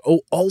says,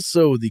 oh,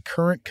 also the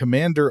current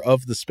commander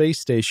of the space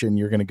station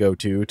you're going to go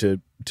to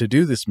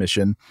do this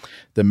mission,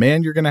 the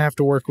man you're going to have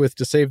to work with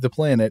to save the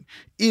planet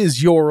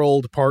is your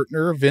old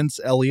partner, Vince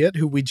Elliott,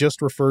 who we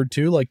just referred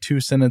to like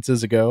 2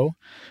 sentences ago.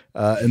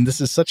 And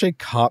this is such a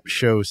cop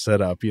show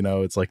setup. You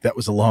know, it's like, that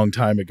was a long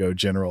time ago,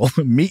 General.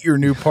 Meet your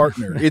new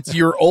partner. It's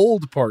your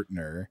old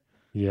partner.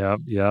 Yeah.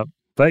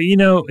 But,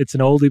 it's an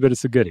oldie, but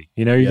it's a goodie.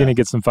 You're going to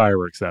get some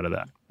fireworks out of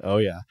that. Oh,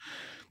 yeah.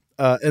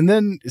 And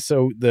then,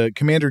 so the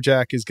Commander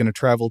Jack is going to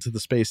travel to the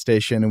space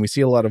station, and we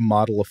see a lot of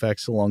model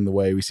effects along the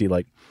way. We see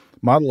like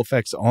model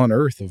effects on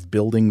Earth of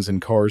buildings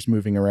and cars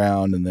moving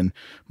around, and then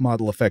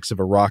model effects of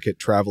a rocket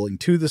traveling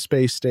to the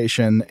space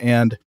station.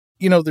 And,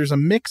 there's a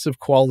mix of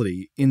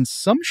quality. In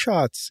some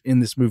shots in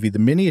this movie, the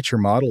miniature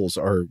models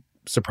are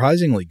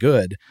surprisingly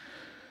good.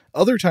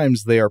 Other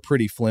times they are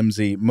pretty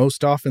flimsy,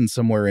 most often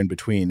somewhere in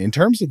between. In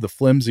terms of the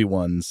flimsy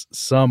ones,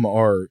 some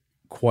are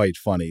quite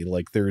funny.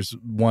 Like there's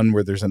one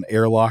where there's an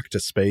airlock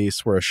to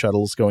space where a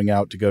shuttle's going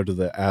out to go to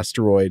the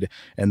asteroid,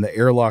 and the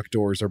airlock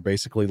doors are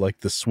basically like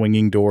the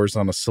swinging doors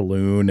on a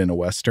saloon in a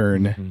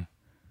Western. Mm-hmm.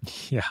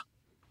 Yeah.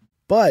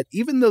 But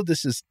even though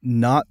this is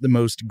not the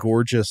most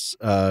gorgeous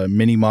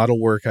mini model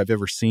work I've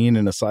ever seen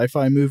in a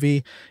sci-fi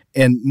movie,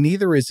 and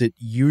neither is it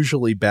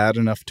usually bad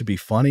enough to be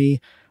funny,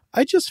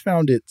 I just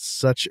found it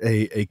such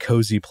a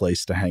cozy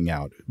place to hang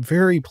out.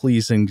 Very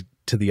pleasing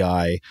to the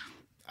eye.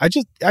 I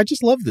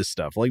just love this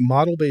stuff. Like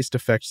model-based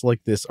effects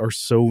like this are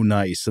so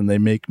nice, and they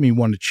make me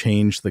want to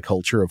change the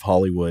culture of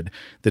Hollywood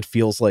that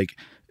feels like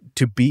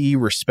to be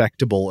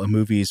respectable, a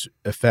movie's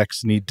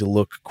effects need to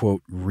look,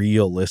 quote,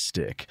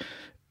 realistic.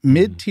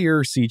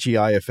 Mid-tier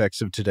CGI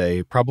effects of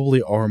today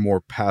probably are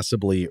more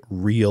passably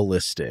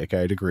realistic.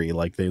 I'd agree.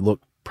 Like they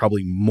look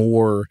probably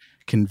more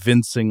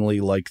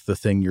convincingly like the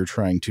thing you're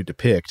trying to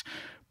depict,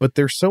 but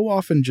they're so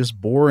often just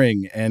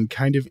boring and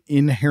kind of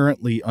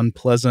inherently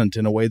unpleasant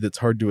in a way that's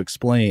hard to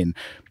explain.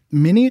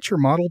 Miniature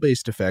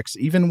model-based effects,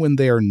 even when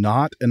they are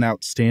not an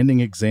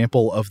outstanding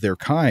example of their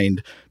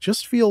kind,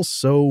 just feel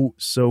so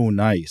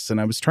nice.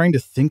 And I was trying to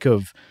think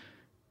of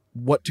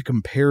what to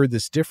compare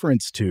this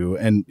difference to,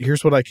 and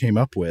here's what I came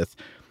up with.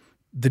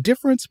 The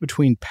difference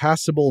between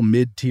passable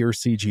mid-tier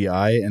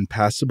CGI and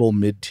passable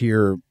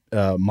mid-tier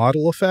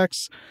model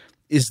effects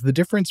is the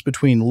difference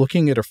between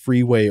looking at a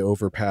freeway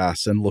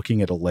overpass and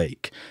looking at a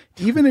lake.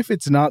 Even if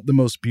it's not the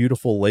most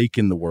beautiful lake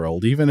in the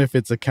world, even if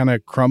it's a kind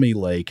of crummy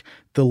lake,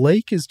 the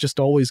lake is just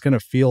always going to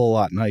feel a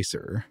lot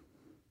nicer.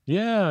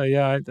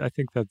 Yeah, I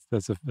think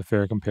that's a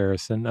fair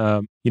comparison.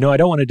 I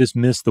don't want to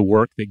dismiss the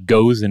work that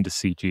goes into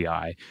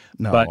CGI.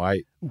 No, but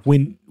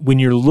when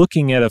you're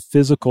looking at a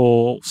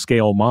physical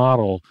scale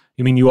model,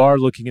 you are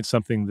looking at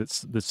something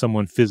that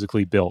someone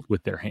physically built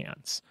with their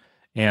hands.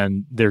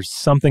 And there's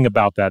something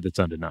about that that's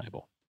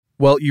undeniable.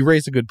 Well, you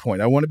raise a good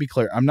point. I want to be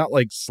clear. I'm not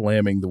like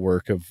slamming the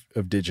work of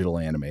digital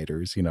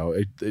animators.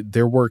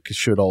 Their work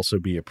should also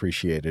be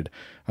appreciated.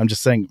 I'm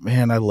just saying,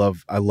 man, I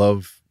love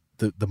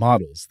the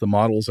models. The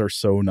models are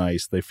so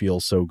nice. They feel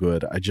so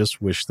good. I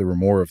just wish there were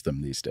more of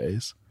them these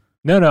days.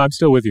 No, I'm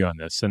still with you on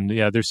this. And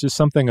yeah, there's just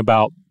something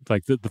about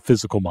like the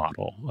physical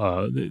model.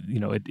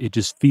 It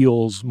just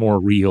feels more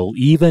real,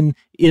 even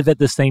if at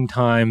the same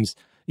time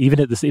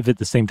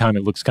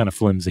it looks kind of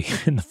flimsy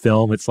in the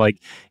film. It's like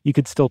you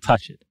could still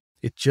touch it.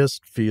 It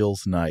just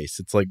feels nice.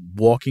 It's like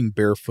walking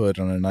barefoot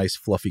on a nice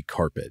fluffy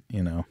carpet,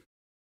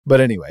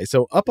 But anyway,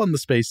 so up on the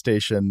space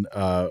station,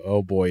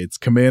 oh boy, it's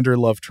Commander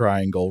Love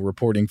Triangle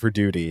reporting for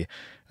duty.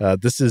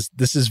 This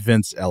is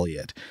Vince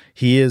Elliott.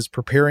 He is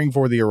preparing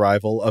for the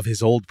arrival of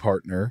his old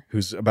partner,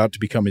 who's about to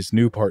become his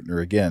new partner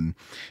again,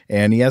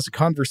 and he has a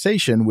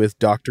conversation with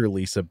Dr.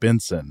 Lisa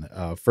Benson.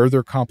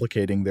 Further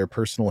complicating their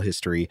personal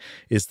history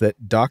is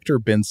that Dr.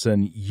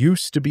 Benson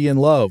used to be in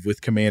love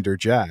with Commander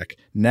Jack.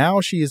 Now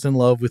she is in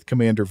love with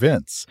Commander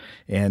Vince,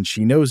 and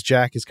she knows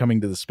Jack is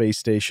coming to the space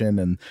station,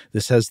 and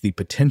this has the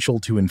potential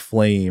to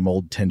inflame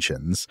old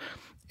tensions.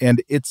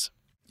 And it's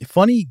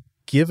funny,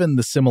 given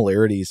the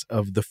similarities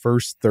of the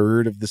first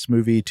third of this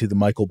movie to the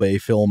Michael Bay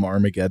film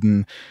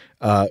Armageddon,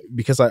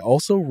 because I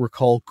also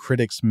recall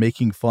critics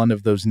making fun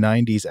of those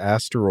 90s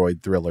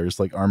asteroid thrillers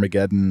like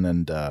Armageddon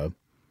and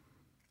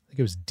I think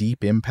it was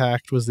Deep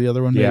Impact was the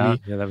other one,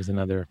 maybe. Yeah, that was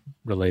another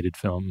related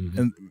film.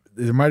 And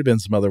there might have been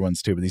some other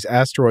ones too, but these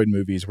asteroid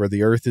movies where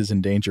the Earth is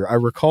in danger. I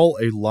recall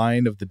a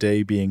line of the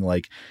day being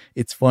like,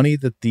 it's funny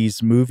that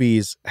these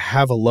movies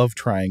have a love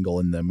triangle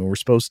in them, and we're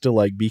supposed to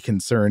like be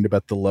concerned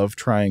about the love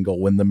triangle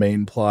when the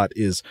main plot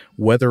is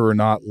whether or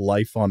not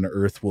life on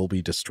Earth will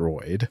be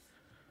destroyed.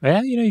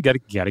 Yeah, you got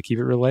to keep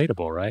it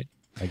relatable, right?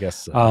 I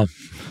guess so.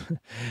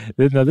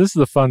 Now, this is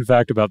a fun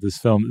fact about this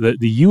film.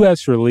 The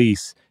U.S.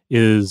 release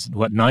is,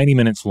 90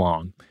 minutes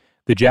long.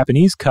 The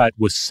Japanese cut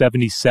was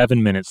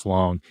 77 minutes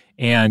long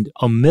and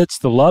omits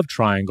the love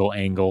triangle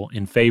angle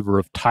in favor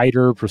of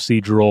tighter,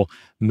 procedural,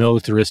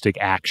 militaristic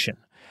action.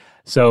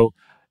 So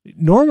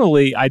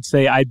normally I'd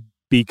say I'd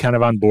be kind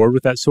of on board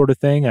with that sort of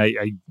thing.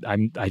 I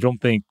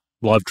don't think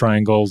love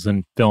triangles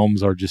in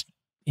films are just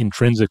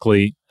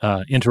intrinsically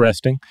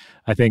interesting.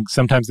 I think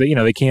sometimes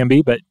they can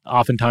be, but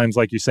oftentimes,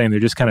 like you're saying,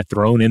 they're just kind of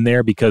thrown in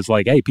there because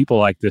like, hey, people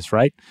like this,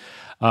 right?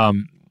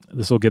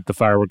 This will get the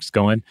fireworks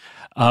going.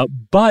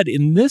 But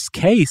in this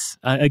case,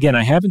 again,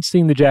 I haven't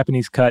seen the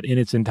Japanese cut in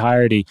its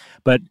entirety,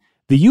 but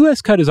the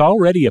U.S. cut is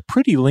already a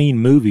pretty lean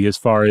movie as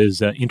far as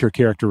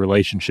inter-character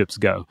relationships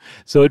go.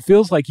 So it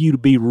feels like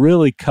you'd be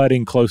really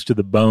cutting close to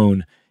the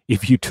bone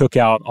if you took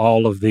out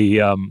all of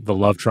the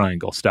love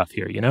triangle stuff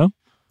here,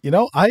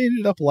 I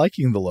ended up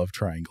liking the love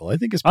triangle. I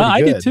think it's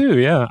pretty good. I did too,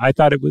 yeah. I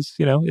thought it was,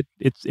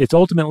 it's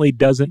ultimately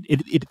doesn't,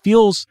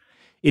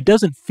 it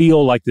doesn't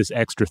feel like this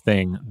extra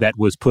thing that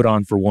was put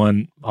on for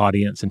one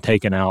audience and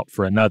taken out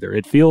for another.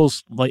 It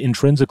feels like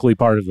intrinsically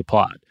part of the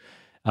plot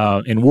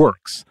and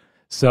works.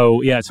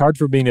 So, yeah, it's hard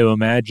for me to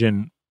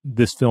imagine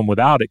this film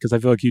without it because I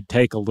feel like you'd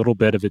take a little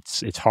bit of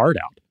its heart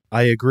out.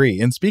 I agree.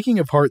 And speaking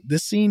of heart,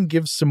 this scene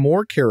gives some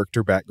more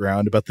character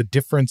background about the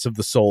difference of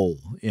the soul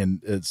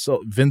in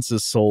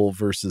Vince's soul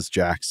versus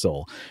Jack's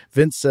soul.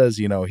 Vince says,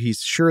 he's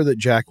sure that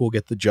Jack will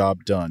get the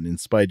job done in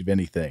spite of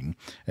anything.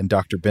 And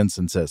Dr.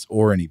 Benson says,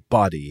 or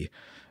anybody.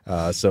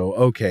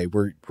 Okay,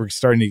 we're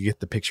starting to get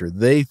the picture.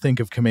 They think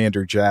of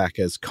Commander Jack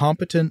as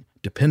competent,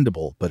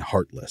 dependable, but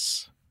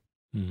heartless.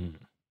 Mm-hmm.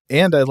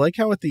 And I like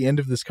how at the end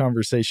of this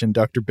conversation,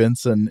 Dr.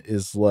 Benson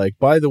is like,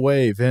 by the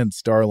way, Vince,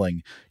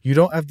 darling, you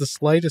don't have the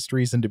slightest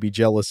reason to be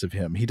jealous of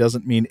him. He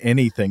doesn't mean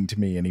anything to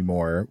me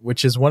anymore,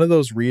 which is one of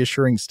those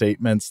reassuring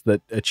statements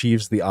that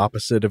achieves the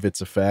opposite of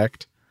its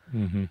effect.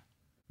 Mm-hmm.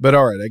 But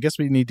all right, I guess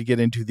we need to get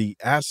into the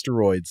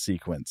asteroid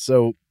sequence.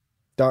 So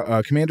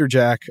Commander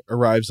Jack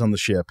arrives on the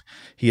ship.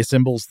 He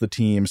assembles the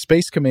team.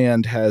 Space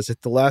Command has,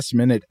 at the last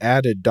minute,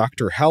 added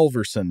Dr.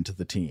 Halverson to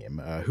the team.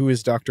 Who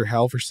is Dr.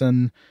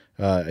 Halverson?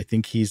 I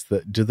think he's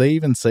do they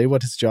even say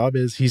what his job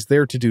is? He's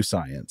there to do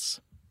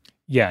science.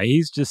 Yeah,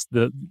 he's just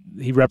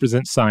he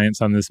represents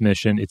science on this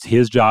mission. It's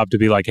his job to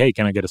be like, hey,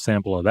 can I get a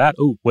sample of that?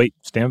 Oh, wait,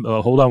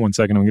 hold on one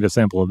second. I'm going to get a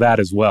sample of that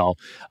as well.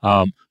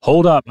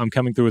 Hold up. I'm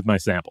coming through with my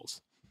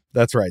samples.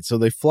 That's right. So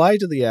they fly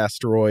to the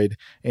asteroid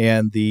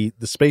and the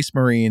Space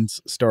Marines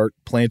start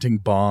planting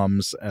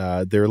bombs.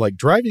 They're like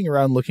driving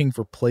around looking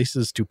for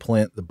places to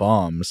plant the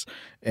bombs.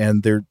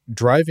 And they're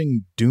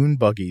driving dune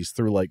buggies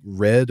through like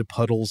red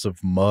puddles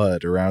of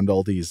mud around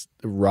all these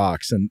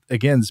rocks. And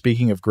again,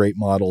 speaking of great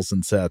models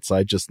and sets,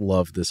 I just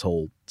love this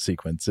whole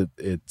sequence.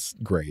 It's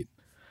great.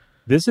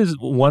 This is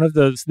one of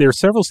there are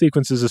several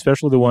sequences,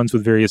 especially the ones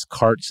with various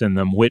carts in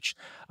them, which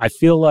I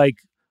feel like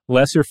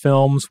lesser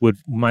films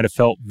might have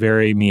felt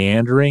very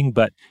meandering,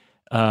 but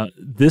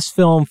this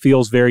film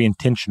feels very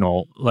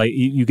intentional. Like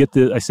you get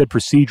I said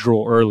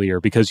procedural earlier,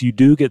 because you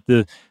do get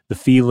the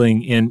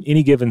feeling in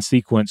any given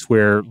sequence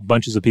where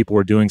bunches of people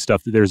are doing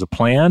stuff that there's a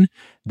plan,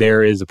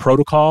 there is a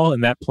protocol,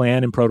 and that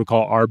plan and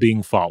protocol are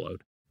being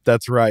followed.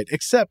 That's right.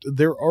 Except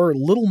there are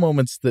little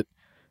moments that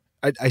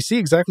I see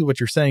exactly what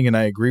you're saying and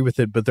I agree with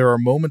it, but there are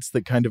moments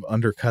that kind of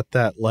undercut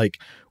that. Like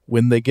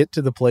when they get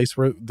to the place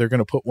where they're going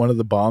to put one of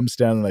the bombs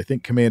down, and I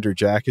think Commander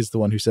Jack is the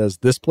one who says,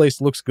 this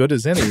place looks good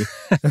as any.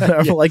 And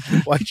I'm like,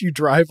 why'd you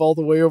drive all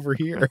the way over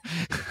here?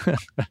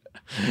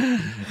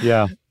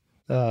 Yeah.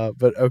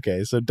 But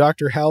okay, so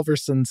Dr.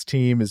 Halverson's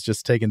team is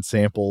just taking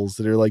samples.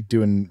 They're like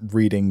doing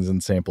readings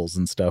and samples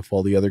and stuff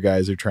while the other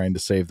guys are trying to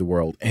save the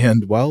world.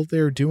 And while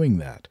they're doing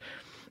that,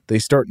 they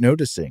start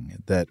noticing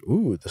that,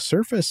 the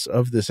surface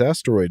of this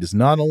asteroid is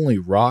not only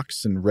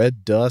rocks and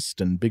red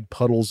dust and big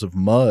puddles of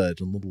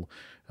mud and little,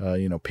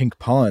 pink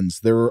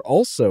ponds. There are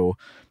also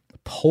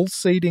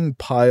pulsating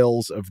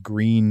piles of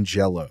green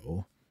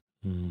jello.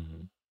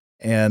 Mm.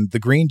 And the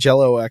green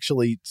jello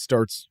actually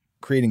starts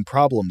creating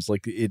problems.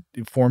 Like it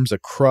forms a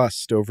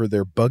crust over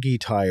their buggy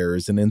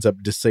tires and ends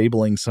up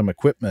disabling some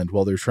equipment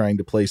while they're trying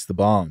to place the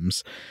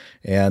bombs.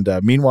 And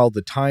meanwhile,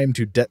 the time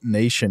to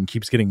detonation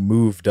keeps getting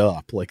moved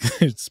up. Like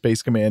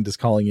Space Command is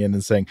calling in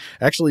and saying,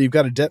 actually, you've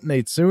got to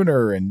detonate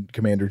sooner. And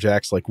Commander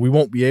Jack's like, we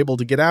won't be able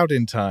to get out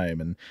in time.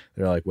 And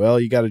they're like,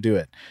 well, you got to do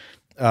it.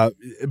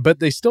 But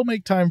they still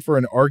make time for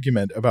an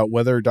argument about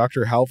whether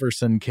Dr.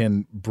 Halverson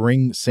can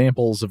bring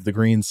samples of the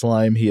green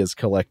slime he has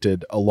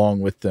collected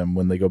along with them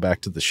when they go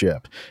back to the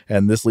ship.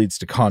 And this leads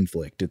to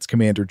conflict. It's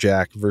Commander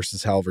Jack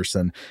versus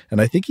Halverson. And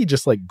I think he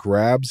just like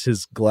grabs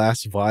his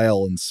glass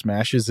vial and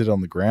smashes it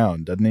on the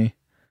ground, doesn't he?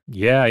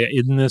 Yeah.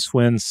 Isn't this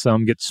when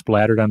some get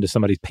splattered onto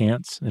somebody's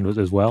pants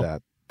as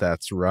well?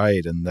 That's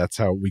right. And that's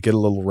how we get a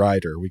little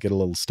rider. We get a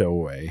little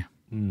stowaway.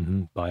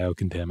 Mm-hmm.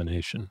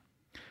 Biocontamination.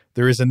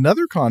 There is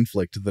another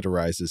conflict that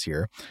arises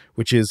here,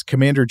 which is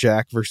Commander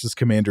Jack versus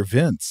Commander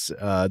Vince.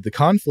 The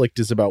conflict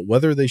is about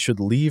whether they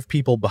should leave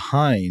people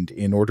behind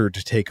in order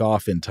to take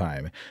off in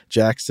time.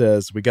 Jack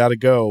says, we got to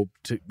go.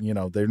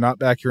 They're not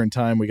back here in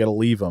time. We got to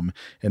leave them.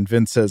 And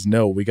Vince says,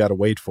 no, we got to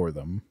wait for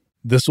them.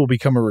 This will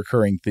become a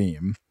recurring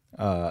theme.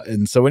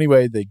 And so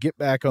anyway, they get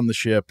back on the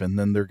ship and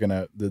then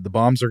the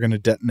bombs are going to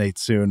detonate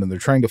soon, and they're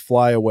trying to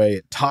fly away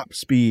at top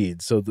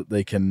speed so that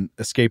they can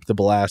escape the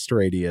blast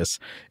radius.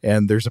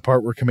 And there's a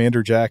part where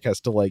Commander Jack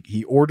has to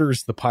he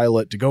orders the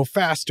pilot to go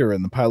faster,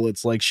 and the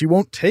pilot's like, she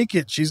won't take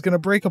it. She's going to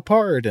break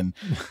apart. And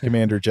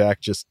Commander Jack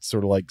just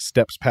sort of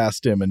steps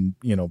past him and,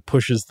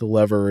 pushes the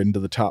lever into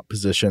the top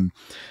position.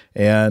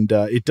 And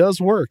it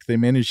does work. They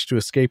manage to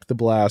escape the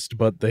blast,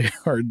 but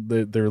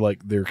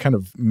they're kind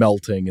of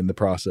melting in the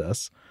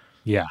process.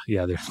 Yeah,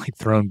 they're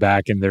thrown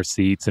back in their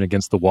seats and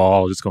against the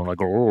wall, just going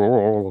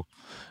oh.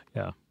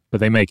 Yeah,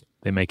 but they make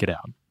it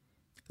out.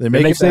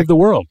 They save the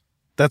world.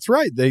 That's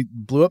right. They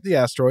blew up the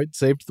asteroid,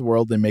 saved the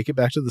world. They make it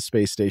back to the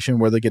space station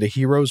where they get a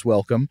hero's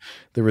welcome.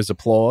 There is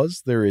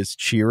applause. There is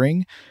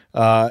cheering.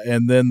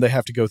 And then they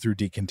have to go through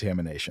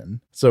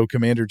decontamination. So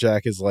Commander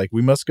Jack is like,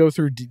 we must go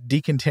through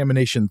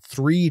decontamination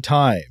 3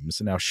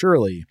 times. Now,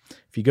 surely,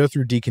 if you go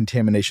through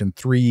decontamination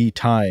 3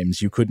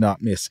 times, you could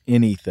not miss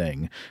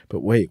anything.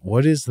 But wait,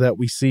 what is that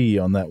we see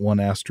on that one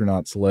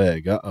astronaut's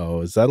leg?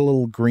 Uh-oh, is that a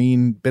little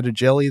green bit of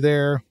jelly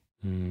there?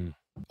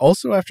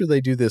 Also, after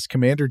they do this,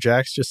 Commander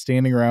Jack's just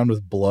standing around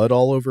with blood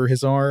all over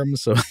his arm.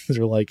 So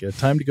they're like,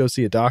 time to go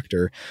see a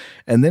doctor.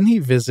 And then he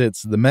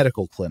visits the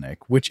medical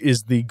clinic, which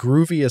is the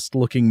grooviest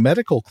looking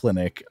medical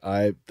clinic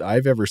I've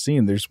ever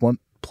seen. There's one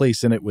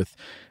place in it with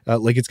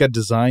it's got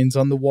designs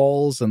on the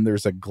walls, and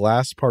there's a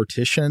glass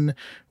partition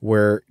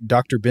where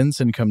Dr.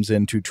 Benson comes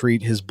in to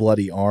treat his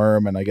bloody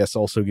arm and I guess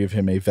also give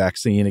him a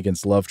vaccine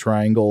against love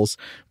triangles.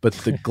 But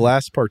the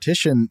glass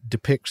partition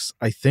depicts,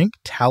 I think,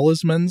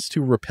 talismans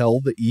to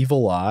repel the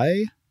evil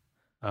eye.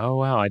 Oh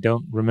wow, I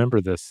don't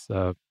remember this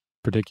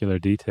particular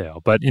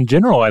detail, but in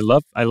general, I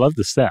love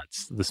the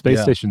sets. The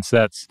space station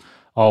sets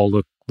all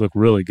look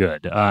really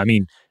good. I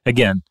mean,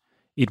 again,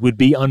 it would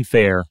be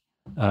unfair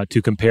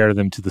to compare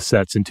them to the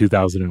sets in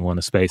 2001: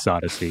 A Space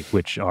Odyssey,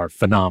 which are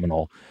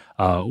phenomenal.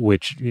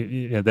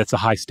 That's a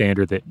high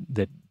standard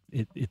that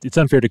it's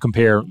unfair to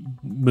compare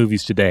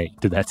movies today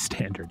to that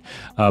standard.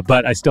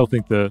 But I still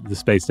think the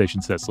space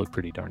station sets look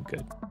pretty darn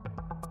good.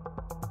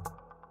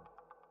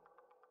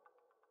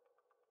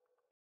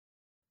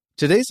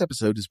 Today's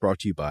episode is brought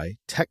to you by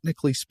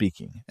Technically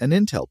Speaking, an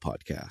Intel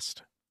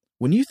podcast.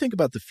 When you think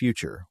about the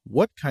future,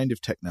 what kind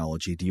of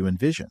technology do you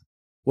envision?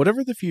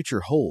 Whatever the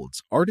future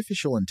holds,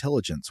 artificial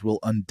intelligence will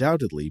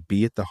undoubtedly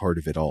be at the heart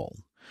of it all.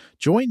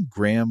 Join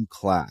Graham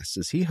Class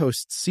as he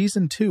hosts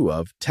Season 2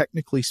 of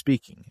Technically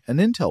Speaking, an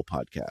Intel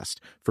podcast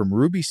from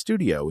Ruby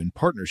Studio in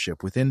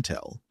partnership with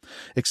Intel.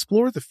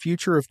 Explore the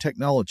future of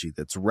technology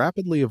that's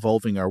rapidly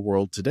evolving our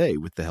world today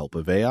with the help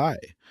of AI.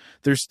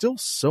 There's still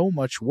so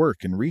much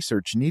work and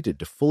research needed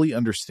to fully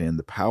understand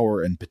the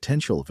power and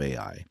potential of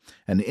AI,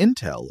 and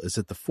Intel is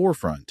at the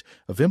forefront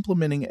of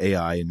implementing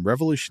AI in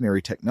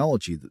revolutionary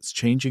technology that's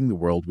changing the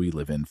world we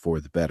live in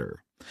for the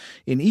better.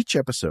 In each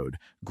episode,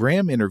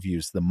 Graham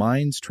interviews the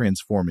minds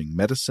transforming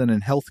medicine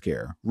and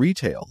healthcare,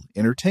 retail,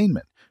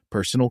 entertainment,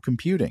 personal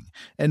computing,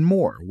 and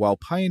more while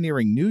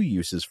pioneering new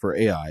uses for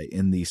AI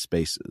in these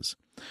spaces.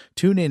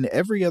 Tune in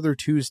every other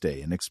Tuesday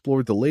and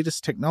explore the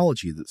latest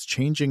technology that's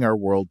changing our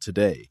world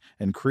today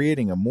and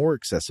creating a more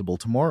accessible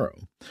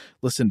tomorrow.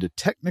 Listen to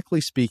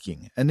Technically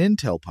Speaking, an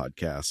Intel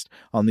podcast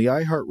on the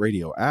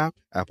iHeartRadio app,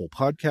 Apple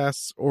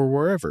Podcasts, or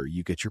wherever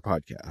you get your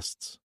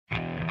podcasts.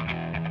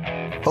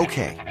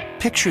 Okay,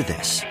 picture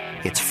this.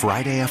 It's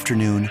Friday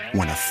afternoon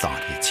when a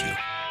thought hits you.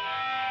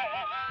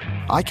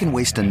 I can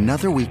waste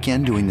another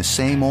weekend doing the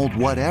same old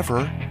whatever,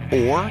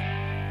 or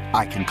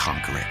I can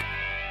conquer it.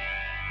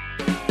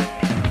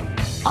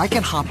 I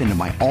can hop into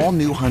my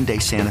all-new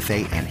Hyundai Santa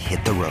Fe and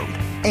hit the road.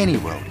 Any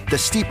road. The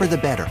steeper, the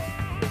better.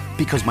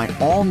 Because my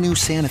all-new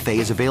Santa Fe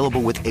is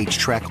available with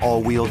H-Track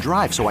all-wheel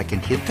drive, so I can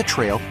hit the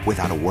trail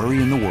without a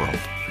worry in the world.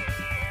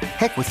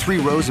 Heck, with 3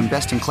 rows and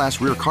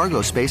best-in-class rear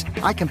cargo space,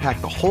 I can pack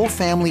the whole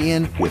family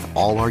in with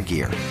all our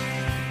gear.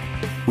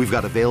 We've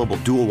got available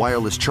dual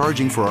wireless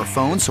charging for our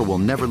phones, so we'll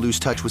never lose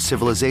touch with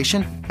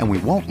civilization, and we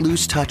won't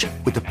lose touch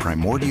with the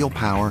primordial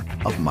power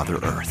of Mother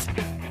Earth.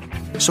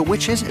 So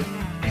which is it?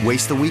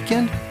 Waste the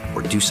weekend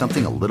or do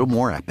something a little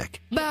more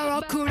epic?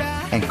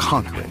 And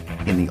conquer it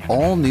in the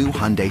all-new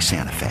Hyundai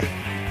Santa Fe.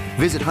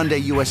 Visit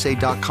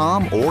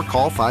HyundaiUSA.com or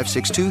call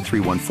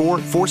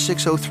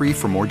 562-314-4603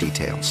 for more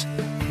details.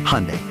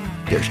 Hyundai,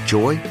 there's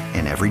joy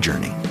in every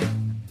journey.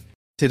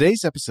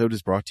 Today's episode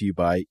is brought to you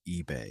by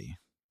eBay.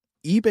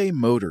 eBay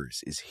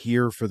Motors is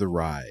here for the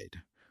ride.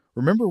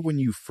 Remember when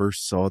you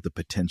first saw the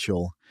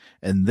potential?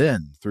 And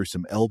then, through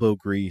some elbow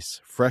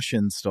grease, fresh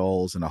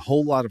installs, and a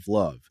whole lot of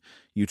love,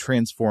 you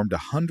transformed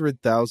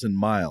 100,000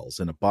 miles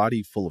and a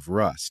body full of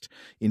rust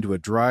into a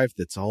drive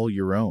that's all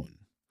your own.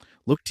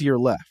 Look to your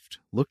left.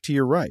 Look to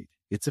your right.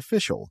 It's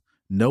official.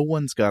 No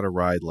one's got a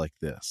ride like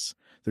this.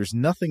 There's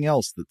nothing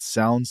else that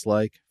sounds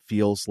like,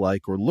 feels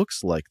like, or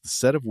looks like the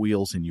set of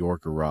wheels in your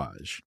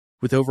garage.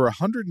 With over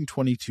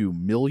 122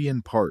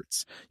 million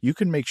parts, you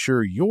can make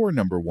sure your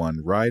number one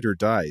ride or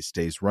die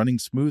stays running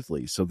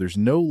smoothly, so there's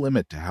no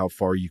limit to how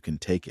far you can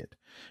take it.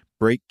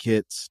 Brake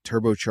kits,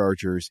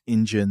 turbochargers,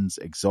 engines,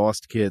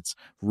 exhaust kits,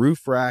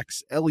 roof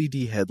racks,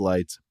 LED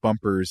headlights,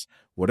 bumpers,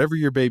 whatever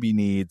your baby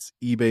needs,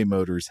 eBay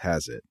Motors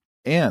has it.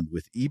 And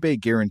with eBay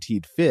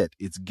Guaranteed Fit,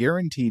 it's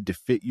guaranteed to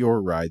fit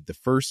your ride the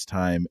first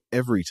time,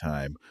 every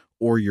time,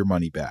 or your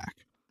money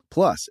back.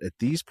 Plus, at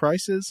these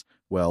prices,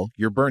 well,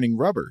 you're burning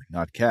rubber,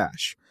 not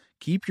cash.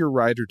 Keep your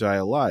ride or die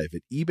alive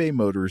at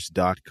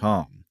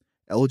ebaymotors.com.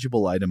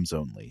 Eligible items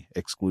only.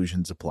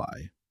 Exclusions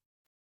apply.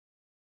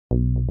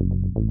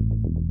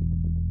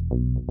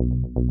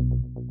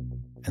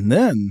 And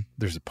then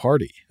there's a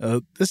party.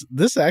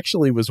 This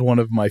actually was one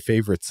of my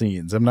favorite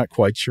scenes. I'm not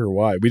quite sure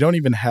why. We don't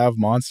even have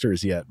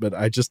monsters yet, but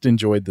I just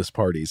enjoyed this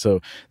party. So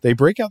they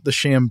break out the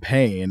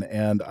champagne,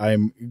 and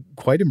I'm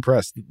quite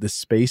impressed that this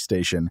space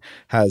station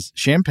has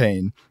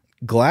champagne,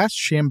 glass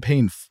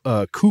champagne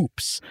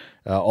coupes,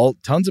 all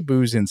tons of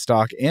booze in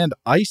stock, and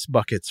ice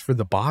buckets for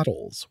the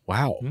bottles.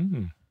 Wow.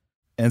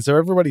 And so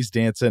everybody's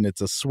dancing.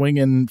 It's a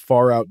swinging,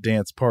 far-out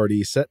dance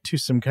party set to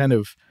some kind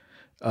of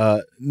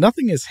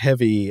nothing as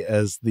heavy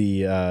as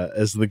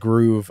the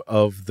groove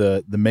of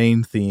the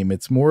main theme.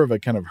 It's more of a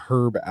kind of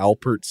Herb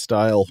Alpert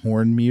style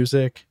horn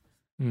music.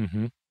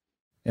 Mm-hmm.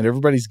 And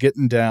everybody's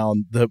getting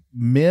down. The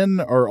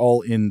men are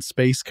all in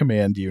Space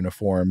Command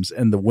uniforms,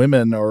 and the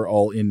women are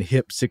all in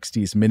hip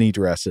 60s mini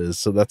dresses.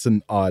 So that's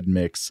an odd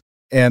mix.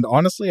 And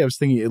honestly, I was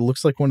thinking it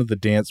looks like one of the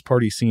dance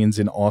party scenes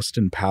in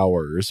Austin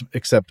Powers,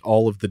 except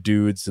all of the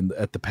dudes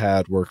at the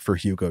pad work for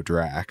Hugo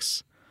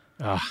Drax.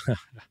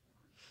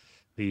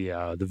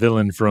 The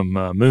villain from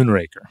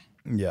Moonraker.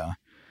 Yeah,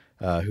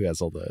 who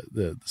has all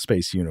the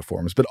space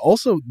uniforms. But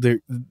also,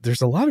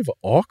 there's a lot of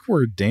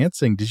awkward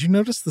dancing. Did you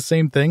notice the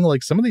same thing?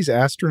 Like, some of these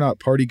astronaut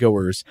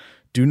partygoers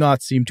do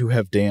not seem to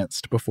have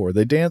danced before.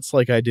 They dance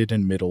like I did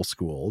in middle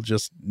school.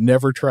 Just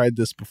never tried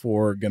this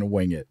before, gonna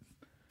wing it.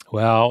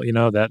 Well,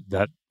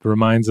 that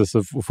reminds us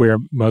of where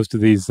most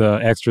of these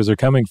extras are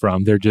coming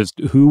from. They're just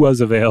who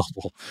was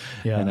available.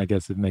 Yeah. And I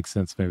guess it makes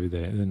sense. Maybe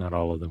not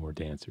all of them were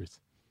dancers.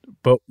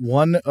 But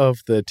one of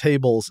the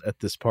tables at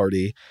this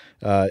party,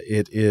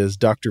 it is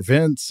Dr.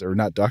 Benson,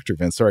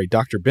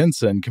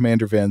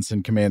 Commander Vince,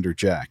 and Commander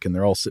Jack. And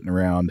they're all sitting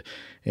around.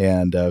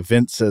 And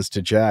Vince says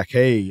to Jack,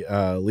 hey,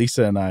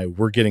 Lisa and I,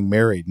 we're getting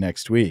married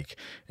next week.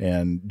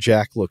 And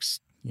Jack looks,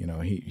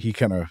 he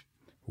kind of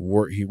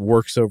he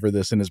works over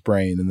this in his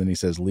brain, and then he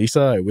says,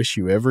 Lisa, I wish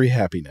you every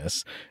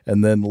happiness.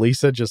 And then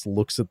Lisa just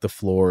looks at the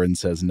floor and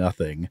says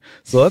nothing.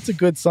 So that's a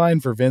good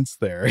sign for Vince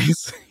there.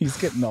 He's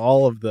getting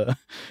all of the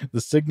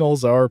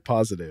signals are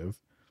positive.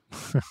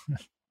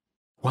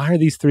 Why are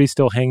these three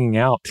still hanging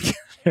out together?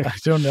 I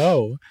don't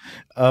know.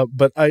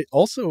 But I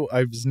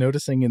was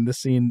noticing in this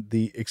scene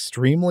the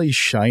extremely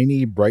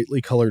shiny,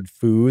 brightly colored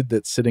food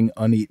that's sitting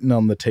uneaten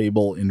on the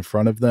table in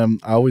front of them.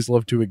 I always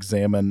love to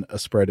examine a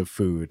spread of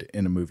food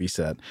in a movie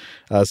set.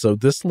 So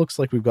this looks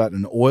like we've got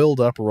an oiled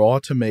up raw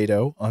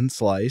tomato,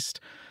 unsliced,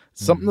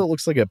 something that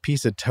looks like a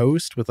piece of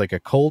toast with like a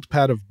cold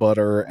pat of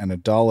butter and a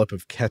dollop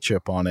of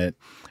ketchup on it.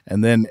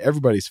 And then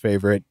everybody's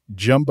favorite,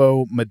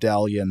 jumbo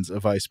medallions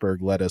of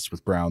iceberg lettuce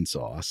with brown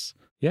sauce.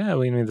 Yeah,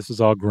 this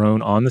was all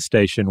grown on the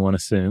station, one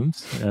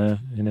assumes,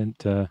 and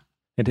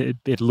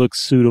it looks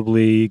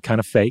suitably kind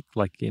of fake,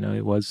 like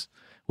it was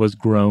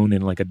grown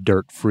in like a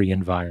dirt-free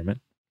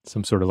environment,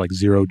 some sort of like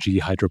zero-G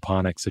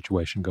hydroponic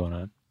situation going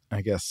on.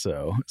 I guess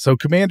so. So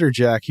Commander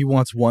Jack, he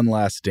wants one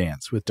last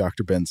dance with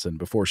Dr. Benson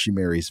before she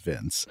marries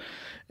Vince,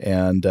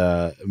 and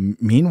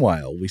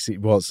meanwhile we see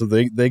so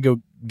they go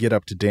get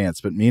up to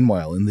dance, but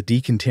meanwhile in the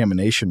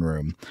decontamination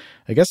room,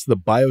 I guess the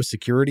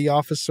biosecurity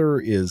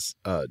officer is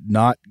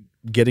not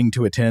getting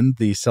to attend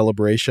the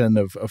celebration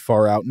of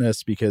far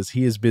outness because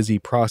he is busy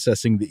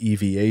processing the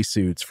EVA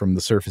suits from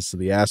the surface of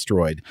the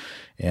asteroid,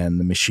 and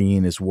the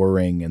machine is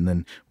whirring, and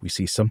then we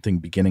see something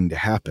beginning to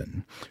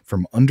happen.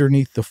 From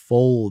underneath the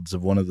folds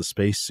of one of the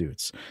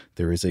spacesuits,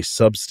 there is a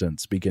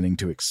substance beginning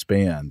to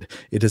expand.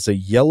 It is a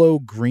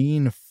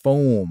yellow-green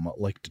foam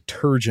like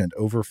detergent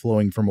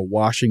overflowing from a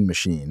washing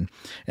machine,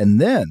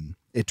 and then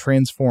it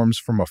transforms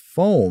from a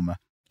foam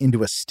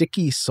into a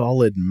sticky,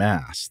 solid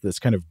mass that's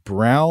kind of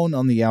brown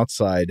on the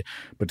outside,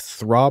 but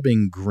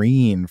throbbing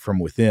green from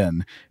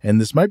within.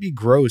 And this might be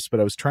gross, but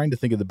I was trying to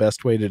think of the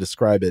best way to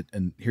describe it,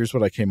 and here's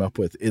what I came up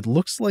with. It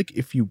looks like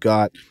if you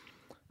got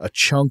a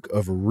chunk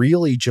of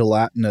really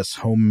gelatinous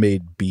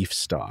homemade beef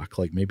stock,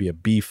 like maybe a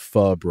beef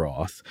pho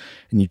broth,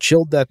 and you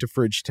chilled that to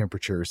fridge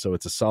temperature so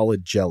it's a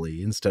solid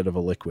jelly instead of a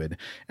liquid,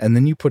 and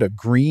then you put a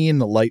green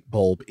light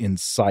bulb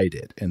inside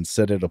it and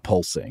set it a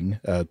pulsing.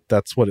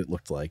 That's what it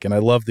looked like, and I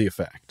love the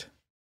effect.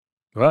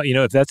 Well,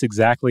 if that's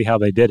exactly how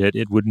they did it,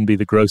 it wouldn't be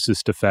the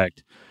grossest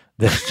effect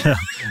that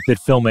that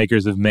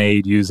filmmakers have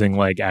made using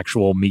like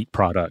actual meat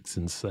products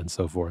and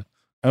so forth.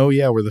 Oh,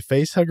 yeah. Were the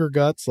face hugger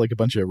guts like a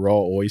bunch of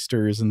raw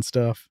oysters and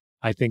stuff?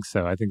 I think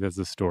so. I think that's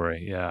the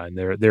story. Yeah. And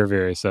there are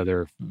various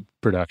other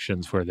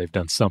productions where they've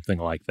done something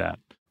like that.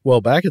 Well,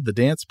 back at the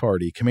dance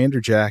party, Commander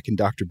Jack and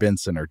Dr.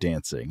 Benson are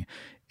dancing.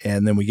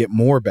 And then we get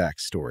more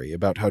backstory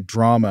about how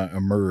drama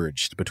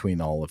emerged between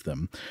all of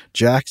them.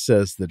 Jack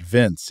says that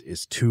Vince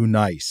is too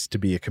nice to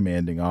be a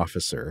commanding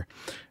officer.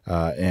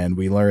 And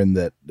we learn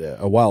that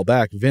a while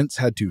back, Vince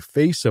had to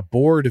face a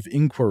board of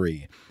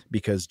inquiry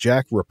because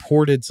Jack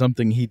reported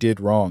something he did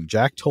wrong.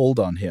 Jack told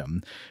on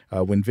him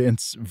when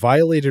Vince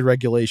violated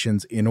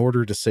regulations in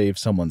order to save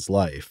someone's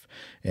life.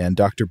 And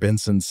Dr.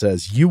 Benson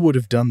says, you would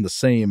have done the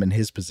same in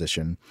his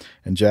position.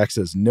 And Jack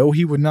says, no,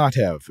 he would not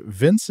have.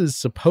 Vince's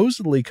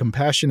supposedly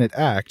compassionate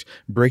act,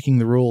 breaking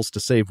the rules to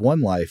save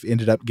one life,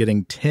 ended up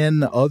getting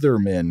 10 other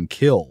men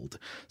killed.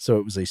 So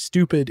it was a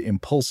stupid,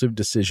 impulsive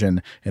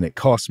decision, and it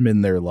cost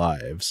men their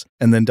lives.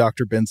 And then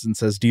Dr. Benson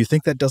says, do you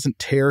think that doesn't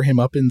tear him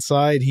up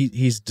inside?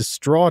 He's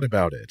distraught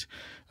about it.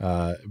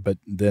 But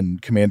then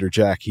Commander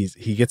Jack,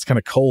 he gets kind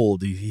of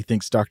cold. He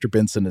thinks Dr.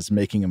 Benson is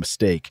making a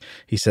mistake.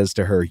 He says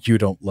to her, you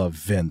don't love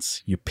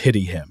Vince. You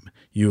pity him.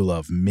 You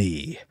love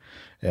me.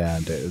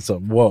 And it's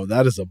whoa,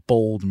 that is a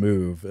bold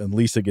move. And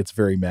Lisa gets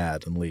very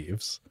mad and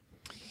leaves.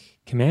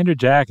 Commander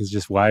Jack is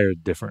just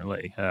wired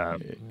differently.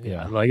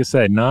 Yeah, like I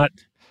said, never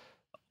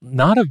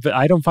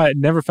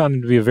found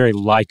him to be a very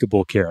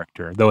likable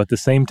character, though at the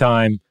same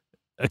time,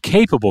 a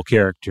capable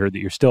character that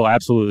you're still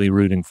absolutely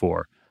rooting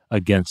for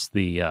against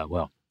the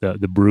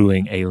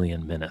brewing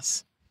alien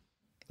menace.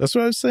 That's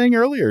what I was saying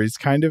earlier. He's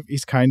kind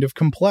of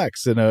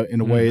complex in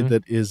a way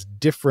that is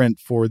different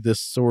for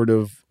this sort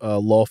of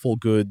lawful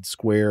good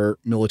square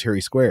military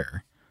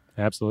square.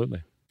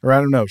 Absolutely. Or I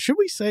don't know. Should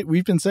we say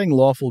we've been saying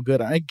lawful good?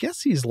 I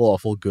guess he's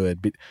lawful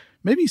good, but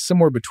maybe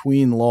somewhere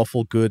between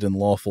lawful good and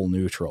lawful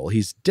neutral.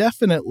 He's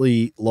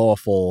definitely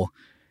lawful.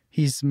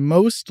 He's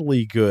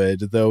mostly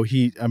good, though.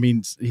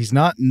 He's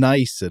not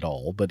nice at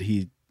all. But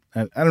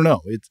I don't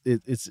know.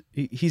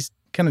 He's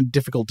kind of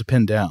difficult to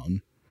pin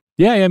down.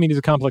 Yeah. He's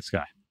a complex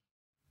guy.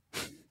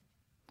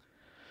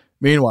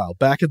 Meanwhile,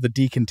 back at the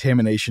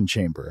decontamination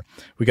chamber,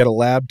 we got a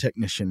lab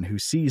technician who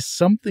sees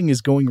something is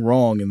going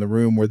wrong in the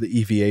room where the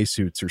EVA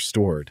suits are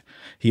stored.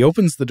 He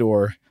opens the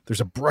door.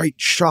 There's a bright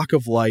shock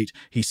of light.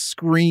 He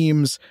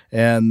screams,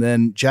 and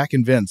then Jack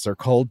and Vince are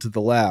called to the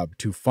lab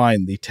to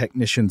find the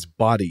technician's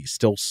body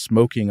still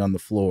smoking on the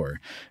floor,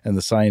 and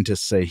the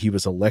scientists say he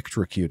was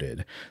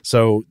electrocuted.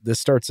 So this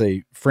starts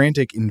a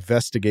frantic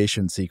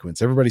investigation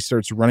sequence. Everybody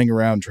starts running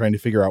around trying to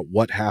figure out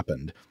what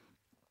happened.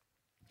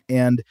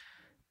 And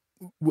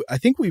I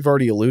think we've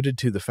already alluded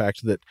to the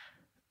fact that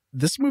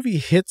this movie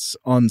hits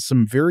on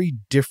some very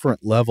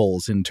different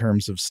levels in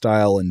terms of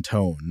style and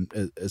tone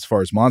as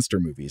far as monster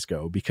movies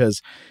go,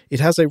 because it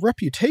has a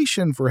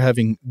reputation for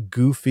having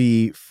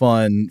goofy,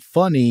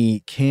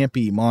 funny,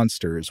 campy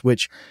monsters,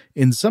 which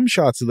in some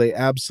shots they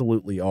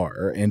absolutely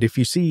are. And if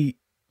you see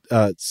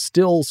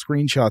still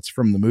screenshots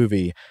from the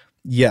movie,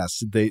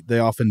 yes, they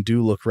often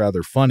do look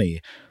rather funny,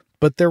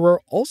 but there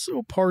are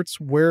also parts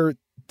where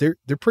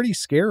they're pretty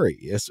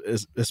scary,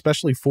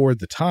 especially for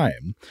the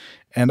time.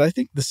 And I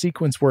think the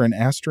sequence where an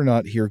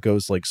astronaut here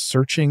goes like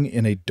searching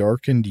in a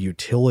darkened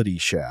utility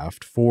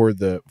shaft for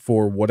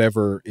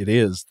whatever it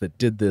is that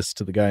did this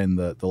to the guy in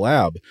the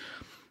lab,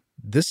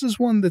 this is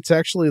one that's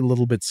actually a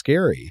little bit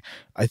scary.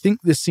 I think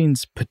this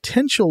scene's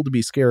potential to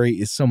be scary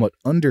is somewhat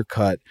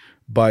undercut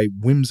by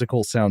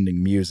whimsical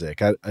sounding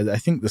music. I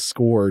think the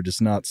score does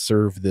not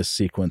serve this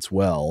sequence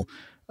well.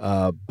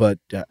 But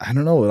I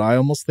don't know. I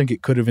almost think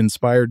it could have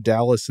inspired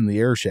Dallas in the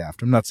Air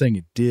Shaft. I'm not saying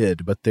it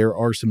did, but there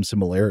are some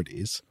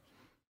similarities.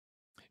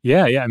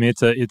 Yeah. I mean,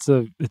 it's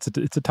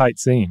a tight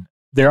scene.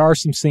 There are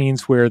some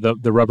scenes where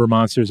the rubber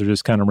monsters are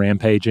just kind of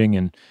rampaging,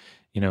 and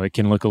it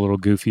can look a little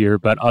goofier.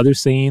 But other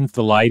scenes,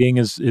 the lighting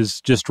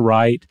is just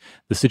right,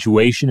 the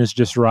situation is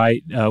just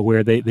right,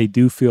 where they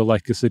do feel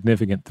like a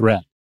significant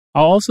threat.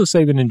 I'll also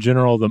say that in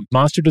general, the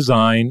monster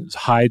design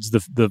hides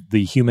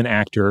the human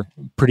actor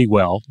pretty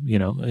well,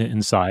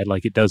 inside.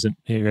 Like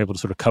you're able to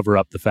sort of cover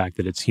up the fact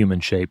that it's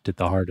human shaped at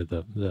the heart of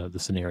the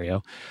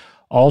scenario.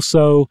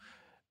 Also,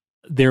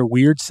 their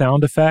weird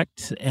sound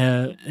effect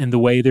and the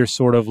way they're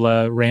sort of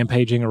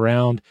rampaging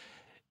around,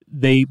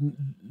 they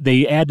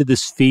add to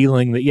this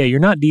feeling that, you're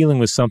not dealing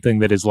with something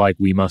that is like,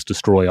 we must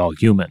destroy all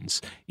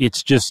humans.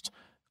 It's just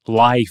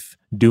life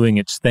doing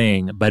its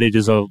thing, but it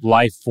is a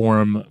life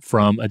form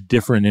from a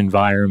different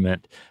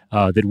environment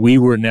that we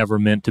were never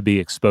meant to be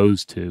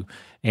exposed to.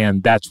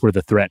 And that's where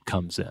the threat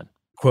comes in.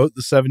 Quote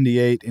the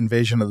 78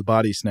 Invasion of the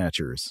Body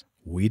Snatchers.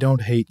 We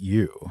don't hate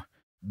you.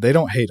 They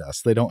don't hate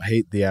us. They don't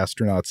hate the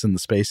astronauts in the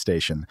space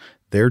station.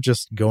 They're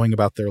just going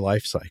about their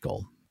life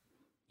cycle.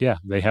 Yeah,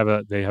 they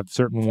have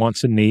certain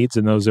wants and needs,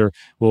 and those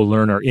we'll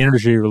learn are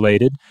energy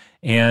related.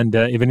 And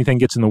if anything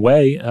gets in the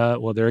way,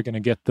 they're going to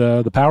get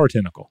the power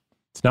tentacle.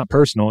 It's not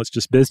personal; it's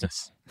just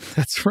business.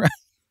 That's right.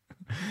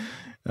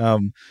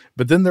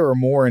 But then there are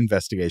more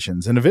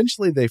investigations, and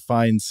eventually they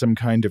find some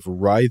kind of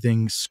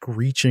writhing,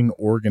 screeching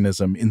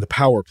organism in the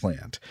power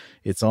plant.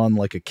 It's on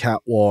like a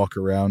catwalk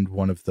around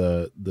one of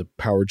the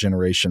power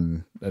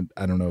generation.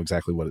 I don't know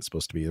exactly what it's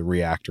supposed to be, a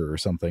reactor or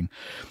something.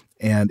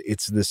 And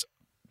it's this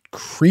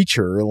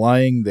creature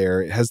lying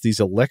there. It has these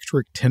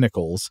electric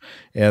tentacles,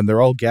 and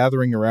they're all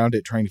gathering around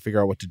it trying to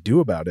figure out what to do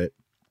about it.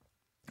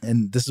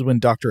 And this is when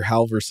Dr.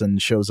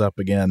 Halverson shows up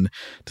again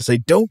to say,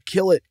 don't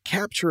kill it,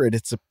 capture it.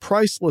 It's a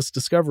priceless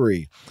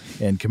discovery.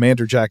 And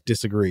Commander Jack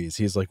disagrees.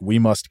 He's like, we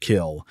must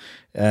kill.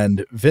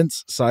 And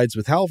Vince sides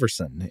with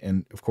Halverson.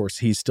 And of course,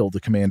 he's still the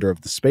commander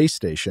of the space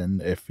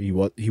station. If he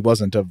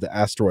wasn't of the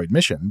asteroid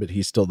mission, but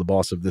he's still the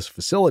boss of this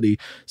facility.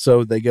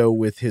 So they go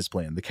with his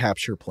plan, the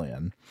capture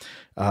plan.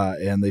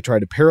 And they try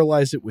to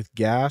paralyze it with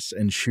gas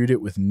and shoot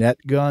it with net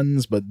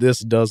guns, but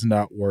this does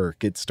not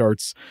work. It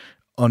starts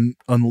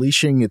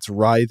unleashing its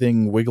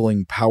writhing,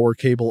 wiggling power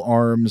cable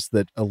arms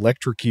that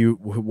electrocute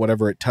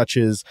whatever it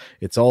touches.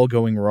 It's all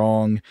going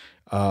wrong.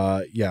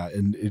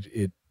 And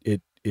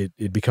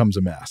it becomes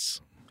a mess.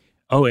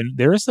 Oh, and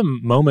there are some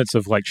moments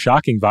of like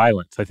shocking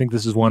violence. I think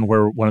this is one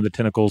where one of the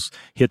tentacles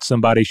hits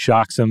somebody,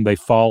 shocks them. They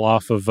fall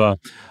off of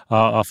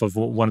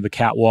one of the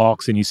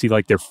catwalks, and you see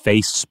like their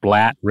face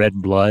splat red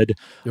blood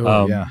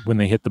when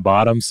they hit the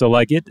bottom. So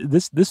like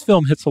this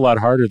film hits a lot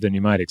harder than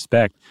you might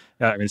expect.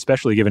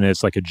 Especially given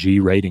it's like a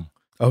G rating.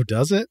 Oh,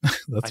 does it?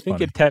 I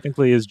think it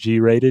technically is G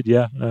rated.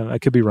 Yeah, I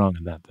could be wrong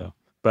on that though.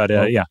 But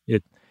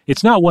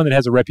it's not one that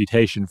has a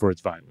reputation for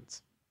its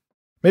violence.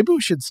 Maybe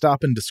we should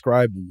stop and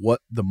describe what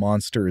the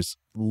monsters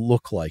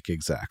look like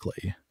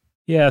exactly.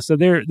 Yeah, so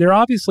they're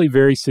obviously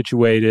very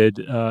situated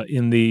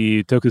in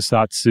the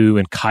tokusatsu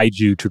and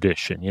kaiju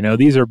tradition.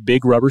 These are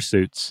big rubber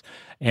suits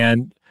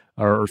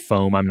or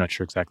foam. I'm not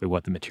sure exactly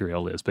what the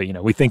material is, but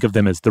we think of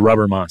them as the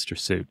rubber monster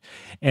suit.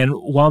 And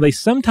while they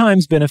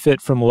sometimes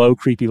benefit from low,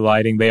 creepy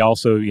lighting, they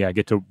also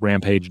get to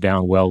rampage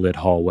down well-lit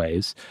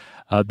hallways.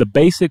 The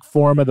basic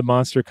form of the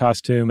monster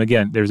costume,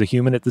 again, there's a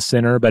human at the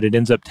center, but it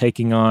ends up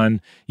taking on,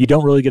 you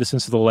don't really get a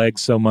sense of the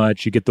legs so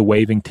much. You get the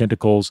waving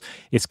tentacles.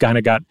 It's kind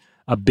of got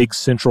a big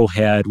central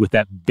head with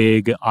that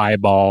big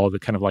eyeball, the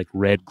kind of like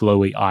red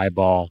glowy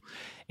eyeball.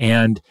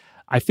 And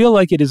I feel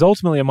like it is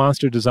ultimately a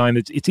monster design.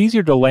 It's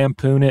easier to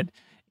lampoon it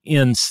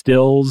in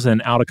stills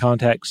and out of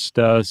context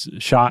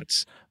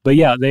shots. But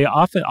they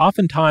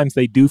oftentimes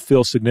they do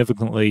feel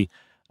significantly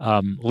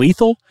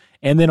lethal.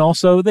 And then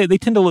also they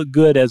tend to look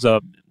good as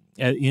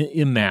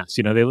in mass,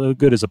 they look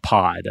good as a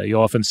pod.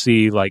 You'll often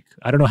see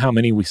I don't know how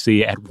many we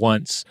see at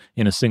once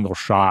in a single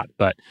shot,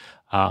 but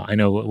I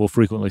know we'll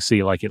frequently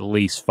see like at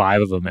least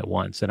 5 of them at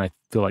once. And I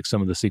feel like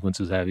some of the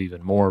sequences have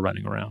even more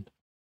running around.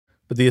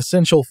 But the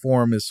essential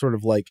form is sort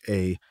of like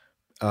a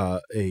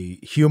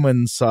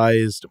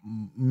human-sized,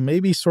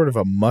 maybe sort of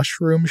a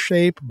mushroom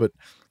shape, but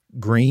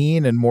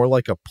green and more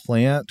like a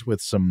plant with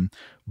some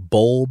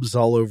bulbs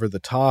all over the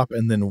top,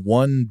 and then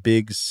one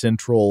big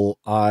central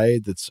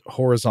eye that's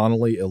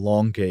horizontally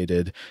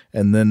elongated,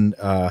 and then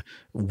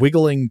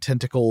wiggling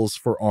tentacles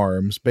for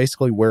arms,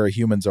 basically where a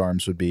human's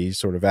arms would be,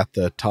 sort of at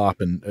the top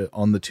and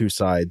on the 2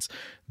 sides.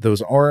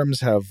 Those arms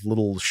have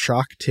little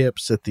shock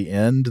tips at the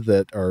end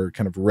that are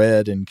kind of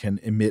red and can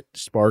emit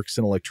sparks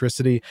and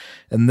electricity.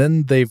 And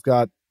then they've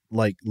got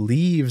like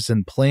leaves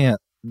and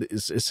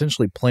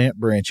essentially plant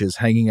branches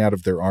hanging out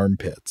of their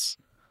armpits.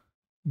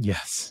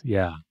 Yes.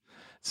 Yeah.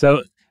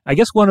 So I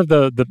guess one of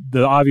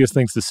the obvious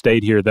things to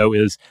state here, though,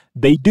 is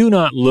they do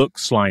not look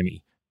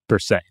slimy per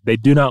se. They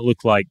do not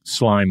look like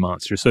slime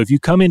monsters. So if you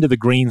come into the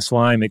green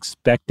slime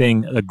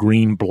expecting a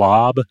green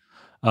blob,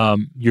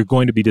 you're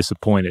going to be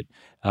disappointed.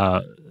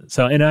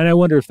 And I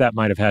wonder if that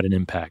might have had an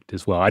impact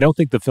as well. I don't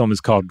think the film is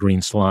called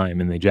Green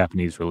Slime in the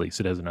Japanese release.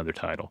 It has another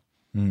title.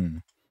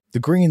 The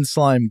green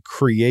slime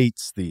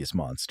creates these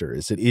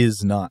monsters. It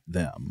is not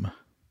them.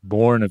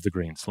 Born of the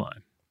green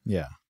slime.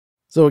 Yeah.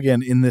 So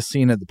again, in this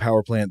scene at the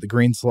power plant, the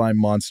green slime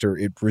monster,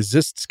 it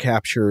resists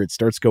capture. It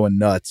starts going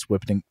nuts,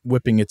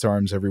 whipping its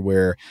arms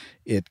everywhere.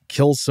 It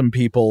kills some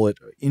people. It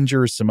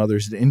injures some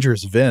others. It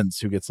injures Vince,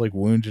 who gets like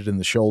wounded in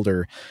the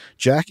shoulder.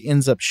 Jack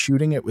ends up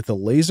shooting it with a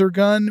laser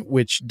gun,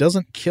 which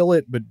doesn't kill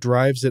it, but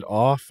drives it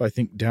off, I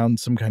think, down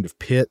some kind of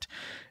pit.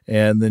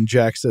 And then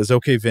Jack says,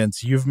 "Okay,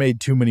 Vince, you've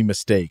made too many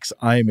mistakes.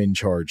 I'm in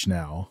charge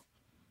now."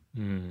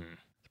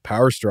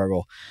 Power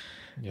struggle.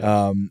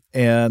 Yeah.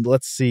 And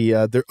let's see,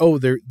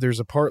 there's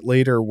a part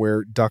later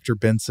where Dr.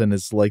 Benson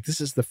is like, "This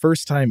is the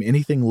first time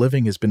anything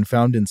living has been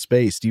found in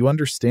space. Do you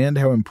understand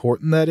how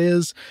important that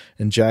is?"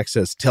 And Jack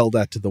says, "Tell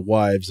that to the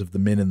wives of the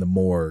men in the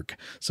morgue."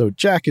 So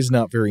Jack is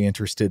not very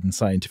interested in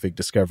scientific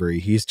discovery.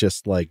 He's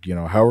just like,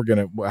 how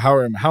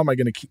am I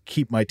going to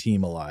keep my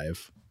team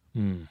alive?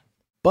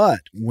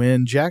 But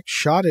when Jack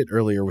shot it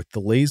earlier with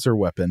the laser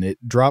weapon,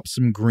 it dropped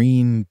some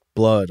green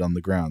blood on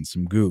the ground,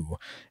 some goo.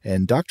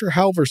 And Dr.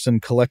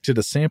 Halverson collected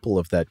a sample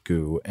of that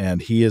goo,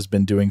 and he has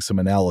been doing some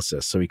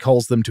analysis. So he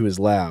calls them to his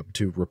lab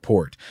to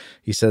report.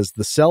 He says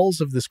the cells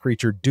of this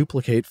creature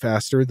duplicate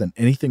faster than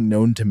anything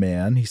known to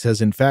man. He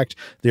says, in fact,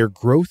 their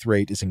growth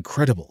rate is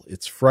incredible.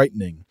 It's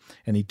frightening.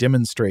 And he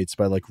demonstrates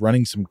by like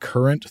running some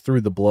current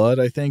through the blood,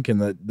 I think, and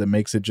that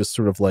makes it just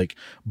sort of like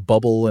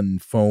bubble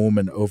and foam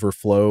and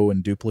overflow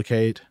and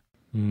duplicate.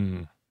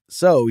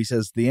 So he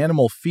says the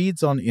animal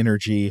feeds on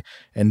energy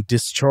and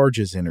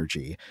discharges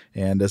energy.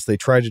 And as they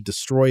try to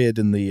destroy it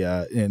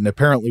and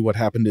apparently what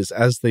happened is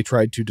as they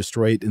tried to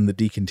destroy it in the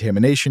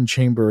decontamination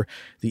chamber,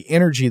 the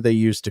energy they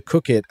used to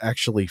cook it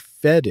actually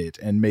fed it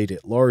and made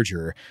it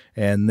larger.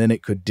 And then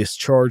it could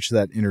discharge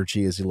that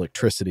energy as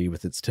electricity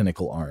with its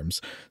tentacle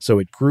arms. So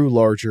it grew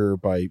larger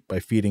by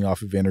feeding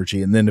off of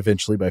energy and then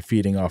eventually by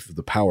feeding off of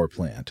the power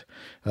plant.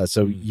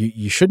 So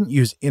you shouldn't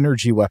use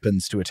energy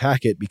weapons to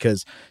attack it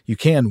because you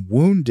can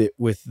wound it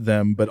with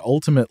them, but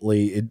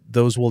ultimately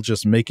those will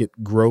just make it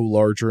grow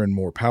larger and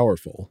more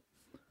powerful.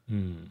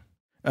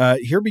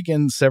 Here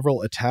begin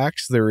several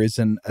attacks. There is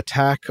an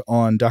attack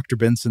on Dr.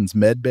 Benson's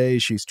med bay.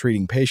 She's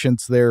treating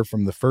patients there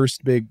from the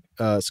first big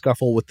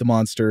scuffle with the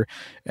monster.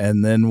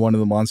 And then one of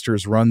the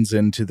monsters runs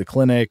into the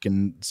clinic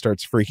and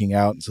starts freaking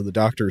out. And so the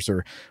doctors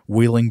are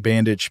wheeling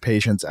bandaged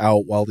patients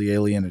out while the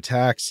alien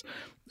attacks.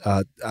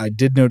 I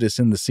did notice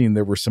in the scene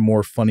there were some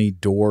more funny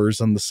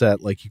doors on the set.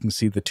 Like you can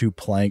see the two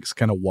planks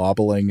kind of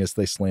wobbling as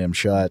they slam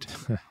shut.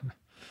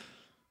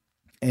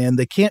 And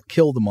they can't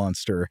kill the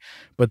monster,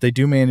 but they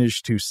do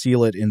manage to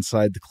seal it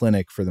inside the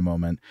clinic for the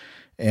moment.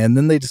 And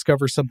then they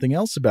discover something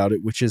else about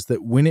it, which is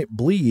that when it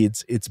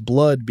bleeds, its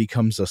blood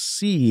becomes a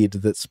seed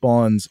that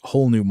spawns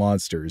whole new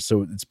monsters.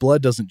 So its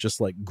blood doesn't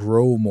just like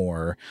grow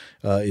more.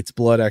 Its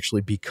blood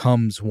actually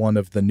becomes one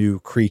of the new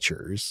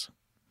creatures.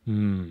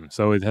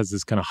 So it has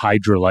this kind of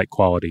Hydra-like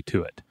quality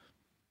to it.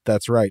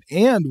 That's right.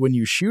 And when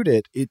you shoot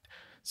it,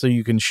 so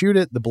you can shoot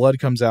it, the blood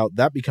comes out,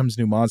 that becomes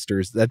new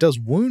monsters. That does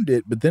wound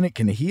it, but then it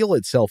can heal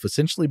itself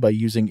essentially by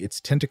using its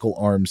tentacle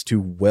arms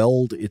to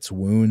weld its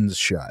wounds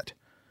shut.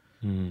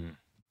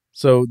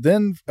 So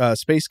then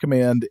Space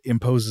Command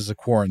imposes a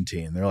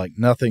quarantine. They're like,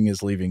 nothing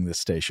is leaving this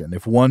station.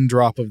 If one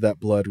drop of that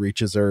blood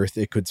reaches Earth,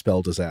 it could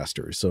spell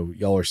disaster. So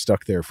y'all are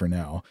stuck there for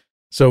now.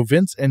 So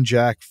Vince and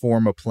Jack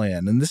form a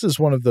plan. And this is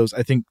one of those,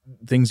 I think,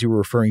 things you were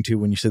referring to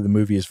when you said the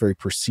movie is very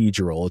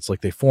procedural. It's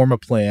like they form a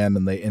plan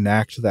and they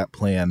enact that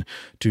plan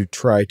to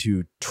try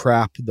to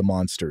trap the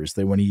monsters.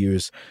 They want to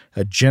use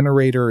a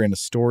generator in a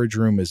storage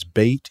room as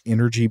bait,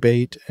 energy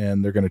bait,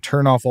 and they're going to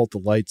turn off all the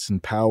lights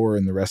and power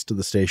in the rest of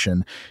the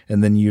station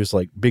and then use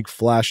like big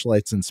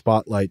flashlights and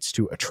spotlights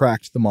to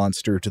attract the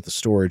monster to the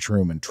storage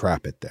room and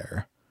trap it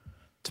there.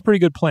 It's a pretty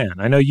good plan.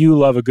 I know you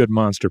love a good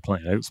monster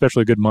plan,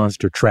 especially a good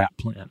monster trap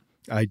plan.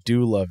 I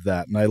do love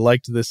that. And I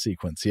liked this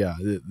sequence. Yeah,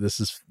 this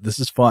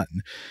is fun.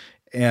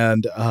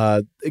 And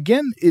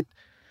again,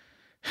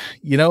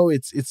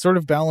 it's sort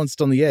of balanced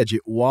on the edge.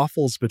 It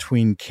waffles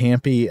between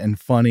campy and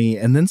funny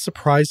and then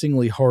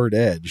surprisingly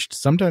hard-edged,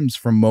 sometimes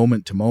from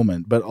moment to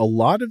moment. But a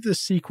lot of this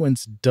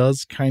sequence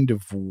does kind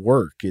of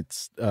work.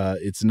 It's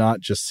not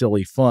just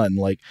silly fun.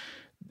 Like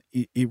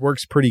it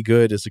works pretty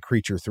good as a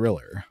creature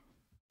thriller.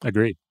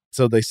 Agreed.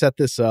 So they set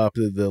this up.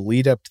 The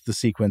lead up to the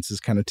sequence is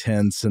kind of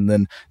tense, and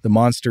then the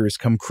monsters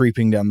come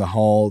creeping down the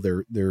hall.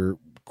 They're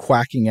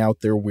quacking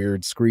out their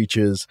weird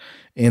screeches,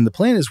 and the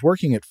plan is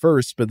working at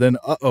first, but then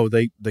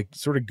they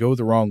sort of go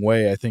the wrong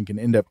way, I think, and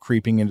end up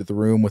creeping into the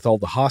room with all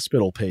the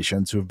hospital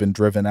patients who have been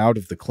driven out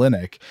of the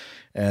clinic.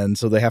 And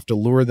so they have to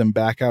lure them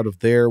back out of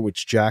there,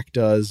 which Jack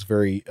does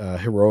very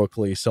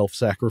heroically,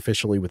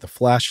 self-sacrificially with a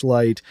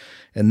flashlight.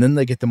 And then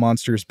they get the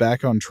monsters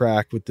back on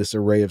track with this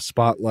array of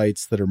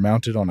spotlights that are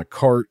mounted on a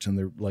cart, and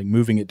they're like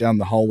moving it down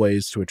the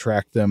hallways to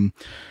attract them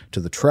to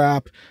the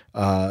trap.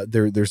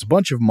 There's a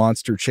bunch of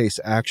monster chase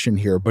action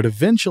here, but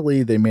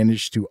eventually they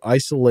manage to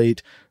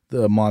isolate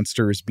the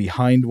monsters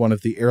behind one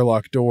of the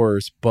airlock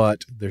doors,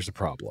 but there's a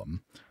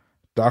problem.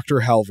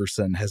 Dr.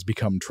 Halverson has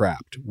become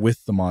trapped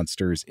with the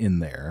monsters in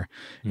there.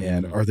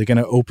 And are they going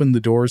to open the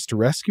doors to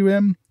rescue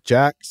him?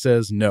 Jack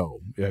says no.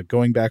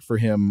 Going back for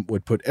him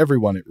would put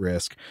everyone at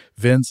risk.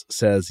 Vince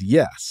says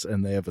yes.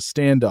 And they have a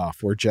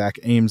standoff where Jack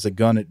aims a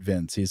gun at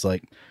Vince. He's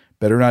like,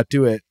 better not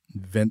do it.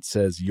 Vince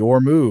says,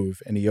 your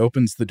move. And he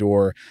opens the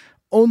door,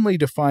 only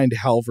to find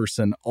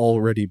Halverson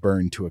already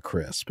burned to a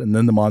crisp. And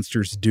then the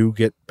monsters do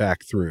get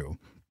back through.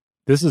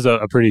 This is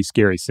a pretty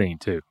scary scene,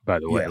 too, by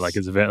the way. Yes. Like,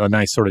 it's a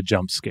nice sort of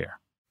jump scare.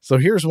 So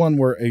here's one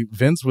where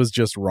Vince was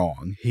just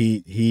wrong.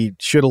 He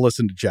should have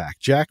listened to Jack.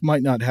 Jack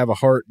might not have a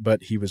heart,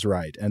 but he was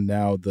right. And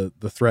now the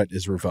threat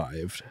is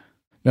revived.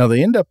 Now,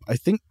 they end up, I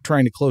think,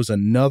 trying to close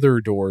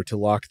another door to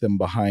lock them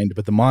behind,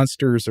 but the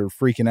monsters are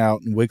freaking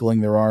out and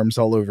wiggling their arms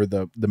all over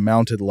the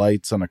mounted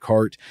lights on a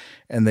cart,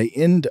 and they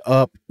end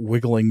up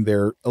wiggling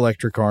their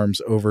electric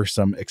arms over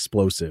some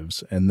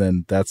explosives, and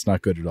then that's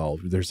not good at all.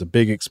 There's a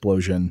big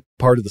explosion.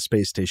 Part of the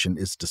space station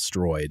is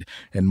destroyed,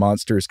 and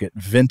monsters get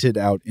vented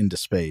out into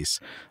space.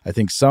 I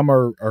think some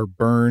are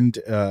burned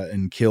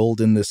and killed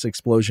in this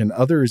explosion.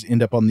 Others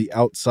end up on the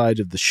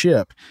outside of the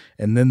ship,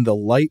 and then the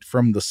light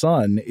from the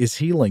sun is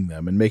healing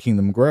them and making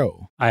them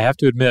grow. I have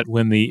to admit,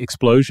 when the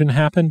explosion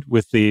happened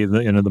with the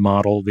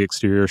model, the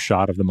exterior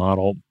shot of the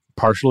model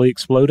partially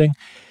exploding,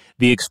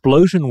 the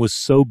explosion was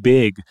so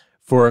big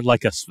for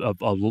like a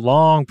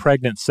long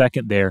pregnant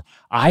second there,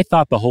 I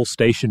thought the whole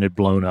station had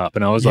blown up.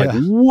 And I was like,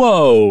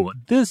 whoa,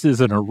 this is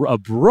an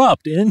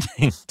abrupt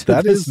ending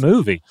to this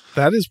movie.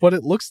 That is what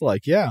it looks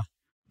like, yeah.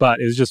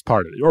 But it was just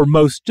part of it. Or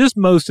most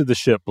of the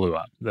ship blew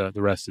up. The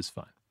rest is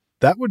fine.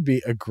 That would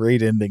be a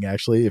great ending,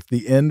 actually, if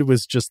the end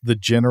was just the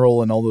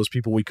general and all those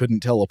people we couldn't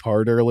tell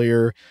apart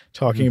earlier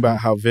talking about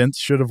how Vince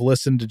should have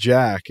listened to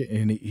Jack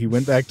and he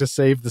went back to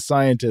save the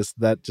scientist.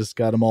 That just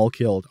got them all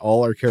killed.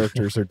 All our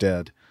characters are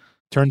dead.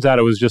 Turns out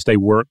it was just a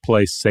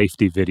workplace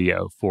safety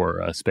video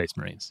for Space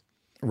Marines.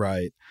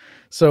 Right.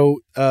 So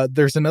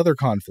there's another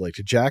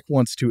conflict. Jack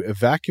wants to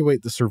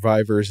evacuate the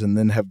survivors and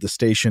then have the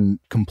station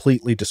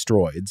completely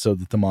destroyed so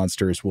that the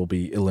monsters will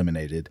be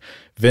eliminated.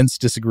 Vince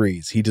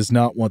disagrees. He does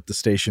not want the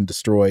station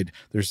destroyed.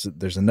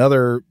 There's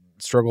another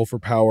struggle for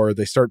power.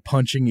 They start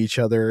punching each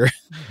other.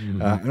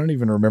 I don't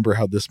even remember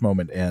how this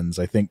moment ends.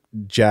 I think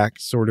Jack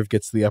sort of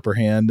gets the upper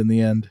hand in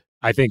the end.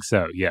 I think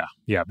so, yeah.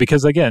 Yeah,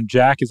 because again,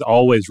 Jack is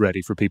always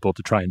ready for people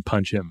to try and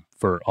punch him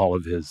for all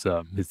of his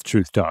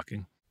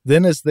truth-talking.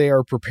 Then as they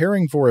are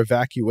preparing for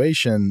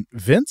evacuation,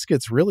 Vince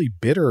gets really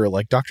bitter.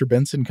 Like Dr.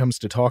 Benson comes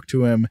to talk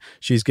to him.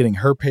 She's getting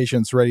her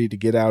patients ready to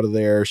get out of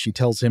there. She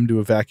tells him to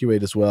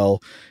evacuate as well.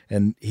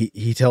 And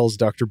he tells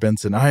Dr.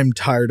 Benson, I'm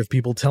tired of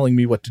people telling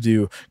me what to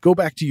do. Go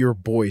back to your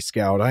Boy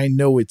Scout. I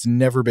know it's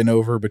never been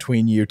over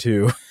between you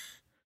two.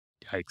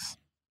 Yikes.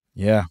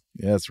 Yeah,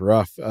 it's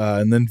rough.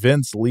 And then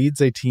Vince leads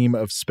a team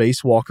of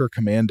spacewalker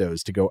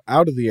commandos to go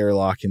out of the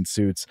airlock in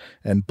suits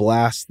and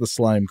blast the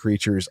slime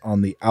creatures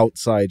on the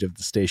outside of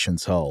the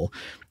station's hull.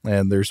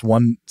 And there's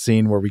one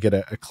scene where we get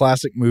a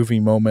classic movie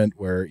moment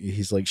where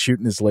he's like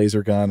shooting his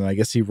laser gun, and I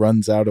guess he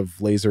runs out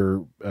of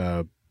laser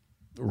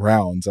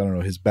rounds. I don't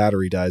know, his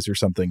battery dies or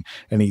something,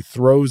 and he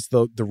throws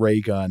the ray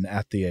gun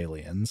at the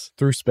aliens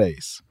through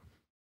space.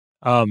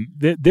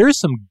 There's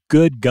some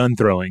good gun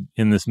throwing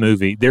in this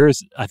movie. There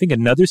is, I think,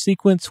 another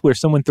sequence where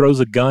someone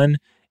throws a gun.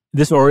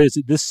 This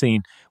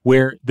scene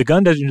where the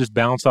gun doesn't just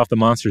bounce off the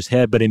monster's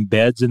head, but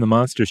embeds in the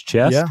monster's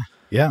chest.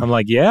 Yeah. I'm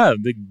like,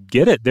 they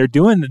get it.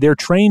 They're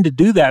trained to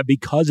do that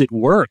because it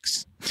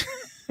works.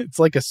 It's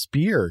like a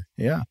spear.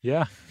 Yeah.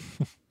 Yeah.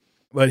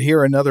 But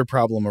here another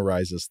problem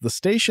arises. The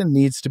station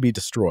needs to be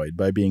destroyed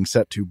by being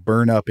set to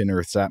burn up in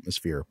Earth's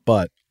atmosphere,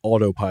 but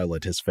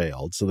autopilot has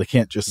failed, so they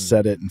can't just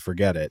set it and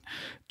forget it.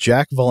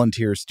 Jack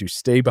volunteers to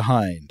stay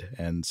behind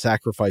and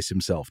sacrifice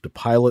himself to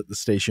pilot the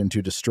station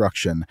to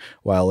destruction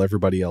while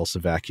everybody else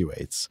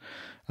evacuates.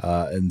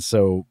 And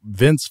so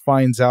Vince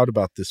finds out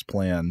about this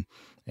plan.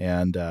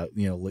 And,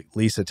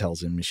 Lisa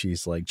tells him,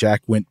 she's like,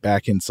 Jack went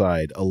back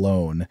inside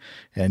alone.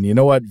 And you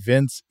know what?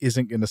 Vince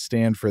isn't going to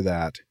stand for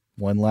that.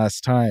 One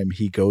last time,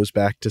 he goes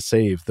back to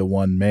save the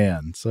one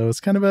man. So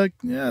it's kind of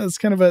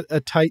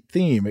a tight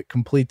theme. It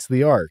completes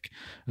the arc.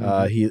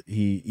 He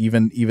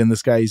even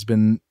this guy he's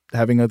been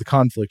having the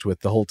conflict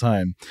with the whole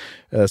time.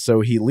 So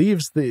he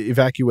leaves the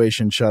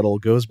evacuation shuttle,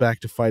 goes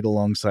back to fight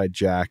alongside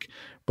Jack.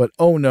 But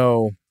oh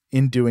no,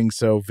 in doing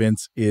so,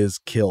 Vince is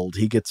killed.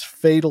 He gets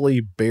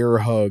fatally bear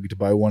hugged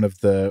by one of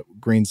the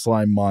green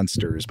slime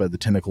monsters by the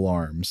tentacle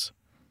arms.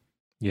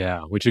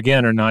 Yeah, which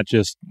again are not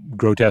just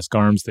grotesque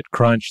arms that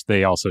crunch,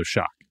 they also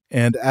shock.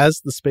 And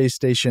as the space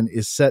station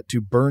is set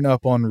to burn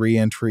up on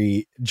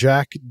re-entry,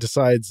 Jack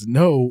decides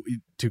no,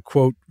 to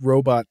quote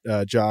robot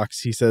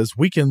jocks, he says,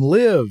 we can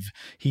live.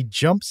 He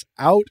jumps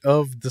out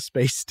of the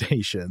space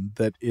station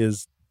that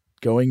is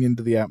going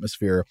into the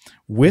atmosphere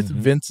with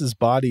Vince's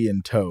body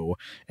in tow,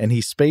 and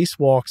he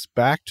spacewalks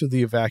back to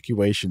the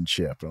evacuation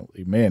ship.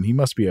 Man, he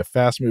must be a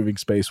fast-moving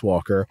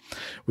spacewalker.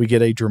 We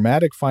get a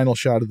dramatic final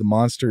shot of the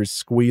monsters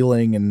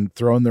squealing and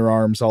throwing their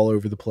arms all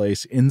over the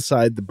place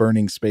inside the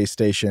burning space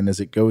station as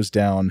it goes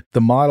down.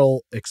 The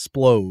model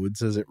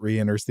explodes as it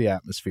re-enters the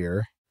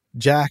atmosphere.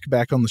 Jack,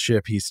 back on the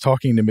ship, he's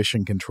talking to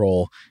Mission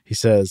Control. He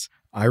says,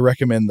 I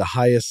recommend the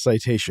highest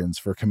citations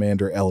for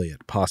Commander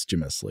Elliot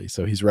posthumously.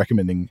 So he's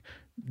recommending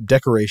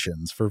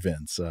decorations for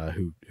Vince,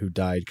 who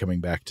died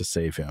coming back to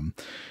save him.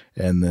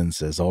 And then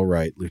says, all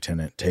right,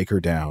 Lieutenant, take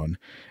her down.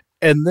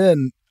 And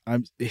then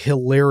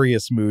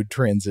hilarious mood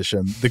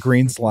transition. The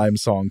Green Slime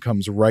song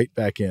comes right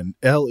back in.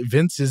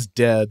 Vince is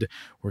dead.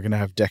 We're going to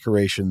have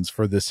decorations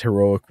for this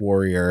heroic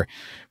warrior.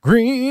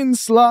 Green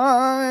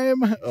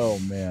Slime. Oh,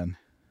 man.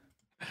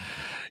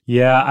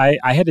 Yeah,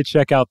 I had to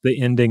check out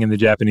the ending in the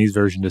Japanese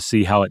version to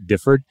see how it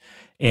differed.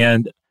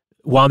 And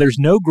while there's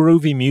no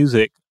groovy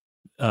music,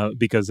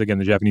 because, again,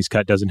 the Japanese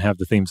cut doesn't have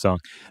the theme song,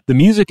 the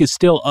music is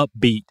still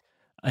upbeat.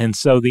 And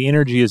so the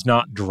energy is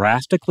not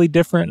drastically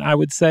different, I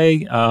would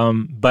say.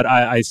 But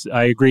I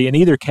agree. In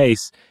either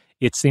case,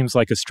 it seems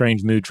like a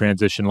strange mood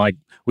transition. Like,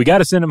 we got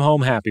to send him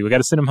home happy. We got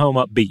to send him home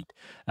upbeat.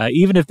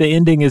 Even if the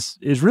ending is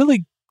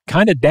really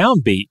kind of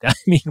downbeat. I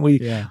mean,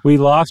 we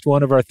lost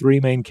one of our three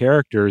main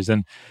characters,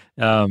 and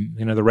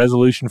the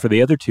resolution for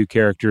the other two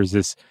characters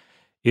is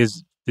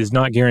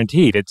not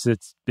guaranteed.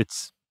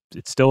 It's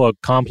still a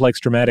complex,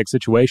 dramatic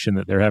situation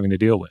that they're having to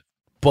deal with.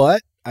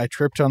 But I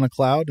tripped on a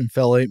cloud and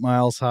fell 8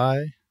 miles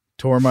high,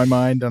 tore my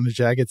mind on a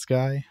jagged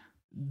sky.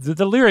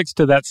 The lyrics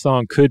to that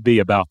song could be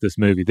about this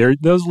movie.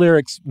 Those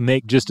lyrics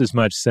make just as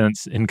much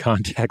sense in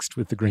context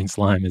with the Green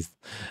Slime as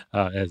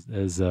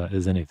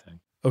anything.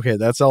 Okay,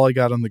 that's all I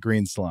got on the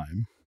Green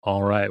Slime.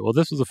 All right. Well,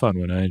 this was a fun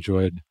one. I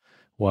enjoyed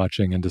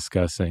watching and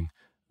discussing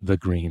the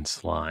Green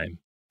Slime.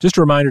 Just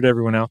a reminder to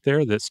everyone out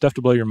there that Stuff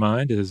to Blow Your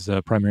Mind is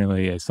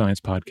primarily a science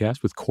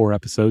podcast with core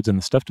episodes in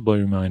the Stuff to Blow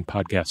Your Mind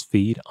podcast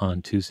feed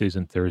on Tuesdays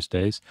and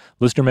Thursdays,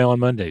 listener mail on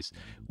Mondays,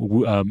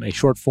 a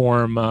short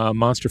form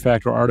monster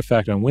fact or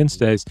artifact on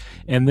Wednesdays,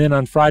 and then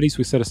on Fridays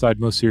we set aside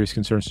most serious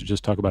concerns to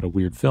just talk about a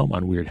weird film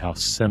on Weirdhouse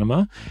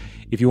Cinema.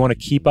 If you want to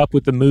keep up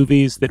with the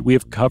movies that we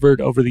have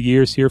covered over the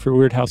years here for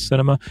Weirdhouse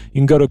Cinema, you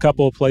can go to a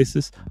couple of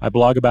places. I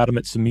blog about them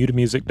at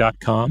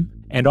samutamusic.com.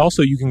 And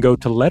also you can go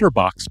to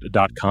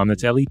letterboxd.com.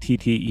 That's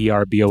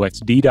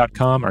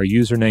letterboxd.com. Our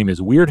username is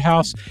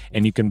Weirdhouse,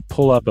 and you can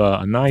pull up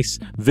a nice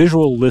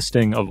visual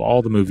listing of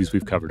all the movies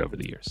we've covered over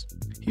the years.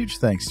 Huge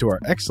thanks to our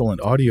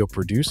excellent audio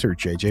producer,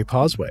 JJ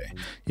Posway.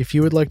 If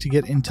you would like to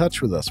get in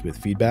touch with us with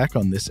feedback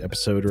on this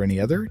episode or any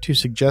other, to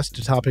suggest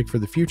a topic for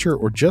the future,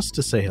 or just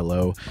to say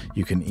hello,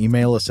 you can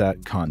email us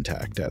at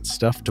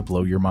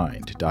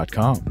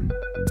contact@stufftoblowyourmind.com.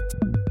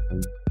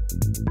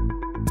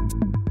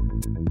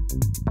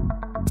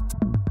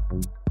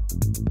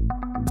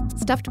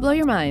 Stuff to Blow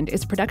Your Mind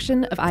is a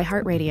production of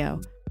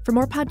iHeartRadio. For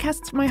more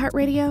podcasts from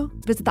iHeartRadio,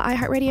 visit the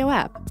iHeartRadio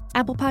app,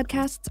 Apple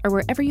Podcasts, or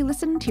wherever you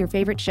listen to your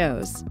favorite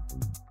shows.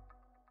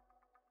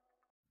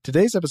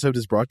 Today's episode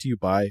is brought to you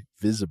by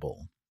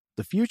Visible.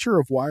 The future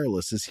of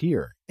wireless is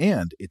here,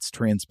 and it's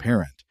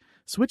transparent.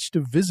 Switch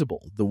to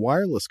Visible, the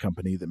wireless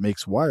company that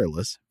makes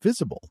wireless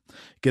visible.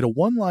 Get a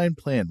one-line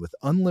plan with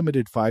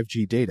unlimited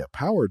 5G data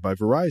powered by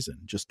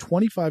Verizon, just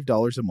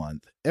 $25 a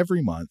month,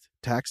 every month,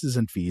 taxes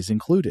and fees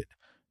included.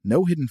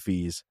 No hidden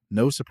fees,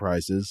 no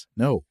surprises,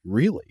 no,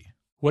 really.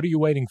 What are you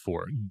waiting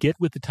for? Get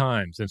with the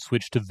times and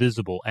switch to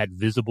Visible at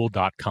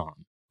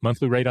Visible.com.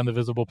 Monthly rate on the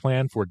Visible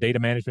plan for data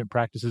management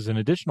practices and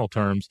additional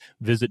terms,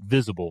 visit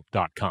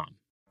Visible.com.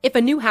 If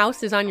a new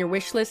house is on your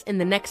wish list in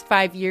the next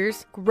 5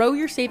 years, grow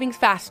your savings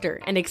faster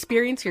and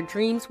experience your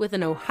dreams with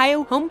an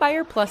Ohio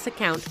Homebuyer Plus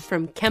account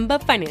from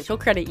Kemba Financial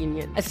Credit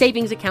Union. A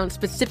savings account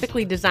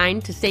specifically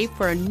designed to save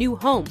for a new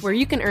home, where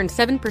you can earn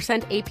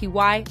 7%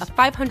 APY,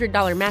 a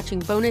 $500 matching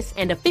bonus,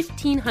 and a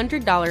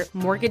 $1,500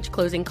 mortgage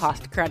closing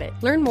cost credit.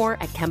 Learn more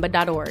at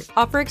Kemba.org.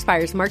 Offer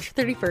expires March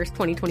 31st,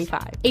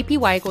 2025.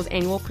 APY equals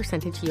annual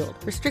percentage yield.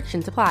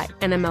 Restrictions apply.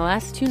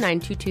 NMLS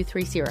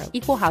 292230.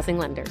 Equal housing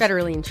lender.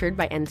 Federally insured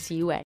by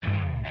NCUA.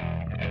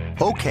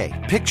 Okay,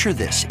 picture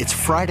this. It's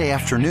Friday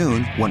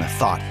afternoon when a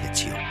thought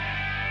hits you.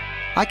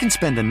 I can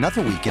spend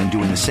another weekend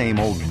doing the same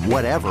old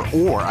whatever,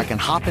 or I can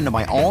hop into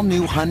my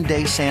all-new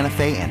Hyundai Santa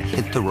Fe and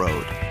hit the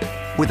road.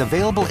 With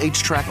available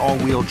H-Track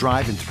all-wheel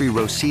drive and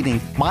 3-row seating,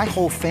 my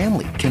whole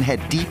family can head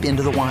deep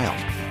into the wild.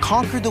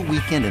 Conquer the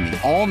weekend in the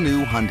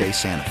all-new Hyundai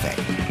Santa Fe.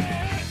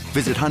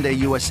 Visit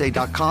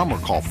HyundaiUSA.com or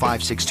call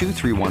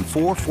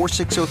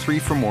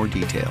 562-314-4603 for more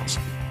details.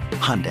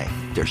 Hyundai,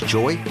 there's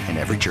joy in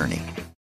every journey.